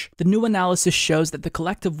mid-March. The new analysis shows that the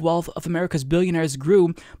collective wealth of America's billionaires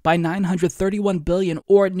grew by $931 billion,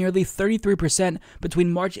 or nearly 33%,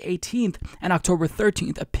 between March 18th and October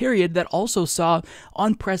 13th, a period that also saw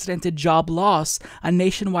unprecedented job loss, a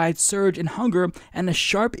nationwide surge in hunger, and a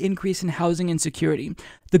sharp increase in housing insecurity.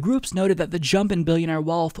 The groups noted that the jump in billionaire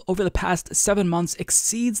wealth over the past 7 months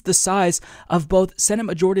exceeds the size of both Senate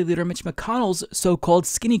Majority Leader Mitch McConnell's so-called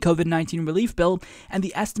skinny COVID-19 relief bill and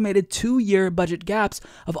the estimated 2-year budget gaps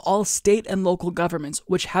of all state and local governments,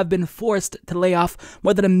 which have been forced to lay off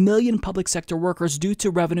more than 1 million public sector workers due to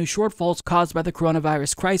revenue shortfalls caused by the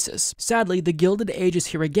coronavirus crisis. Sadly, the Gilded Age is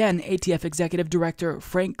here again, ATF Executive Director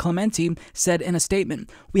Frank Clementi said in a statement.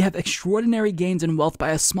 We have extraordinary gains in wealth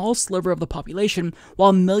by a small sliver of the population,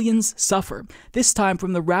 while millions suffer, this time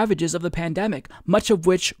from the ravages of the pandemic, much of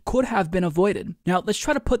which could have been avoided. Now, let's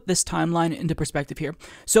try to put this timeline into perspective here.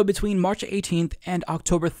 So between March 18th and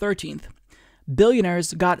October 13th,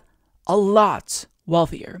 billionaires got a lot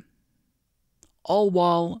wealthier, all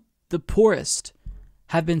while the poorest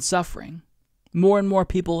have been suffering. More and more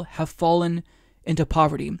people have fallen into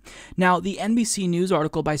poverty. Now, the NBC News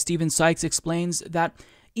article by Stephen Sykes explains that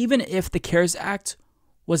even if the CARES Act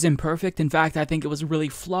was imperfect, in fact, I think it was really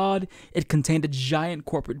flawed, it contained a giant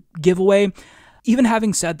corporate giveaway. Even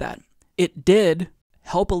having said that, it did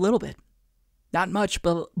help a little bit. Not much,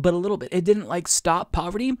 but a little bit. It didn't stop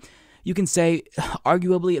poverty. You can say,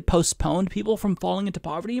 arguably, it postponed people from falling into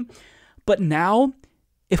poverty. But now,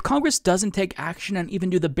 if Congress doesn't take action and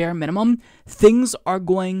even do the bare minimum, things are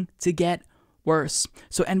going to get worse.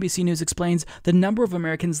 So NBC News explains the number of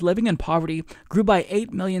Americans living in poverty grew by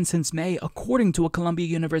 8 million since May, according to a Columbia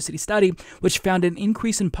University study, which found an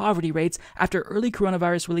increase in poverty rates after early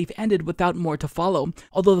coronavirus relief ended without more to follow.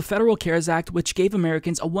 Although the Federal CARES Act, which gave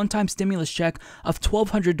Americans a one-time stimulus check of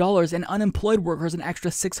 $1,200 and unemployed workers an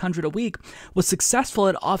extra $600 a week, was successful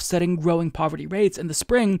at offsetting growing poverty rates in the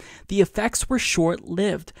spring, the effects were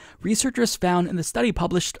short-lived. Researchers found in the study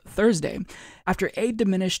published Thursday. After aid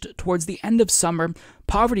diminished towards the end of summer,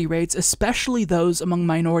 poverty rates, especially those among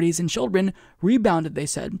minorities and children, rebounded, they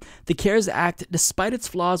said. The CARES Act, despite its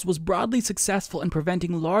flaws, was broadly successful in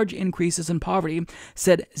preventing large increases in poverty,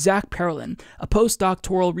 said Zach Parolin, a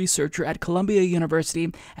postdoctoral researcher at Columbia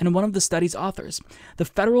University and one of the study's authors. The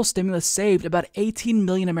federal stimulus saved about 18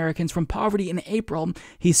 million Americans from poverty in April,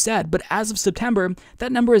 he said, but as of September,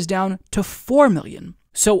 that number is down to 4 million.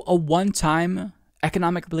 So a one-time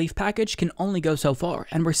economic relief package can only go so far,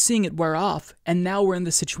 and we're seeing it wear off, and now we're in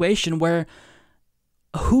the situation where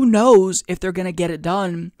who knows if they're going to get it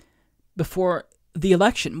done before the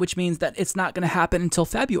election, which means that it's not going to happen until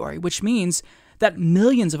February, which means that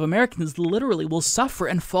millions of Americans literally will suffer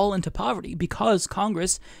and fall into poverty because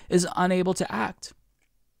Congress is unable to act.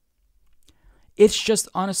 It's just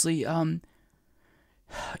honestly,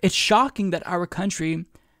 it's shocking that our country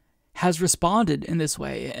has responded in this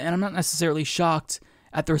way. And I'm not necessarily shocked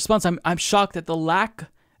at the response. I'm shocked at the lack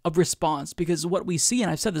of response, because what we see, and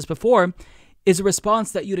I've said this before, is a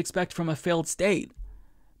response that you'd expect from a failed state,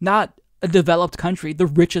 not a developed country, the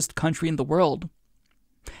richest country in the world.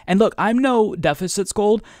 And look, I'm no deficit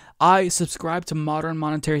scold. I subscribe to modern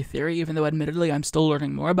monetary theory, even though admittedly I'm still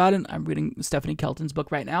learning more about it. I'm reading Stephanie Kelton's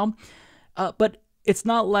book right now. But it's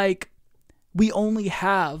not like we only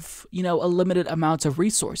have, a limited amount of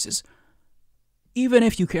resources. Even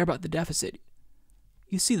if you care about the deficit,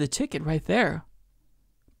 you see the ticket right there.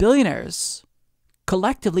 Billionaires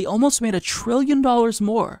collectively almost made $1 trillion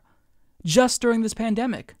more just during this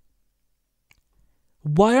pandemic.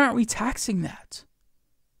 Why aren't we taxing that?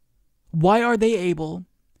 Why are they able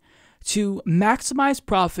to maximize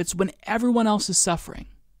profits when everyone else is suffering?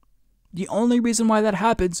 The only reason why that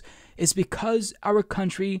happens is because our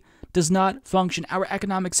country does not function. Our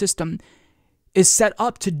economic system is set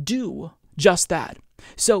up to do just that.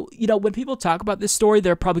 So, when people talk about this story,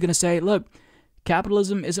 they're probably going to say, look,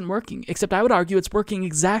 capitalism isn't working. Except I would argue it's working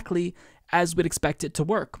exactly as we'd expect it to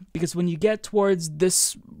work. Because when you get towards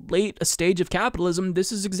this late a stage of capitalism,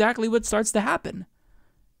 this is exactly what starts to happen.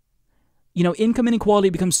 Income inequality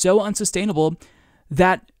becomes so unsustainable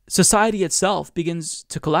that society itself begins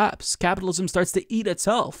to collapse. Capitalism starts to eat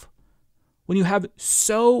itself when you have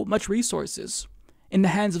so much resources in the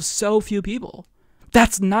hands of so few people.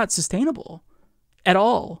 That's not sustainable at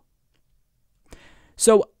all.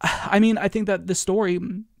 So, I think that the story,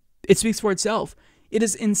 it speaks for itself. It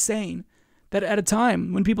is insane that at a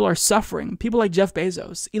time when people are suffering, people like Jeff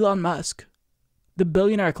Bezos, Elon Musk, the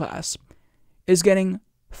billionaire class, is getting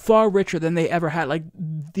far richer than they ever had. Like,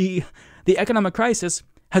 the economic crisis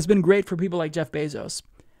has been great for people like Jeff Bezos.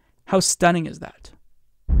 How stunning is that?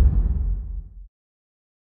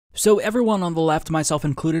 So everyone on the left, myself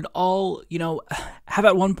included, all, have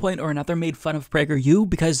at one point or another made fun of PragerU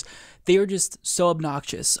because they are just so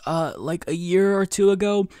obnoxious. Like a year or two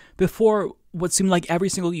ago, before what seemed like every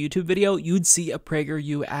single YouTube video, you'd see a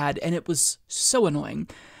PragerU ad, and it was so annoying.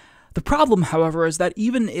 The problem, however, is that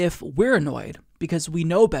even if we're annoyed, because we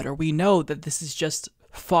know better, we know that this is just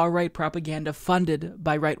far-right propaganda funded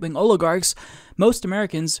by right-wing oligarchs, most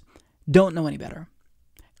Americans don't know any better.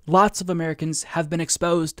 Lots of Americans have been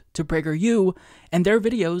exposed to PragerU, and their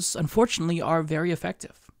videos, unfortunately, are very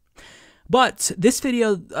effective. But this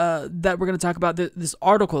video that we're going to talk about, this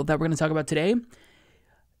article that we're going to talk about today,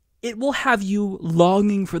 it will have you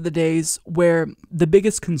longing for the days where the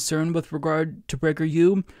biggest concern with regard to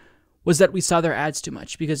PragerU was that we saw their ads too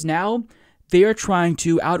much, because now they are trying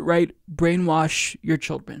to outright brainwash your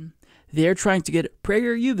children. They are trying to get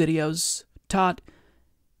PragerU videos taught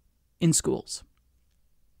in schools.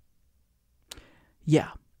 Yeah.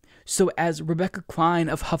 So as Rebecca Klein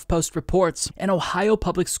of HuffPost reports, an Ohio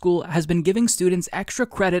public school has been giving students extra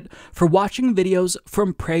credit for watching videos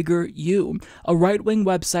from PragerU, a right-wing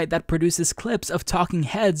website that produces clips of talking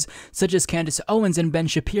heads such as Candace Owens and Ben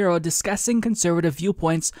Shapiro discussing conservative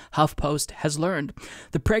viewpoints, HuffPost has learned.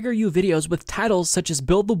 The PragerU videos with titles such as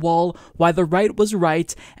Build the Wall, Why the Right Was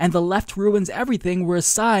Right, and The Left Ruins Everything were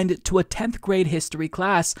assigned to a 10th grade history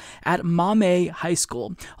class at Mame High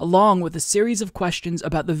School, along with a series of questions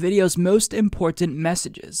about the video's most important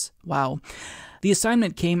messages. Wow. The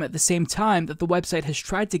assignment came at the same time that the website has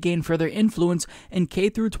tried to gain further influence in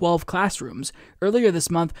K-12 classrooms. Earlier this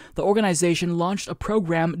month, the organization launched a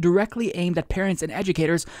program directly aimed at parents and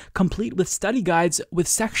educators, complete with study guides with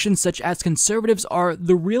sections such as Conservatives Are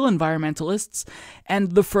the Real Environmentalists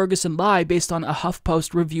and The Ferguson Lie, based on a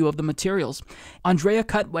HuffPost review of the materials. Andrea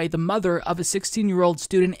Cutway, the mother of a 16-year-old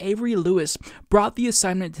student, Avery Lewis, brought the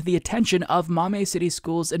assignment to the attention of Mame City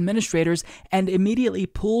Schools administrators and immediately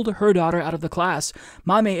pulled her daughter out of the class.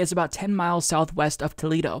 Mame is about 10 miles southwest of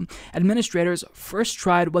Toledo. Administrators first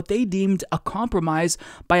tried what they deemed a compromise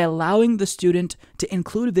by allowing the student to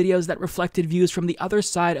include videos that reflected views from the other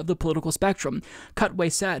side of the political spectrum. Cutway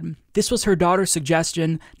said, "This was her daughter's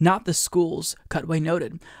suggestion, not the school's," Cutway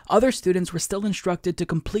noted. Other students were still instructed to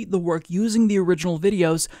complete the work using the original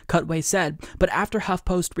videos, Cutway said, but after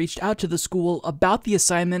HuffPost reached out to the school about the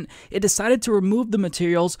assignment, it decided to remove the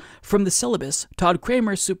materials from the syllabus. Todd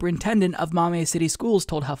Kramer, superintendent of Mame City Schools,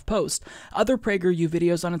 told HuffPost. Other PragerU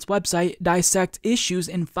videos on its website dissect issues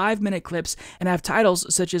in 5-minute clips and have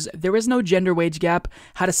titles such as There Is No Gender Wage Gap,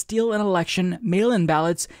 How to Steal an Election, Mail-in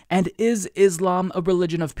Ballots, and Is Islam a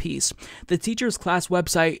Religion of Peace? The teacher's class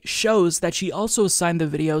website shows that she also assigned the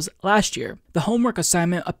videos last year. The homework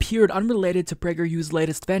assignment appeared unrelated to PragerU's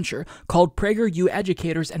latest venture, called PragerU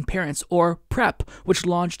Educators and Parents, or PrEP, which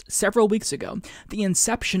launched several weeks ago. The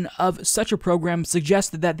inception of such a program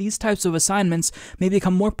suggested that these types of assignments may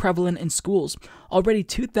become more prevalent in schools. Already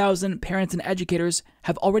 2,000 parents and educators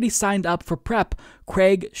have already signed up for PrEP,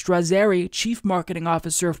 Craig Strazzeri, Chief Marketing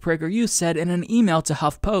Officer of PragerU, said in an email to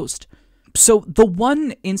HuffPost. So the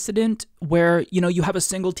one incident where, you have a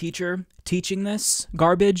single teacher teaching this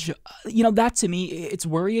garbage, that to me, it's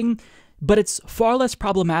worrying, but it's far less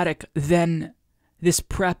problematic than this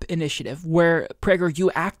PrEP initiative where PragerU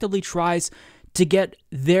actively tries to get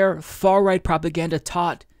their far-right propaganda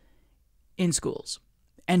taught in schools.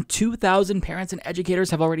 And 2,000 parents and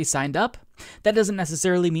educators have already signed up. That doesn't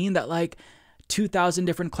necessarily mean that 2,000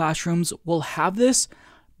 different classrooms will have this,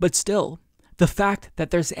 but still, the fact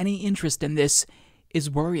that there's any interest in this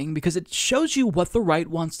is worrying because it shows you what the right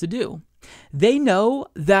wants to do. They know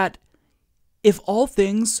that if all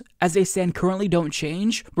things as they stand currently don't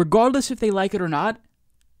change, regardless if they like it or not,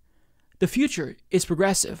 the future is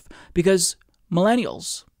progressive because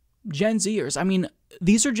millennials, Gen Zers,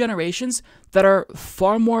 these are generations that are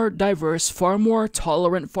far more diverse, far more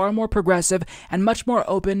tolerant, far more progressive, and much more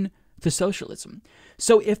open to socialism.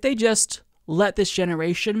 So if they just let this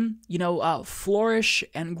generation, flourish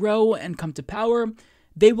and grow and come to power,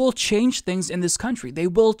 they will change things in this country. They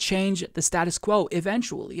will change the status quo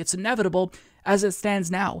eventually. It's inevitable as it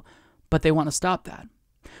stands now, but they want to stop that.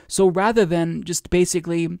 So rather than just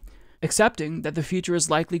basically accepting that the future is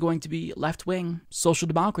likely going to be left-wing social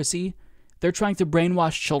democracy, they're trying to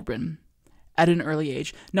brainwash children at an early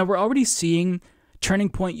age. Now, we're already seeing Turning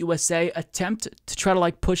Point USA attempt to try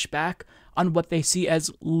to push back on what they see as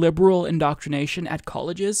liberal indoctrination at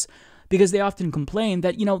colleges, because they often complain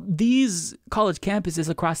that, these college campuses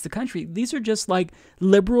across the country, these are just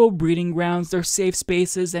liberal breeding grounds, they're safe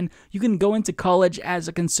spaces, and you can go into college as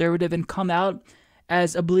a conservative and come out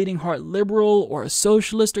as a bleeding heart liberal or a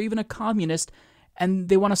socialist or even a communist, and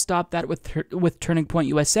they want to stop that with Turning Point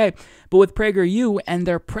USA. But with PragerU and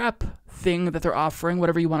their PrEP thing that they're offering,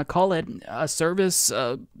 whatever you want to call it, a service,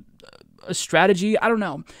 a strategy, I don't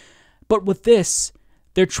know. But with this,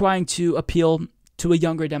 they're trying to appeal to a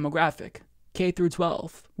younger demographic, K through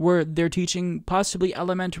 12, where they're teaching possibly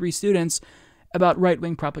elementary students about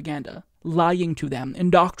right-wing propaganda, lying to them,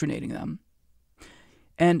 indoctrinating them.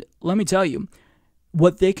 And let me tell you,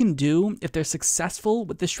 what they can do if they're successful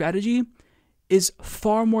with this strategy is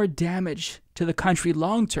far more damage to the country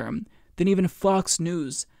long-term than even Fox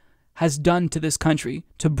News has done to this country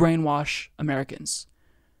to brainwash Americans.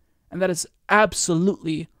 And that is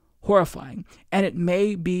absolutely horrifying. And it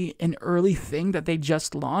may be an early thing that they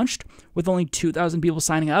just launched with only 2,000 people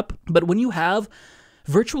signing up. But when you have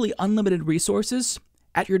virtually unlimited resources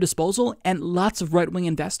at your disposal and lots of right-wing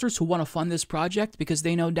investors who want to fund this project because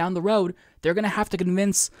they know down the road they're going to have to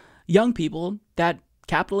convince young people that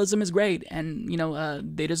capitalism is great and,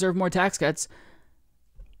 they deserve more tax cuts,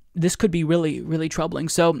 this could be really, really troubling.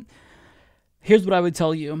 So here's what I would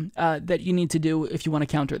tell you that you need to do if you want to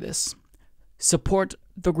counter this. Support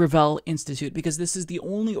the Gravel Institute, because this is the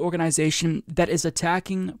only organization that is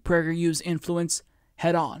attacking PragerU's influence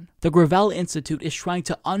head-on. The Gravel Institute is trying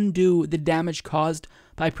to undo the damage caused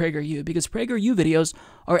by PragerU, because PragerU videos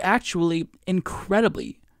are actually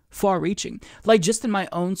incredibly far-reaching. Just in my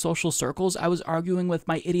own social circles, I was arguing with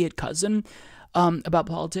my idiot cousin about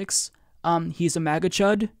politics. He's a MAGA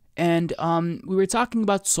chud, and we were talking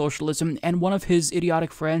about socialism, and one of his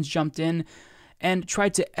idiotic friends jumped in and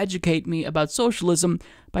tried to educate me about socialism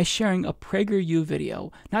by sharing a PragerU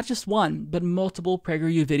video. Not just one, but multiple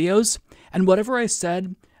PragerU videos. And whatever I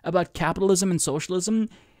said about capitalism and socialism,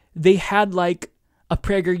 they had a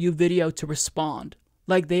PragerU video to respond.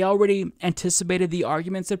 They already anticipated the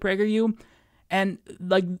arguments at PragerU. And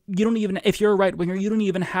you don't even, if you're a right-winger, you don't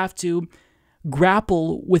even have to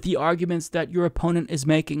grapple with the arguments that your opponent is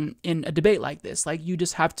making in a debate like this. You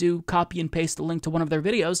just have to copy and paste the link to one of their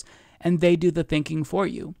videos and they do the thinking for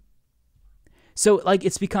you. So,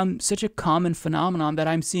 it's become such a common phenomenon that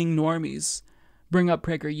I'm seeing normies bring up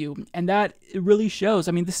PragerU, and that it really shows.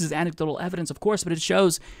 This is anecdotal evidence, of course, but it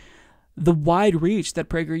shows the wide reach that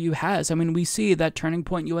PragerU has. We see that Turning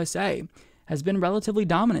Point USA has been relatively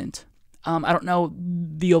dominant. I don't know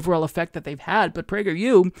the overall effect that they've had, but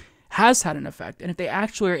PragerU has had an effect, and if they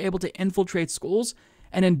actually are able to infiltrate schools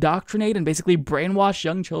and indoctrinate and basically brainwash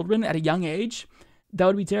young children at a young age, that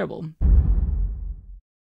would be terrible.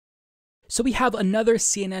 So we have another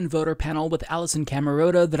CNN voter panel with Alison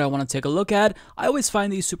Camerota that I want to take a look at. I always find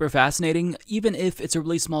these super fascinating. Even if it's a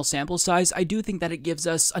really small sample size, I do think that it gives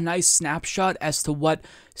us a nice snapshot as to what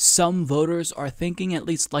some voters are thinking, at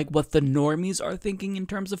least like what the normies are thinking in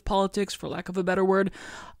terms of politics, for lack of a better word.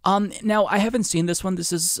 Now, I haven't seen this one.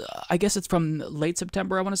 This is, I guess it's from late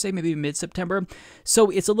September, I want to say, maybe mid-September.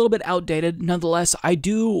 So it's a little bit outdated. Nonetheless, I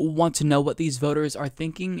do want to know what these voters are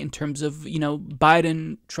thinking in terms of, you know,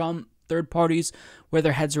 Biden, Trump, third parties, where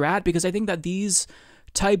their heads are at, because I think that these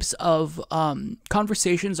types of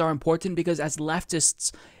conversations are important, because as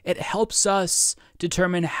leftists, it helps us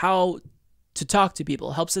determine how to talk to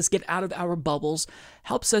people, helps us get out of our bubbles,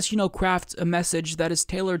 helps us, you know, craft a message that is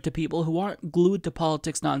tailored to people who aren't glued to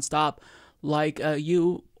politics nonstop, like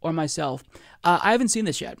you or myself. I haven't seen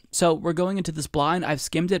this yet, so we're going into this blind. I've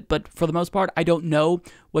skimmed it, but for the most part, I don't know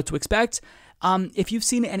what to expect. If you've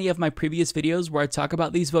seen any of my previous videos where I talk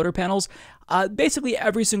about these voter panels, basically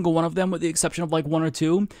every single one of them, with the exception of like one or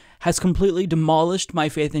two, has completely demolished my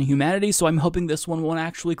faith in humanity, so I'm hoping this one won't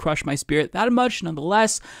actually crush my spirit that much.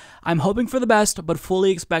 Nonetheless, I'm hoping for the best, but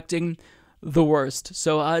fully expecting the worst.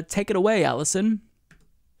 So take it away, Allison.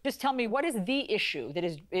 Just tell me, what is the issue that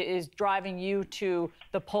is driving you to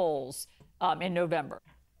the polls in November?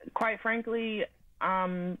 Quite frankly,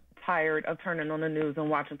 I'm tired of turning on the news and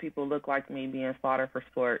watching people look like me being slaughtered for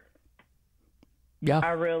sport. Yeah,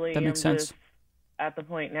 I really that makes sense. Just at the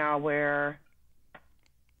point now where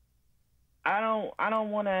I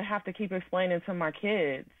don't want to have to keep explaining to my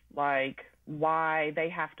kids like why they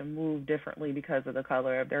have to move differently because of the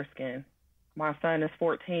color of their skin. My son is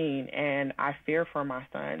 14, and I fear for my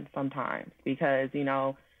son sometimes because, you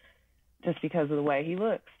know, just because of the way he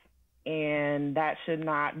looks. And that should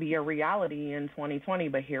not be a reality in 2020,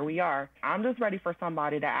 but here we are. I'm just ready for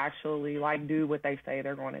somebody to actually, like, do what they say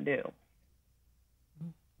they're going to do.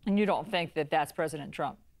 And you don't think that that's President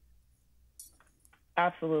Trump?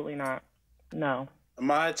 Absolutely not. No.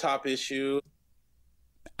 My top issue...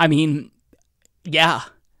 I mean, yeah.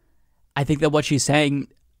 I think that what she's saying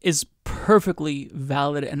is perfectly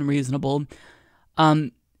valid and reasonable.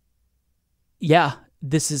 Yeah,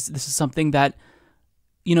 this is something that,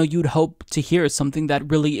 you know, you'd hope to hear, something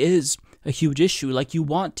that really is a huge issue. Like, you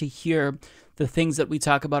want to hear the things that we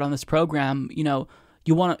talk about on this program. You know,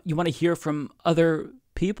 you want to hear from other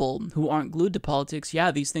people who aren't glued to politics.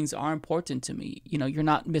 Yeah, these things are important to me. You know, you're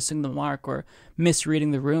not missing the mark or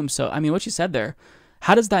misreading the room. So, I mean, what you said there,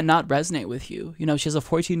 how does that not resonate with you? You know, she has a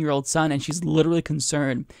 14-year-old son, and she's literally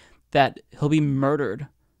concerned that he'll be murdered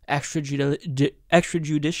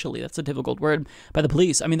extrajudicially. That's a difficult word, by the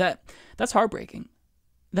police. I mean, that's heartbreaking.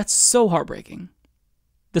 That's so heartbreaking.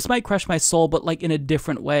 This might crush my soul, but like in a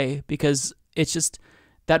different way, because it's just,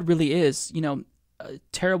 that really is, you know, a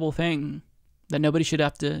terrible thing that nobody should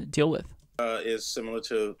have to deal with. Is similar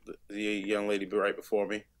to the young lady right before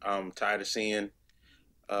me. I'm tired of seeing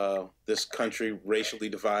this country racially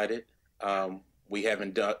divided. We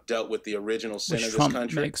haven't dealt with the original sin of this Trump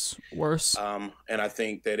country. Makes worse. And I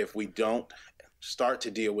think that if we don't start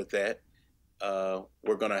to deal with that,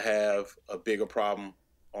 we're going to have a bigger problem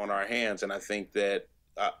on our hands. And I think that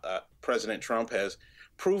President Trump has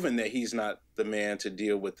proven that he's not the man to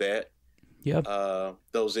deal with that. Yep.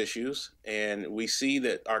 Those issues. And we see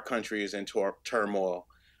that our country is in turmoil.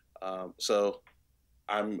 So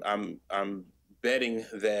I'm betting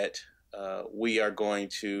that we are going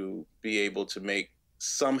to be able to make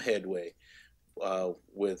some headway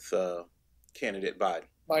with candidate Biden.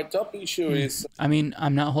 My top issue is... I mean,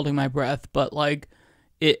 I'm not holding my breath, but like,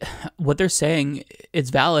 what they're saying,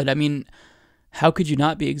 it's valid. I mean, how could you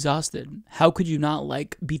not be exhausted? How could you not,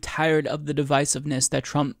 like, be tired of the divisiveness that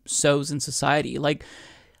Trump sows in society? Like,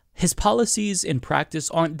 his policies in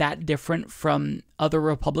practice aren't that different from other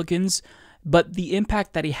Republicans, but the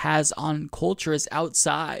impact that he has on culture is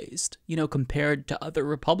outsized, you know, compared to other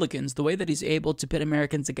Republicans. The way that he's able to pit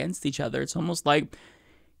Americans against each other, it's almost like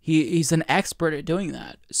he's an expert at doing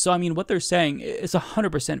that. So, I mean, what they're saying is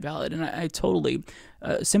 100% valid, and I totally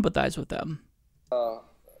sympathize with them.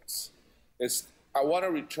 I want to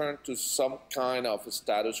return to some kind of a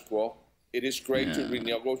status quo. It is great to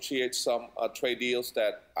renegotiate some trade deals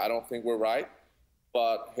that I don't think were right.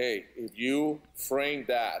 But, hey, if you frame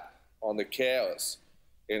that on the chaos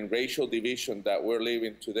and racial division that we're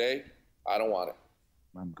living today, I don't want it.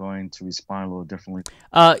 I'm going to respond a little differently.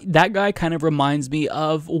 That guy kind of reminds me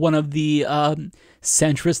of one of the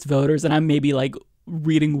centrist voters, and I'm maybe like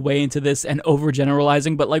reading way into this and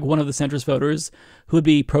overgeneralizing, but like one of the centrist voters who would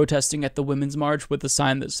be protesting at the Women's March with a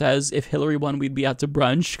sign that says, if Hillary won, we'd be out to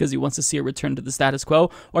brunch, because he wants to see a return to the status quo.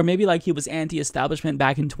 Or maybe like he was anti-establishment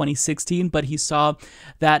back in 2016, but he saw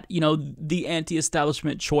that, you know, the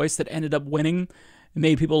anti-establishment choice that ended up winning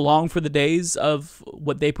made people long for the days of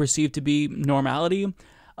what they perceive to be normality.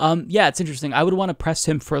 Yeah, it's interesting. I would want to press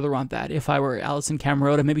him further on that if I were Alison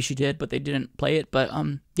Camerota. Maybe she did, but they didn't play it. But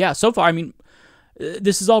yeah, so far, I mean,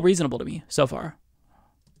 this is all reasonable to me so far.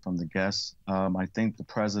 From the guests, I think the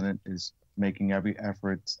president is making every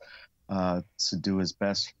effort to do his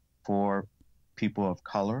best for people of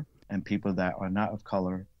color and people that are not of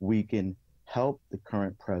color. We can help the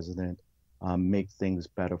current president make things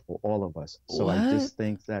better for all of us. So What? I just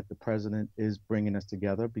think that the president is bringing us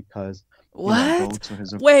together because What?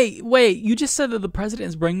 Wait, you just said that the president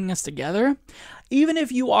is bringing us together? Even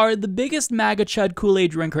if you are the biggest MAGA chud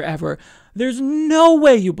Kool-Aid drinker ever, there's no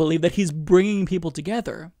way you believe that he's bringing people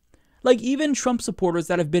together. Like, even Trump supporters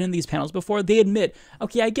that have been in these panels before, they admit,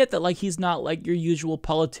 okay, I get that, like, he's not like your usual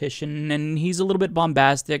politician and he's a little bit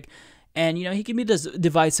bombastic and, you know, he can be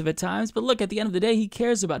divisive at times, but look, at the end of the day, he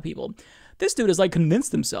cares about people. This dude has, like,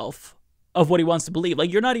 convinced himself of what he wants to believe.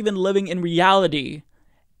 Like, you're not even living in reality,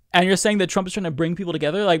 and you're saying that Trump is trying to bring people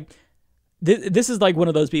together? Like, this is like one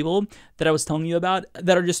of those people that I was telling you about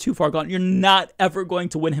that are just too far gone. You're not ever going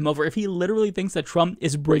to win him over. If he literally thinks that Trump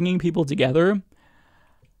is bringing people together,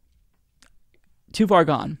 too far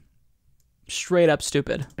gone. Straight up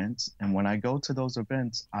stupid. And when I go to those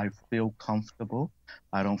events, I feel comfortable.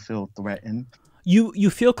 I don't feel threatened. You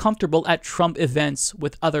feel comfortable at Trump events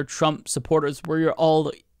with other Trump supporters where you're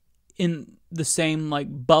all in the same like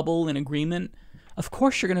bubble and agreement. Of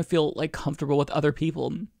course you're going to feel like comfortable with other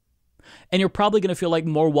people. And you're probably going to feel like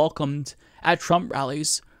more welcomed at Trump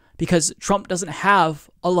rallies because Trump doesn't have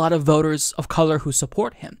a lot of voters of color who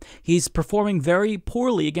support him. He's performing very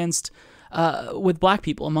poorly against with black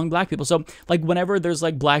people, among black people. So like whenever there's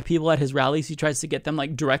like black people at his rallies, he tries to get them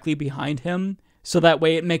like directly behind him. So that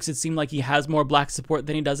way it makes it seem like he has more black support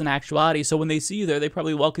than he does in actuality. So when they see you there, they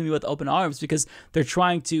probably welcome you with open arms because they're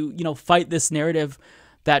trying to, you know, fight this narrative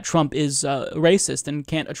that Trump is racist and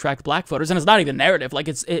can't attract black voters. And it's not even narrative. Like,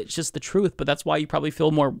 it's just the truth. But that's why you probably feel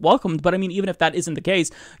more welcomed. But I mean, even if that isn't the case,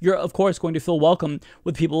 you're, of course, going to feel welcome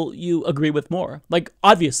with people you agree with more. Like,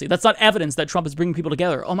 obviously, that's not evidence that Trump is bringing people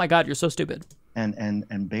together. Oh, my God, you're so stupid.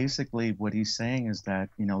 And basically what he's saying is that,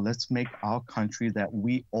 you know, let's make our country that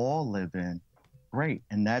we all live in great.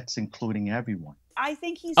 And that's including everyone. I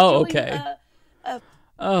think he's Oh, doing okay.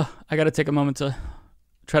 I got to take a moment to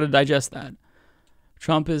try to digest that.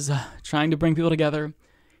 Trump is trying to bring people together.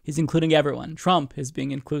 He's including everyone. Trump is being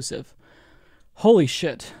inclusive. Holy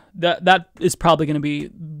shit. That is probably going to be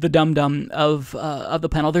the dum-dum of the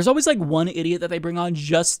panel. There's always like one idiot that they bring on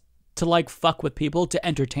just to like fuck with people, to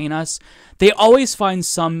entertain us. They always find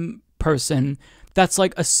some person that's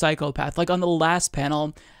like a psychopath. Like on the last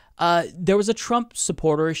panel, there was a Trump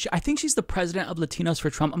supporter. I think she's the president of Latinos for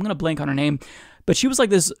Trump. I'm going to blank on her name. But she was like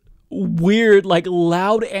this weird, like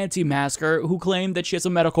loud anti-masker who claimed that she has a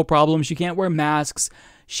medical problem. She can't wear masks.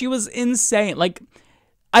 She was insane. Like,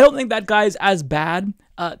 I don't think that guy's as bad,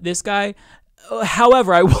 this guy.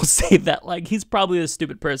 However, I will say that like he's probably the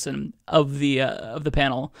stupid person of the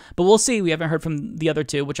panel. But we'll see. We haven't heard from the other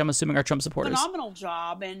two, which I'm assuming are Trump supporters. Phenomenal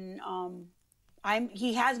job, and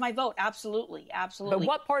he has my vote. Absolutely. But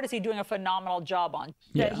what part is he doing a phenomenal job on?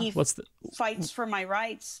 That he fights for my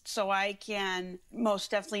rights, so I can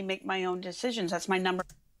most definitely make my own decisions. That's my number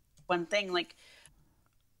one thing. Like,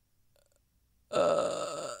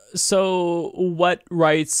 so what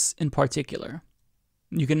rights in particular?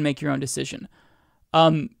 You can make your own decision.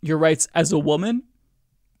 Your rights as a woman,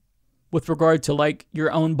 with regard to like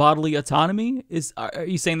your own bodily autonomy, are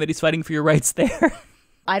you saying that he's fighting for your rights there?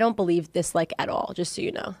 I don't believe this like at all, just so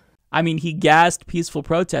you know. I mean, he gassed peaceful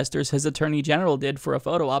protesters. His attorney general did for a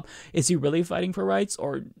photo op. Is he really fighting for rights,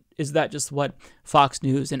 or is that just what Fox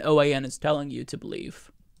News and OAN is telling you to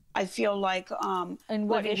believe? I feel like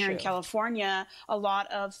living here in issue? California, a lot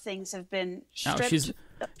of things have been No, stripped.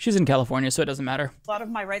 she's in California, so it doesn't matter. A lot of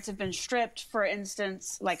my rights have been stripped. For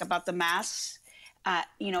instance, like about the masks.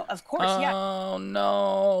 You know, of course, yeah. Oh,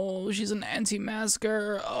 no. She's an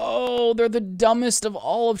anti-masker. Oh, they're the dumbest of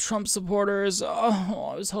all of Trump's supporters.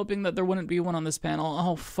 Oh, I was hoping that there wouldn't be one on this panel.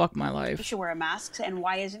 Oh, fuck my You life. should wear a mask, and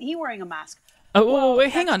why isn't he wearing a mask? Oh,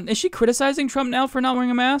 wait, hang on. Is she criticizing Trump now for not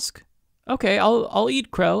wearing a mask? Okay, I'll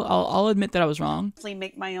eat crow. I'll admit that I was wrong.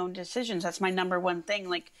 Make my own decisions. That's my number one thing.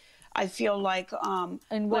 Like, I feel like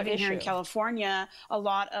living here in California, a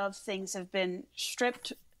lot of things have been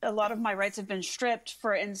stripped a lot of my rights have been stripped.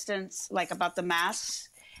 For instance, like about the masks.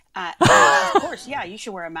 Of course, yeah, you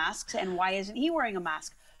should wear a mask. And why isn't he wearing a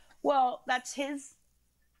mask? Well, that's his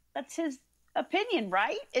opinion,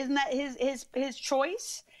 right? Isn't that his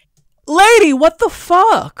choice? Lady, what the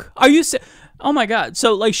fuck? Are you oh my god.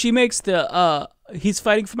 So like she makes the he's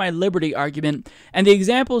fighting for my liberty argument, and the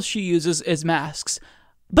example she uses is masks.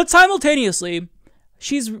 But simultaneously,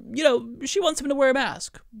 she's, you know, she wants him to wear a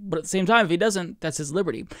mask. But at the same time, if he doesn't, that's his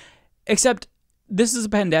liberty. Except this is a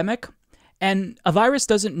pandemic, and a virus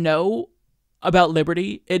doesn't know about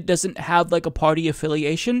liberty. It doesn't have like a party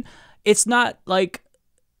affiliation. It's not like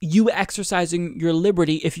you exercising your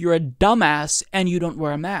liberty if you're a dumbass and you don't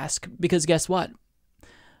wear a mask. Because guess what?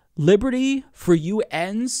 Liberty for you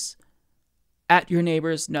ends at your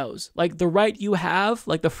neighbor's nose. Like the right you have,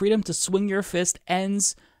 like the freedom to swing your fist,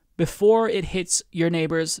 ends before it hits your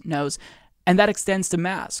neighbor's nose. And that extends to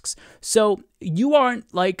masks. So you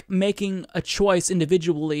aren't like making a choice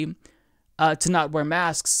individually to not wear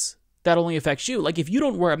masks. That only affects you. Like if you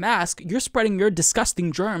don't wear a mask, you're spreading your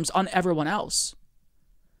disgusting germs on everyone else.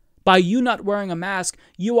 By you not wearing a mask,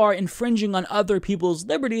 you are infringing on other people's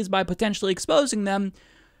liberties by potentially exposing them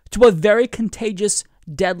to a very contagious,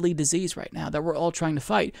 deadly disease right now that we're all trying to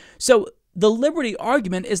fight. So the liberty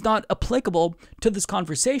argument is not applicable to this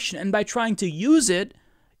conversation, and by trying to use it,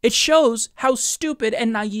 it shows how stupid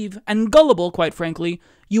and naive and gullible, quite frankly,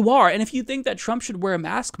 you are. And if you think that Trump should wear a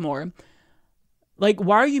mask more, like,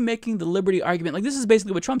 why are you making the liberty argument? Like, this is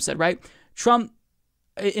basically what Trump said, right? Trump,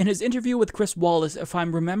 in his interview with Chris Wallace, if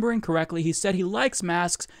I'm remembering correctly, he said he likes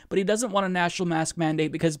masks, but he doesn't want a national mask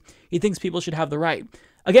mandate because he thinks people should have the right.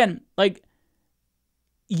 Again, like,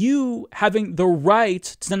 you having the right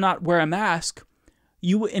to not wear a mask,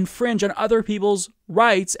 you infringe on other people's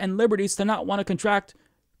rights and liberties to not want to contract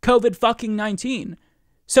COVID-19.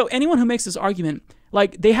 So anyone who makes this argument,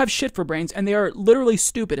 like, they have shit for brains, and they are literally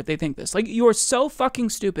stupid if they think this. Like, you are so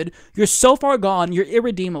fucking stupid. You're so far gone. You're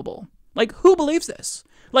irredeemable. Like, who believes this?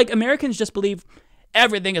 Like, Americans just believe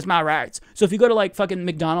everything is my rights. So if you go to, like, fucking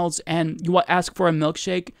McDonald's and you ask for a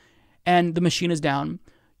milkshake and the machine is down,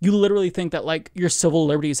 you literally think that, like, your civil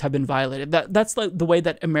liberties have been violated. That's, like, the way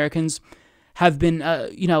that Americans have been,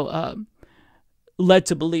 led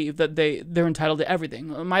to believe that they're entitled to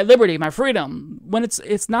everything. My liberty, my freedom. When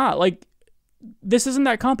it's not. Like, this isn't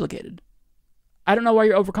that complicated. I don't know why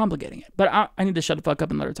you're overcomplicating it, but I need to shut the fuck up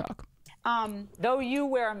and let her talk. Though you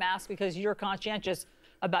wear a mask because you're conscientious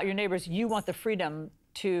about your neighbors, you want the freedom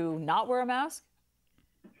to not wear a mask?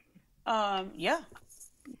 Yeah.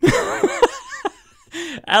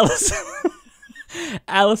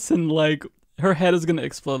 Allison, like, her head is gonna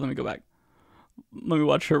explode. Let me go back. Let me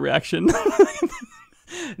watch her reaction.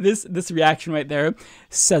 This reaction right there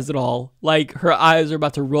says it all. Like, her eyes are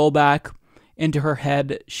about to roll back into her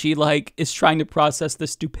head. She, like, is trying to process the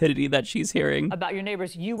stupidity that she's hearing. About your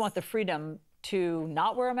neighbors, you want the freedom to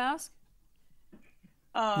not wear a mask?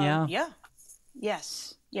 Yeah. Yeah.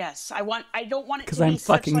 Yes. I don't want it to be because I'm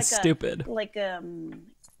fucking like stupid.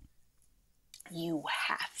 You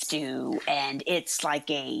have to, and it's like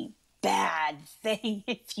a bad thing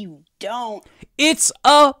if you don't. It's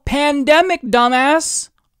a pandemic,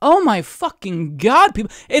 dumbass. Oh my fucking god, people.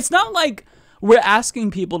 It's not like we're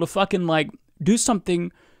asking people to fucking, like, do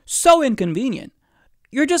something so inconvenient.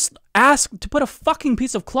 You're just asked to put a fucking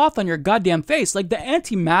piece of cloth on your goddamn face. Like, the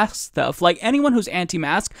anti-mask stuff, like, anyone who's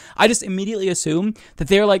anti-mask, I just immediately assume that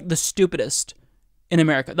they're, like, the stupidest in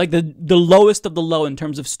America. Like, the lowest of the low in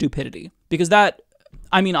terms of stupidity. Because that,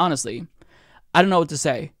 I mean, honestly, I don't know what to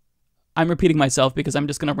say. I'm repeating myself because I'm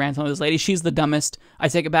just going to rant on this lady. She's the dumbest. I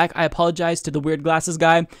take it back. I apologize to the weird glasses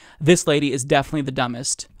guy. This lady is definitely the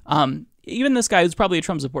dumbest. Even this guy who's probably a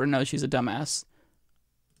Trump supporter knows she's a dumbass.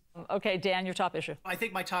 Okay, Dan, your top issue. I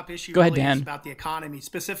think my top issue Go ahead, really Dan. is about the economy,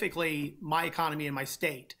 specifically my economy in my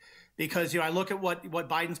state. Because, I look at what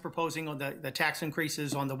Biden's proposing on the tax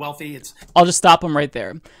increases on the wealthy. I'll just stop him right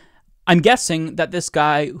there. I'm guessing that this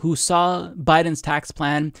guy who saw Biden's tax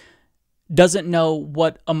plan doesn't know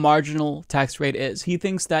what a marginal tax rate is. He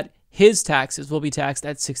thinks that his taxes will be taxed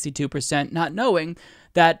at 62%, not knowing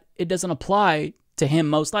that it doesn't apply to him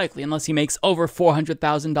most likely, unless he makes over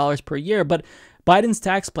 $400,000 per year. But Biden's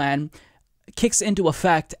tax plan kicks into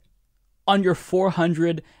effect on your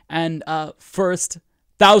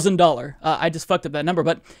 $401,000. I just fucked up that number,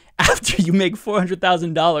 but after you make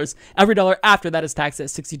 $400,000, every dollar after that is taxed at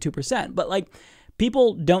 62%. But, like,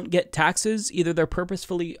 people don't get taxes. Either they're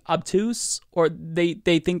purposefully obtuse or they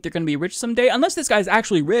think they're going to be rich someday. Unless this guy's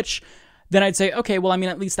actually rich, then I'd say, okay, well, I mean,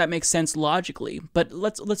 at least that makes sense logically. But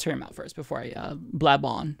let's hear him out first before I blab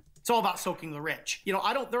on. It's all about soaking the rich. You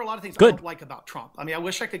know, there are a lot of things Good. I don't like about Trump. I mean, I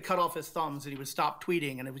wish I could cut off his thumbs and he would stop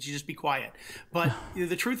tweeting and it would just be quiet. But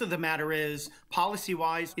the truth of the matter is,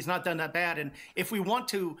 policy-wise, he's not done that bad. And if we want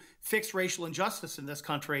to fix racial injustice in this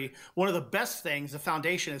country, one of the best things, the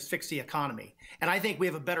foundation, is fix the economy. And I think we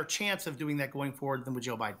have a better chance of doing that going forward than with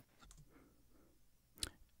Joe Biden.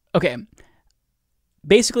 Okay.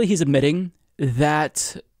 Basically, he's admitting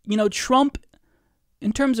that, you know, Trump,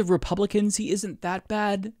 in terms of Republicans, he isn't that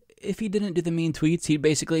bad. If he didn't do the mean tweets, he'd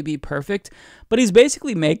basically be perfect. But he's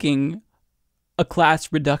basically making a class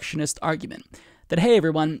reductionist argument that, hey,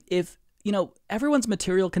 everyone, if, you know, everyone's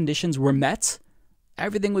material conditions were met,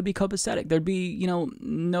 everything would be copacetic. There'd be, you know,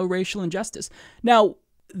 no racial injustice. Now,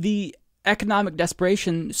 the economic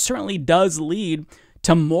desperation certainly does lead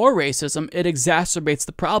to more racism. It exacerbates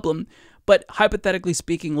the problem. But hypothetically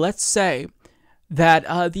speaking, let's say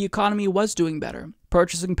that the economy was doing better.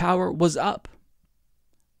 Purchasing power was up.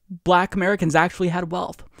 Black Americans actually had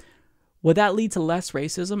wealth. Would that lead to less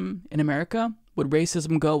racism in America? Would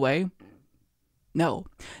racism go away? No.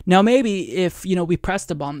 Now, maybe if, you know, we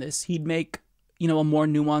pressed him on this, he'd make, you know, a more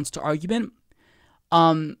nuanced argument.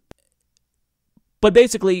 But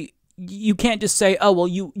basically, you can't just say, oh, well,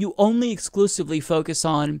 you only exclusively focus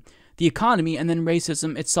on the economy and then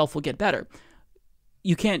racism itself will get better.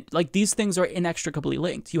 You can't, like, these things are inextricably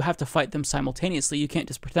linked. You have to fight them simultaneously. You can't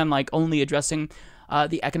just pretend like only addressing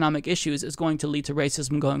the economic issues is going to lead to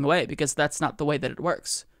racism going away, because that's not the way that it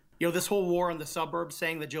works. You know, this whole war on the suburbs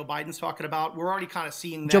saying that Joe Biden's talking about, we're already kind of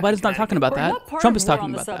seeing that. Joe Biden's not talking about that. Trump is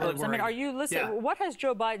talking about that. I mean, are you listening? Yeah. What has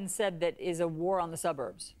Joe Biden said that is a war on the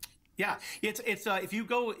suburbs? Yeah, it's if you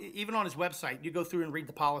go, even on his website, you go through and read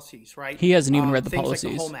the policies, right? He hasn't even read the things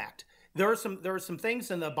policies. Like the Home Act. There are some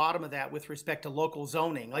things in the bottom of that with respect to local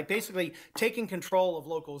zoning, like basically taking control of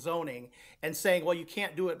local zoning and saying, well, you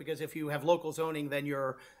can't do it because if you have local zoning, then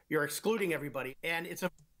you're excluding everybody. And it's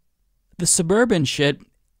the suburban shit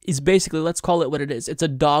is basically, let's call it what it is. It's a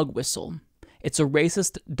dog whistle. It's a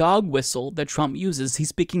racist dog whistle that Trump uses. He's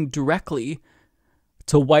speaking directly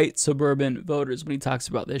to white suburban voters when he talks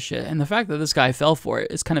about this shit. And the fact that this guy fell for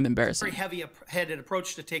it is kind of embarrassing. very heavy-headed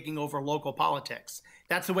approach to taking over local politics.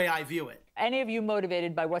 That's the way I view it. Any of you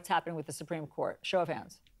motivated by what's happening with the Supreme Court? Show of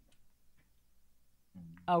hands.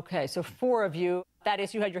 Okay, so 4 of you.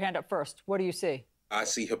 Thaddeus, you had your hand up first. What do you see? I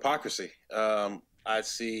see hypocrisy. I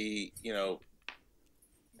see, you know,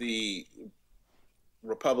 the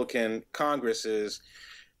Republican Congress is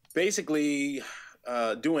basically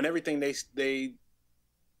doing everything they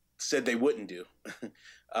said they wouldn't do.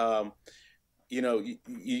 You know,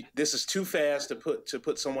 this is too fast to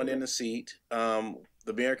put someone in the seat.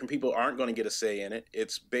 The American people aren't going to get a say in it.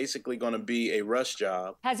 It's basically going to be a rush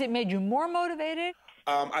job. Has it made you more motivated?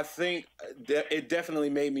 I think it definitely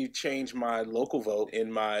made me change my local vote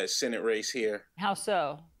in my Senate race here. How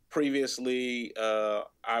so? Previously,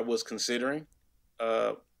 I was considering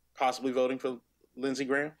possibly voting for Lindsey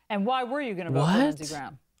Graham. And why were you going to vote for Lindsey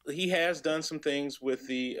Graham? He has done some things with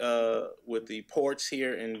the ports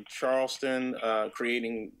here in Charleston,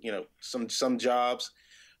 creating, you know, some jobs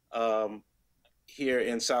here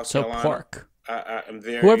in South Carolina. Pork. I'm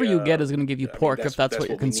very, whoever you get is going to give you pork if that's what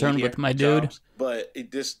you're concerned with, my dude. Jobs. But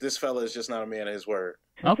this fella is just not a man of his word.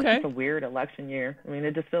 Okay. It's a weird election year. I mean,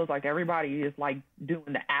 it just feels like everybody is like doing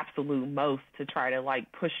the absolute most to try to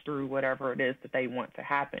like push through whatever it is that they want to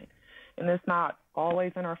happen. And it's not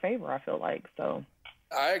always in our favor, I feel like. So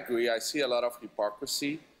I agree. I see a lot of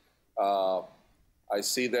hypocrisy. I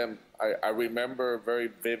see them. I remember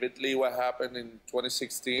very vividly what happened in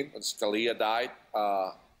 2016 when Scalia died.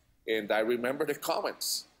 And I remember the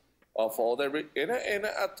comments of all the,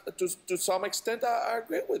 to some extent, I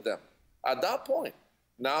agree with them at that point.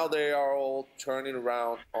 Now they are all turning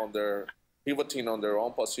around pivoting on their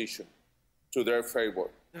own position to their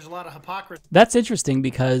favor. There's a lot of hypocrisy. That's interesting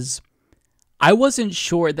because I wasn't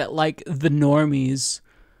sure that like the normies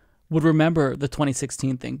would remember the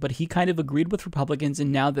 2016 thing, but he kind of agreed with Republicans, and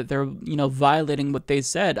now that they're, you know, violating what they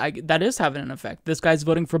said, that is having an effect. This guy's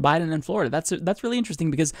voting for Biden in Florida. That's really interesting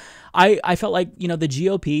because I felt like, you know, the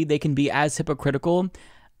GOP, they can be as hypocritical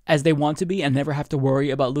as they want to be and never have to worry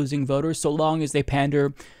about losing voters so long as they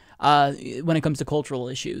pander when it comes to cultural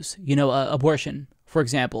issues, you know, abortion, for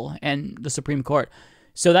example, and the Supreme Court.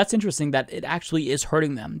 So that's interesting that it actually is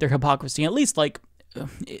hurting them, their hypocrisy, at least like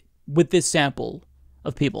with this sample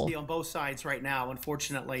of people. On both sides right now,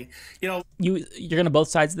 unfortunately. You know, you're gonna both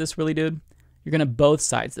sides of this, really, dude? You're going to both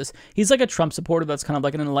sides this. He's like a Trump supporter that's kind of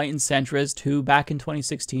like an enlightened centrist who back in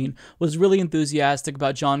 2016 was really enthusiastic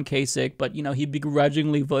about John Kasich, but, you know, he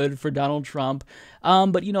begrudgingly voted for Donald Trump.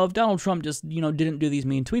 But, you know, if Donald Trump just, you know, didn't do these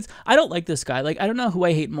mean tweets, I don't like this guy. Like, I don't know who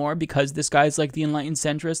I hate more because this guy's like the enlightened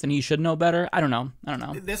centrist and he should know better. I don't know.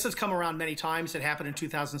 This has come around many times. It happened in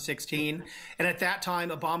 2016. And at that time,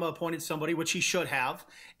 Obama appointed somebody, which he should have.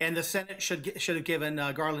 And the Senate should have given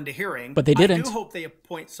Garland a hearing. But they didn't. I do hope they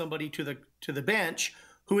appoint somebody to the bench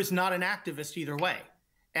who is not an activist either way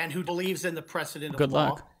and who believes in the precedent of law.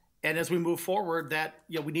 Luck. And as we move forward, that,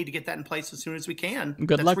 you know, we need to get that in place as soon as we can.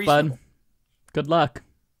 Good luck, bud. Good luck.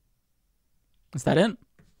 Is that it?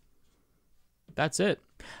 That's it.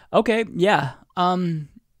 Okay, yeah.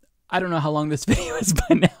 I don't know how long this video is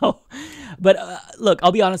by now. But look,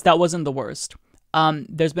 I'll be honest, that wasn't the worst.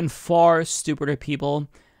 There's been far stupider people.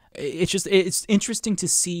 It's interesting to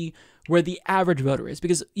see where the average voter is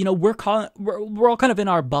because, you know, we're all kind of in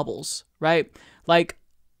our bubbles, right? Like,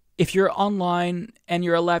 if you're online and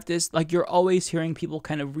you're a leftist, like, you're always hearing people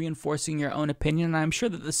kind of reinforcing your own opinion. And I'm sure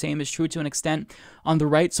that the same is true to an extent on the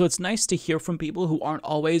right. So it's nice to hear from people who aren't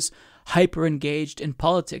always hyper engaged in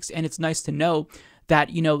politics. And it's nice to know that,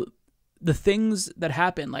 you know, the things that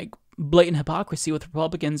happen, like blatant hypocrisy with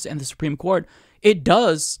Republicans and the Supreme Court, it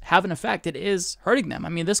does have an effect. It is hurting them. I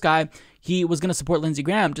mean, this guy, he was going to support Lindsey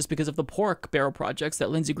Graham just because of the pork barrel projects that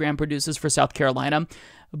Lindsey Graham produces for South Carolina.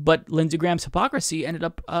 But Lindsey Graham's hypocrisy ended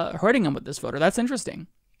up hurting him with this voter. That's interesting.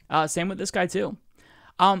 Same with this guy, too.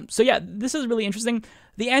 So, yeah, this is really interesting.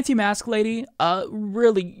 The anti-mask lady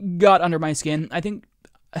really got under my skin. I think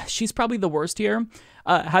she's probably the worst here.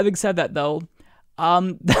 Having said that, though,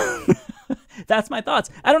 that's my thoughts.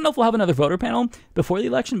 I don't know if we'll have another voter panel before the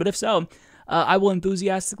election, but if so, I will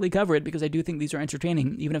enthusiastically cover it because I do think these are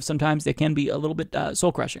entertaining, even if sometimes they can be a little bit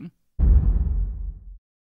soul-crushing.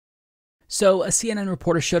 So a CNN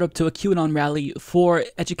reporter showed up to a QAnon rally for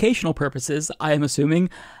educational purposes, I am assuming,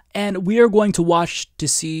 and we are going to watch to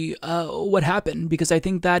see what happened because I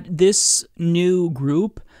think that this new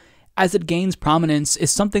group, as it gains prominence, is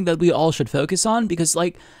something that we all should focus on because,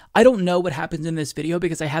 like, I don't know what happens in this video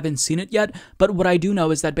because I haven't seen it yet, but what I do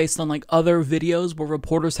know is that based on, like, other videos where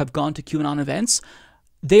reporters have gone to QAnon events,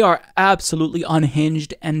 they are absolutely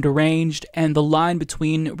unhinged and deranged, and the line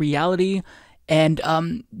between reality and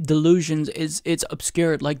delusions it's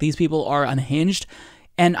obscured. Like, these people are unhinged,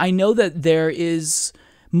 and I know that there is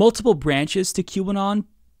multiple branches to QAnon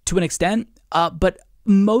to an extent, but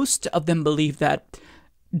most of them believe that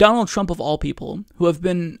Donald Trump, of all people, who has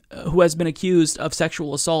been accused of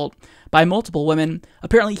sexual assault by multiple women,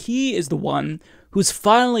 apparently he is the one who's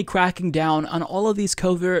finally cracking down on all of these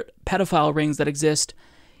covert pedophile rings that exist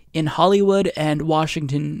in Hollywood and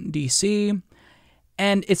Washington, D.C.,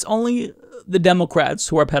 and it's only the Democrats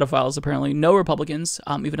who are pedophiles, apparently, no Republicans,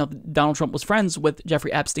 even though Donald Trump was friends with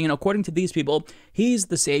Jeffrey Epstein. According to these people, he's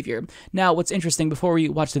the savior. Now, what's interesting, before we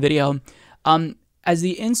watch the video, as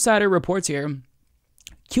the insider reports here,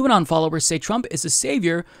 QAnon followers say Trump is a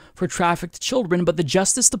savior for trafficked children, but the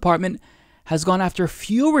Justice Department has gone after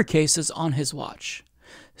fewer cases on his watch.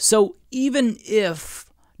 So even if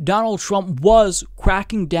Donald Trump was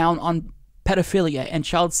cracking down on pedophilia and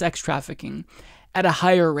child sex trafficking at a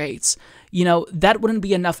higher rates, you know, that wouldn't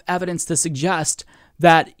be enough evidence to suggest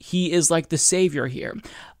that he is like the savior here.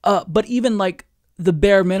 But even like the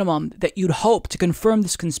bare minimum that you'd hope to confirm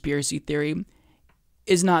this conspiracy theory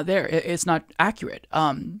is not there. It's not accurate.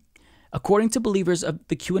 According to believers of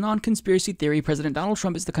the QAnon conspiracy theory, President Donald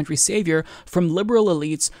Trump is the country's savior from liberal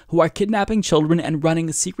elites who are kidnapping children and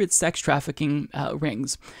running secret sex trafficking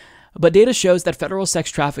rings. But data shows that federal sex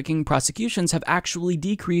trafficking prosecutions have actually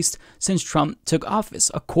decreased since Trump took office.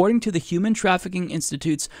 According to the Human Trafficking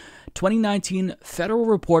Institute's 2019 federal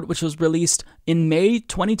report, which was released in May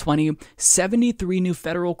 2020, 73 new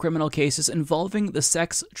federal criminal cases involving the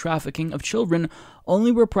sex trafficking of children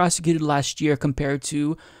only were prosecuted last year compared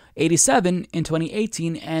to 87 in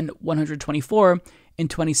 2018 and 124 in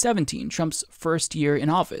 2017, Trump's first year in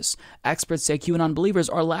office. Experts say QAnon believers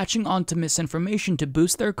are latching on to misinformation to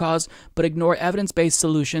boost their cause, but ignore evidence-based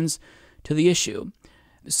solutions to the issue.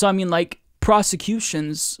 So, I mean, like,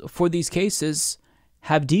 prosecutions for these cases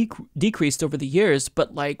have decreased over the years,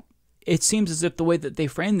 but, like, it seems as if the way that they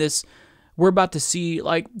frame this, we're about to see,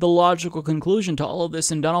 like, the logical conclusion to all of this,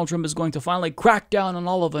 and Donald Trump is going to finally crack down on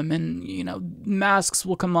all of them, and, you know, masks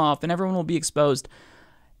will come off, and everyone will be exposed.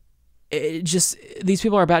 It just, these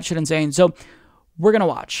people are batshit insane. So we're gonna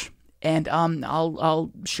watch, and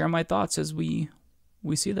I'll share my thoughts as we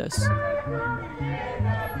see this.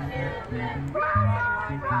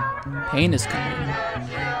 Pain is coming.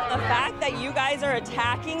 The fact that you guys are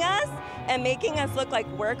attacking us and making us look like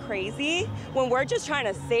we're crazy when we're just trying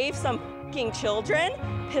to save some fucking children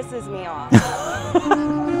pisses me off.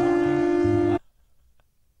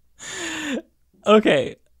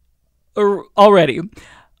 Okay. Already.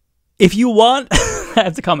 If you want, I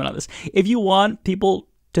have to comment on this. If you want people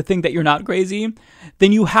to think that you're not crazy,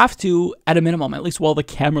 then you have to, at a minimum, at least while the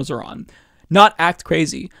cameras are on, not act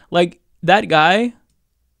crazy. Like, that guy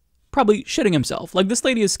probably shitting himself. Like, this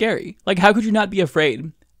lady is scary. Like, how could you not be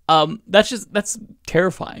afraid? That's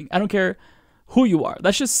terrifying. I don't care who you are.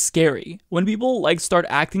 That's just scary. When people, like, start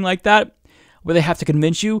acting like that, where they have to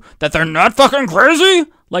convince you that they're not fucking crazy,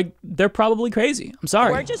 like, they're probably crazy. I'm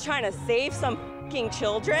sorry. We're just trying to save some fucking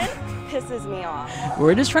children pisses me off.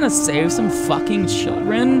 We're just trying to save some fucking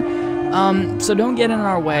children. So don't get in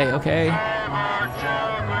our way, okay?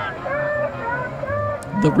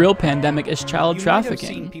 The real pandemic is child trafficking.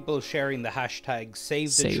 You might have seen people sharing the hashtag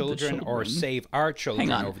Save the Children or Save Our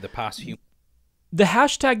Children over the past few. The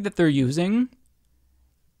hashtag that they're using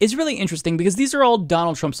is really interesting because these are all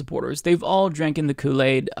Donald Trump supporters. They've all drank the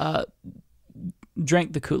Kool-Aid.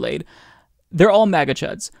 They're all MAGA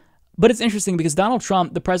chuds. But it's interesting because Donald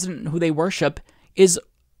Trump, the president who they worship, is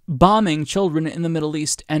bombing children in the Middle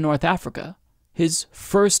East and North Africa. His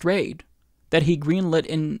first raid that he greenlit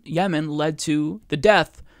in Yemen led to the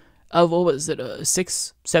death of, what was it, a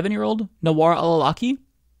 6-7-year-old, Nawar al-Awlaki?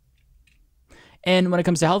 And when it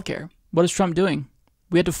comes to healthcare, what is Trump doing?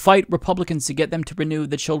 We had to fight Republicans to get them to renew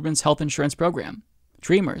the children's health insurance program.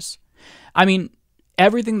 Dreamers. I mean,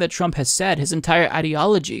 everything that Trump has said, his entire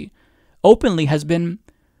ideology, openly has been,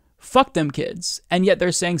 fuck them kids. And yet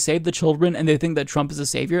they're saying save the children and they think that Trump is a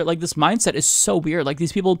savior. Like, this mindset is so weird. Like,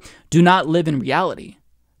 these people do not live in reality.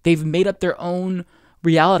 They've made up their own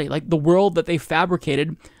reality. Like, the world that they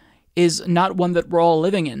fabricated is not one that we're all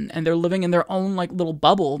living in. And they're living in their own, like, little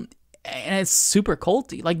bubble. And it's super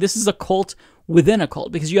culty. Like, this is a cult within a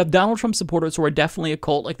cult. Because you have Donald Trump supporters who are definitely a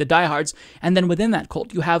cult, like the diehards. And then within that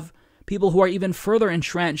cult, you have people who are even further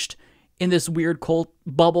entrenched in this weird cult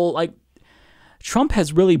bubble. Like, Trump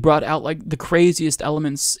has really brought out, like, the craziest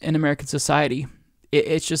elements in American society.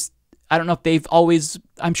 It's just, I don't know if they've always,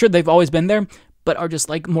 I'm sure they've always been there, but are just,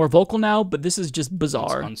 like, more vocal now, but this is just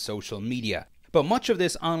bizarre. On social media. But much of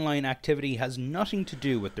this online activity has nothing to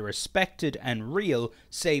do with the respected and real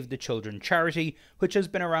Save the Children charity, which has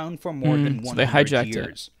been around for more than 100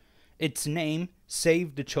 years. Its name,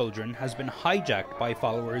 Save the Children, has been hijacked by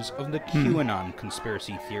followers of the QAnon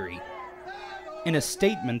conspiracy theory. In a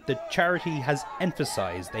statement, the charity has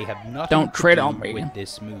emphasized they have nothing to do with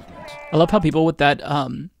this movement. I love how people with that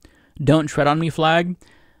 "Don't Tread on Me" flag,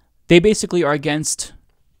 they basically are against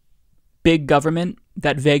big government,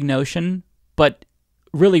 that vague notion, but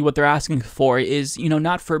really what they're asking for is, you know,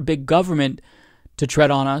 not for big government to tread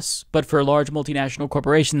on us, but for large multinational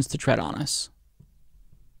corporations to tread on us.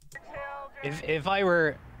 If I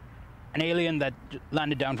were an alien that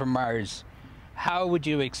landed down from Mars, how would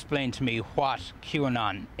you explain to me what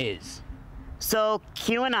QAnon is? So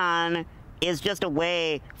QAnon is just a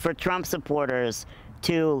way for Trump supporters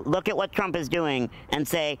to look at what Trump is doing and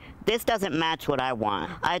say, this doesn't match what I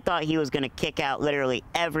want. I thought he was going to kick out literally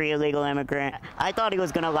every illegal immigrant. I thought he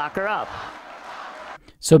was going to lock her up.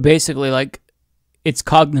 So basically, like, it's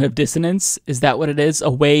cognitive dissonance. Is that what it is? A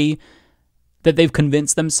way that they've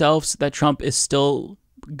convinced themselves that Trump is still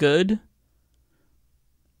good?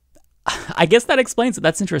 I guess that explains it.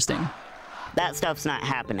 That's interesting. That stuff's not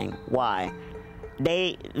happening. Why?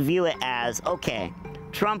 They view it as, okay,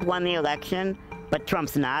 Trump won the election, but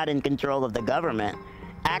Trump's not in control of the government.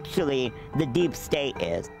 Actually, the deep state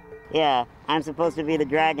is. Yeah, I'm supposed to be the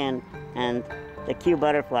dragon and the Q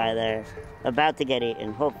butterfly there, about to get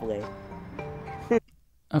eaten, hopefully.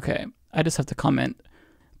 Okay, I just have to comment.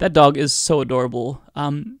 That dog is so adorable.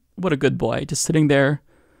 What a good boy. Just sitting there,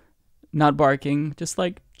 not barking, just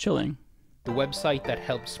like chilling. The website that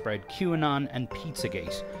helped spread QAnon and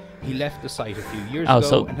Pizzagate. He left the site a few years ago. Oh,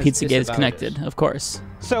 so and has Pizzagate is connected, of course.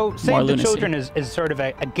 So Save the Children is sort of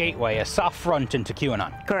a gateway, a soft front into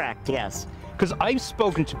QAnon. Correct, yes. Because I've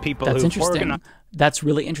spoken to people That's who've interesting. That's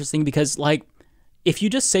really interesting because, like, if you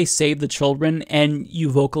just say Save the Children and you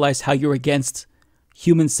vocalize how you're against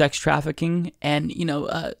human sex trafficking and, you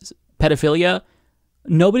know, pedophilia,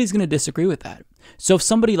 nobody's going to disagree with that. So if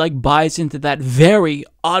somebody, like, buys into that very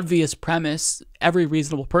obvious premise, every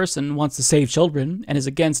reasonable person wants to save children and is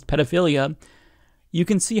against pedophilia, you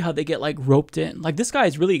can see how they get, like, roped in. Like, this guy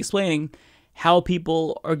is really explaining how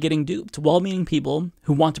people are getting duped. Well-meaning people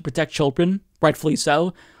who want to protect children, rightfully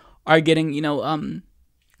so, are getting, you know,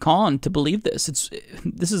 conned to believe this.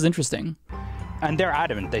 This is interesting. And they're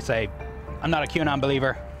adamant. They say, I'm not a QAnon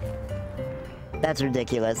believer. That's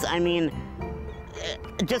ridiculous. I mean,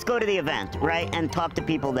 just go to the event, right? And talk to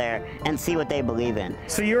people there and see what they believe in.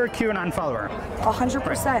 So you're a QAnon follower?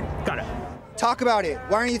 100%. Got it. Talk about it.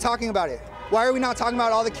 Why aren't you talking about it? Why are we not talking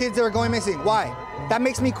about all the kids that are going missing? Why? That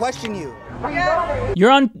makes me question you.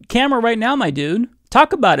 You're on camera right now, my dude.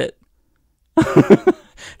 Talk about it.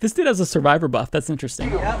 This dude has a survivor buff. That's interesting.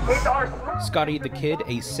 Scotty the Kid,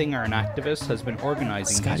 a singer and activist, has been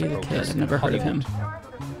organizing Scotty these the Kid. protests I've in never heard of Hollywood.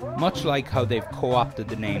 him. Much like how they've co-opted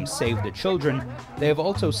the name Save the Children, they have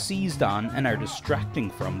also seized on and are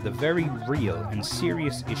distracting from the very real and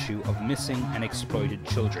serious issue of missing and exploited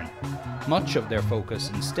children. Much of their focus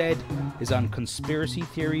instead is on conspiracy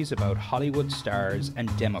theories about Hollywood stars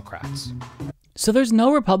and Democrats. So there's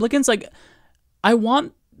no Republicans? Like, I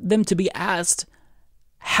want them to be asked,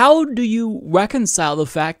 how do you reconcile the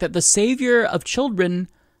fact that the savior of children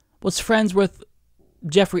was friends with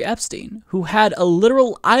Jeffrey Epstein, who had a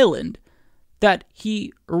literal island that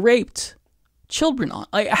he raped children on?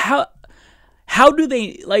 Like, how do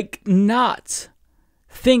they, like, not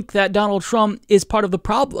think that Donald Trump is part of the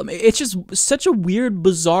problem? It's just such a weird,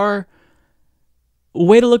 bizarre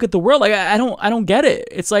way to look at the world. Like, I don't get it.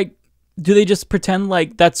 It's like, do they just pretend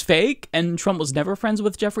like that's fake and Trump was never friends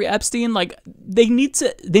with Jeffrey Epstein? Like, they need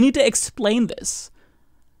to explain this.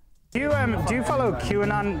 Do you follow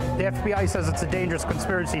QAnon? The FBI says it's a dangerous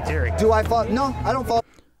conspiracy theory. Do I follow? No, I don't follow.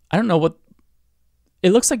 I don't know what.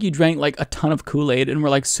 It looks like you drank like a ton of Kool-Aid and were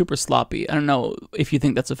like super sloppy. I don't know if you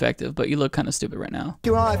think that's effective, but you look kind of stupid right now.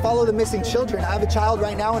 I follow the missing children. I have a child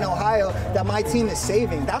right now in Ohio that my team is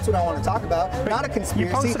saving. That's what I want to talk about, not a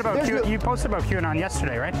conspiracy. You posted about QAnon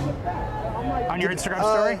yesterday, right? On your Instagram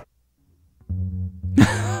story?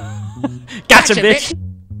 Gotcha, bitch!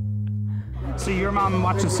 So your mom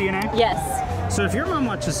watches CNN? Yes. So if your mom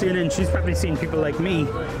watches CNN, she's probably seen people like me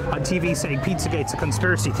on TV saying Pizzagate's a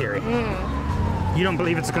conspiracy theory. You don't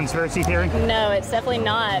believe it's a conspiracy theory? No, it's definitely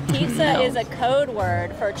not. Pizza is a code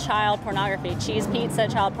word for child pornography. Cheese pizza,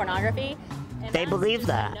 child pornography. They believe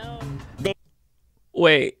that.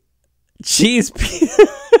 Wait. Cheese pizza?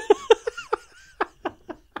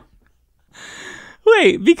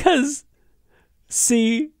 Wait, because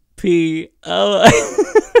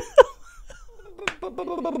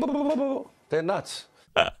They're nuts.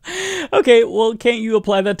 Okay, well, can't you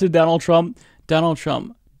apply that to Donald Trump? Donald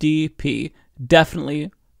Trump, DP,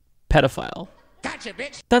 definitely pedophile. Gotcha,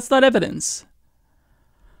 bitch. That's not evidence.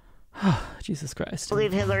 Jesus Christ. They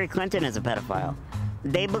believe Hillary Clinton is a pedophile.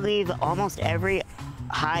 They believe almost every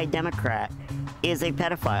high Democrat is a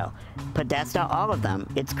pedophile. Podesta, all of them.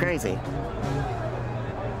 It's crazy.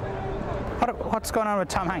 What's going on with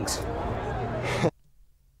Tom Hanks?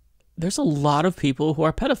 There's a lot of people who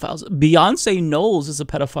are pedophiles. Beyonce Knowles is a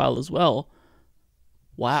pedophile as well.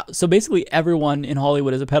 Wow. So basically everyone in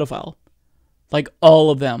Hollywood is a pedophile. Like, all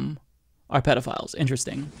of them are pedophiles.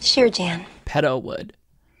 Interesting. Sure, Jan. Pedowood.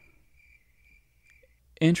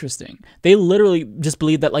 Interesting. They literally just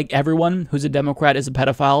believe that, like, everyone who's a Democrat is a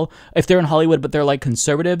pedophile. If they're in Hollywood, but they're, like,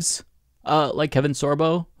 conservatives, like Kevin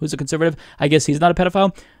Sorbo, who's a conservative, I guess he's not a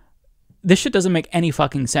pedophile. This shit doesn't make any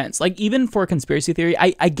fucking sense. Like, even for a conspiracy theory,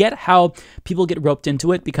 I get how people get roped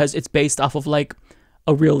into it because it's based off of, like,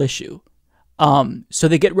 a real issue. So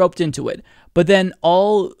they get roped into it. But then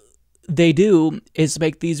all they do is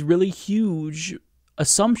make these really huge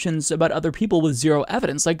assumptions about other people with zero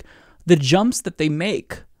evidence. Like, the jumps that they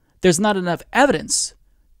make, there's not enough evidence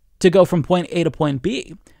to go from point A to point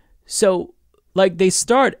B. So, like, they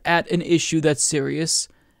start at an issue that's serious,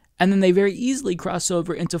 and then they very easily cross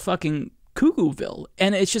over into fucking Cuckooville.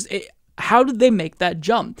 And it's just, how did they make that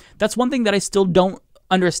jump? That's one thing that I still don't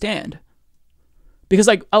understand. Because,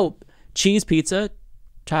 like, oh, cheese pizza,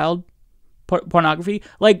 child pornography,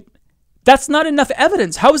 like, that's not enough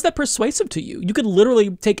evidence. How is that persuasive to you? You could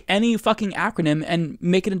literally take any fucking acronym and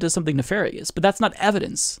make it into something nefarious, but that's not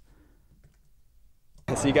evidence.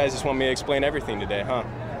 So you guys just want me to explain everything today, huh?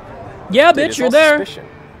 Yeah, bitch, you're there. Suspicion.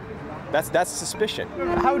 That's suspicion.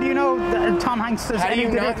 How do you know that Tom Hanks is How do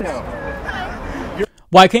you not know?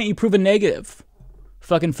 Why can't you prove a negative?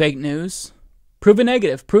 Fucking fake news. Prove a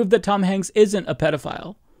negative. Prove that Tom Hanks isn't a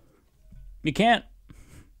pedophile. You can't.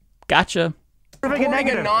 Gotcha. Proving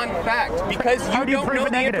a non-fact because you don't know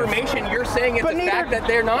the information. You're saying it's a fact that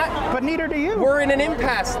they're not. But neither do you. We're in an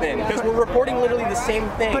impasse then because we're reporting literally the same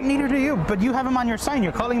thing. But neither do you. But you have him on your sign.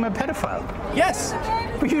 You're calling him a pedophile. Yes.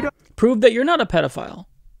 But you don't. Prove that you're not a pedophile.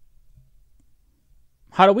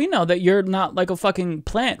 How do we know that you're not like a fucking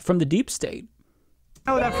plant from the deep state?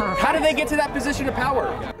 Know that for How did they get to that position of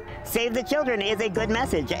power? Save the children is a good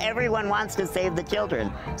message. Everyone wants to save the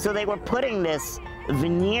children. So they were putting this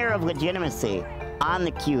veneer of legitimacy on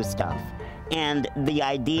the Q stuff and the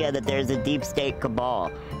idea that there's a deep state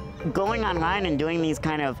cabal. Going online and doing these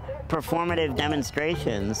kind of performative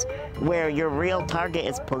demonstrations where your real target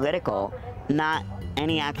is political, not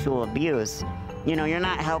any actual abuse, you know, you're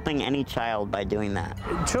not helping any child by doing that.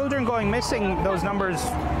 Children going missing, those numbers,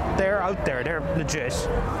 they're out there, they're legit.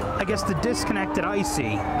 I guess the disconnect that I see,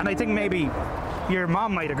 and I think maybe your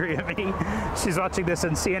mom might agree with me, she's watching this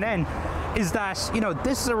on CNN, is that, you know,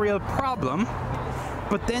 this is a real problem,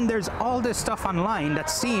 but then there's all this stuff online that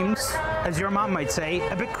seems, as your mom might say,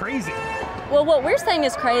 a bit crazy. Well, what we're saying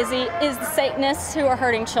is crazy is the Satanists who are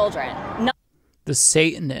hurting children. The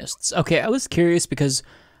Satanists. Okay, I was curious because,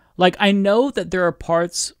 like, I know that there are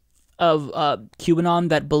parts of QAnon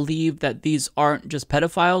that believe that these aren't just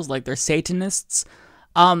pedophiles, like they're Satanists.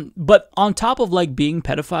 But on top of, like, being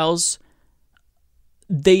pedophiles,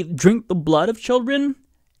 they drink the blood of children.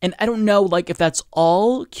 And I don't know, like, if that's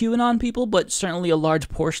all QAnon people, but certainly a large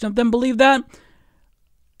portion of them believe that.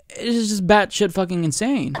 It's just batshit fucking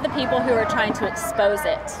insane. The people who are trying to expose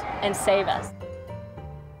it and save us.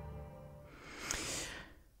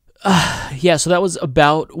 Yeah, so that was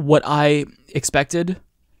about what I expected.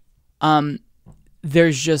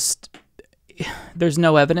 There's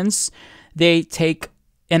no evidence. They take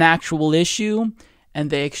an actual issue and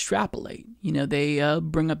they extrapolate. You know, they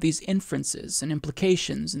bring up these inferences and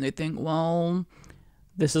implications, and they think, well,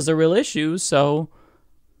 this is a real issue, so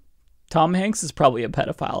Tom Hanks is probably a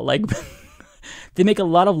pedophile. Like, they make a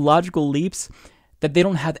lot of logical leaps that they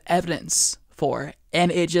don't have evidence for,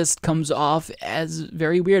 and it just comes off as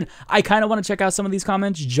very weird. I kind of want to check out some of these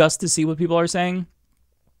comments just to see what people are saying.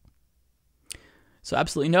 So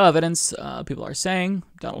absolutely no evidence. People are saying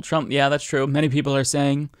Donald Trump. Yeah, that's true. Many people are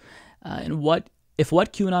saying. If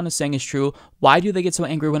what QAnon is saying is true, why do they get so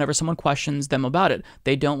angry whenever someone questions them about it?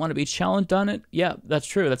 They don't want to be challenged on it? Yeah, that's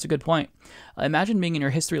true. That's a good point. Imagine being in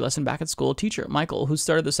your history lesson back at school. Teacher, Michael, who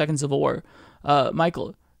started the Second Civil War.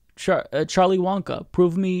 Michael, Charlie Wonka,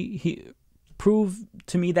 prove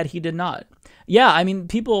to me that he did not. Yeah, I mean,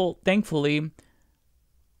 people, thankfully,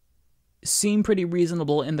 seem pretty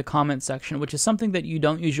reasonable in the comment section, which is something that you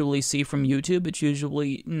don't usually see from YouTube. It's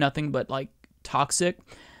usually nothing but, like, toxic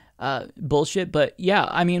bullshit. But yeah,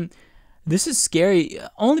 I mean, this is scary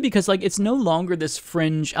only because, like, it's no longer this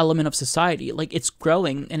fringe element of society. Like, it's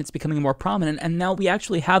growing and it's becoming more prominent, and now we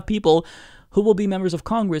actually have people who will be members of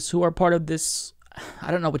Congress who are part of this,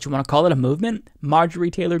 I don't know what you want to call it, a movement?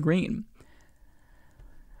 Marjorie Taylor Greene.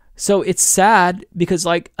 So it's sad because,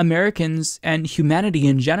 like, Americans and humanity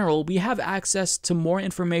in general, we have access to more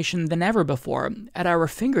information than ever before at our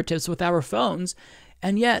fingertips with our phones,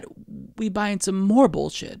 and yet we buy into more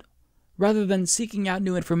bullshit. Rather than seeking out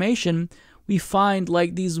new information, we find,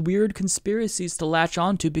 like, these weird conspiracies to latch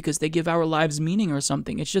onto because they give our lives meaning or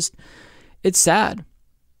something. It's sad.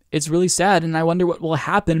 It's really sad, and I wonder what will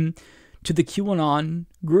happen to the QAnon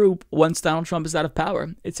group once Donald Trump is out of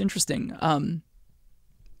power. It's interesting.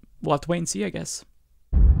 We'll have to wait and see, I guess.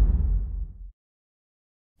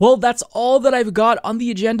 Well, that's all that I've got on the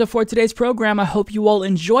agenda for today's program. I hope you all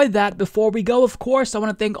enjoyed that. Before we go, of course, I want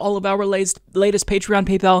to thank all of our latest Patreon,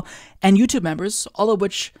 PayPal, and YouTube members, all of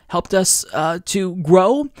which helped us to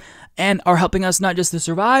grow and are helping us not just to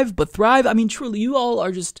survive, but thrive. I mean, truly, you all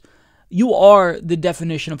are you are the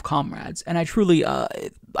definition of comrades. And I truly, I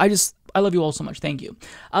love you all so much. Thank you.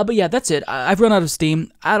 But yeah, that's it. I've run out of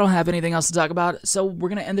steam. I don't have anything else to talk about. So we're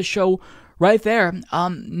going to end the show right there.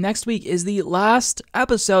 Next week is the last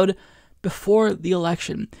episode before the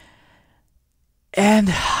election.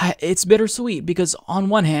 And it's bittersweet because on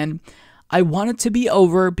one hand, I want it to be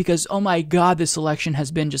over because, oh my God, this election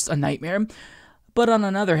has been just a nightmare. But on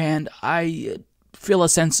another hand, I feel a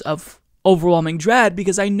sense of overwhelming dread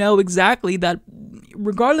because I know exactly that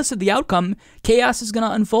regardless of the outcome, chaos is going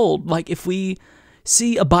to unfold. Like, if we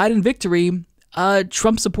see a Biden victory,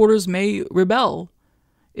 Trump supporters may rebel.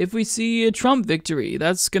 If we see a Trump victory,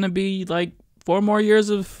 that's going to be like 4 more years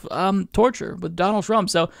of torture with Donald Trump.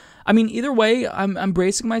 So, I mean, either way, I'm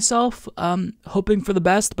bracing myself, hoping for the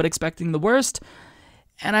best, but expecting the worst.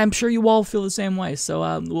 And I'm sure you all feel the same way. So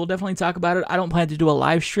we'll definitely talk about it. I don't plan to do a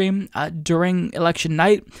live stream during election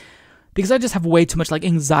night because I just have way too much like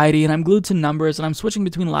anxiety and I'm glued to numbers and I'm switching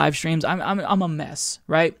between live streams. I'm a mess,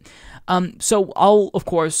 right? So I'll, of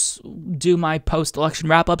course, do my post-election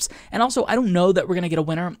wrap-ups. And also, I don't know that we're going to get a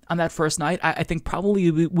winner on that first night. I think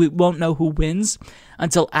probably we won't know who wins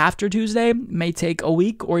until after Tuesday. It may take a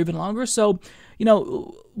week or even longer. So, you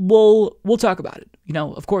know, we'll talk about it. You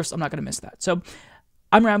know, of course, I'm not going to miss that. So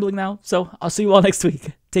I'm rambling now. So I'll see you all next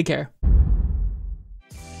week. Take care.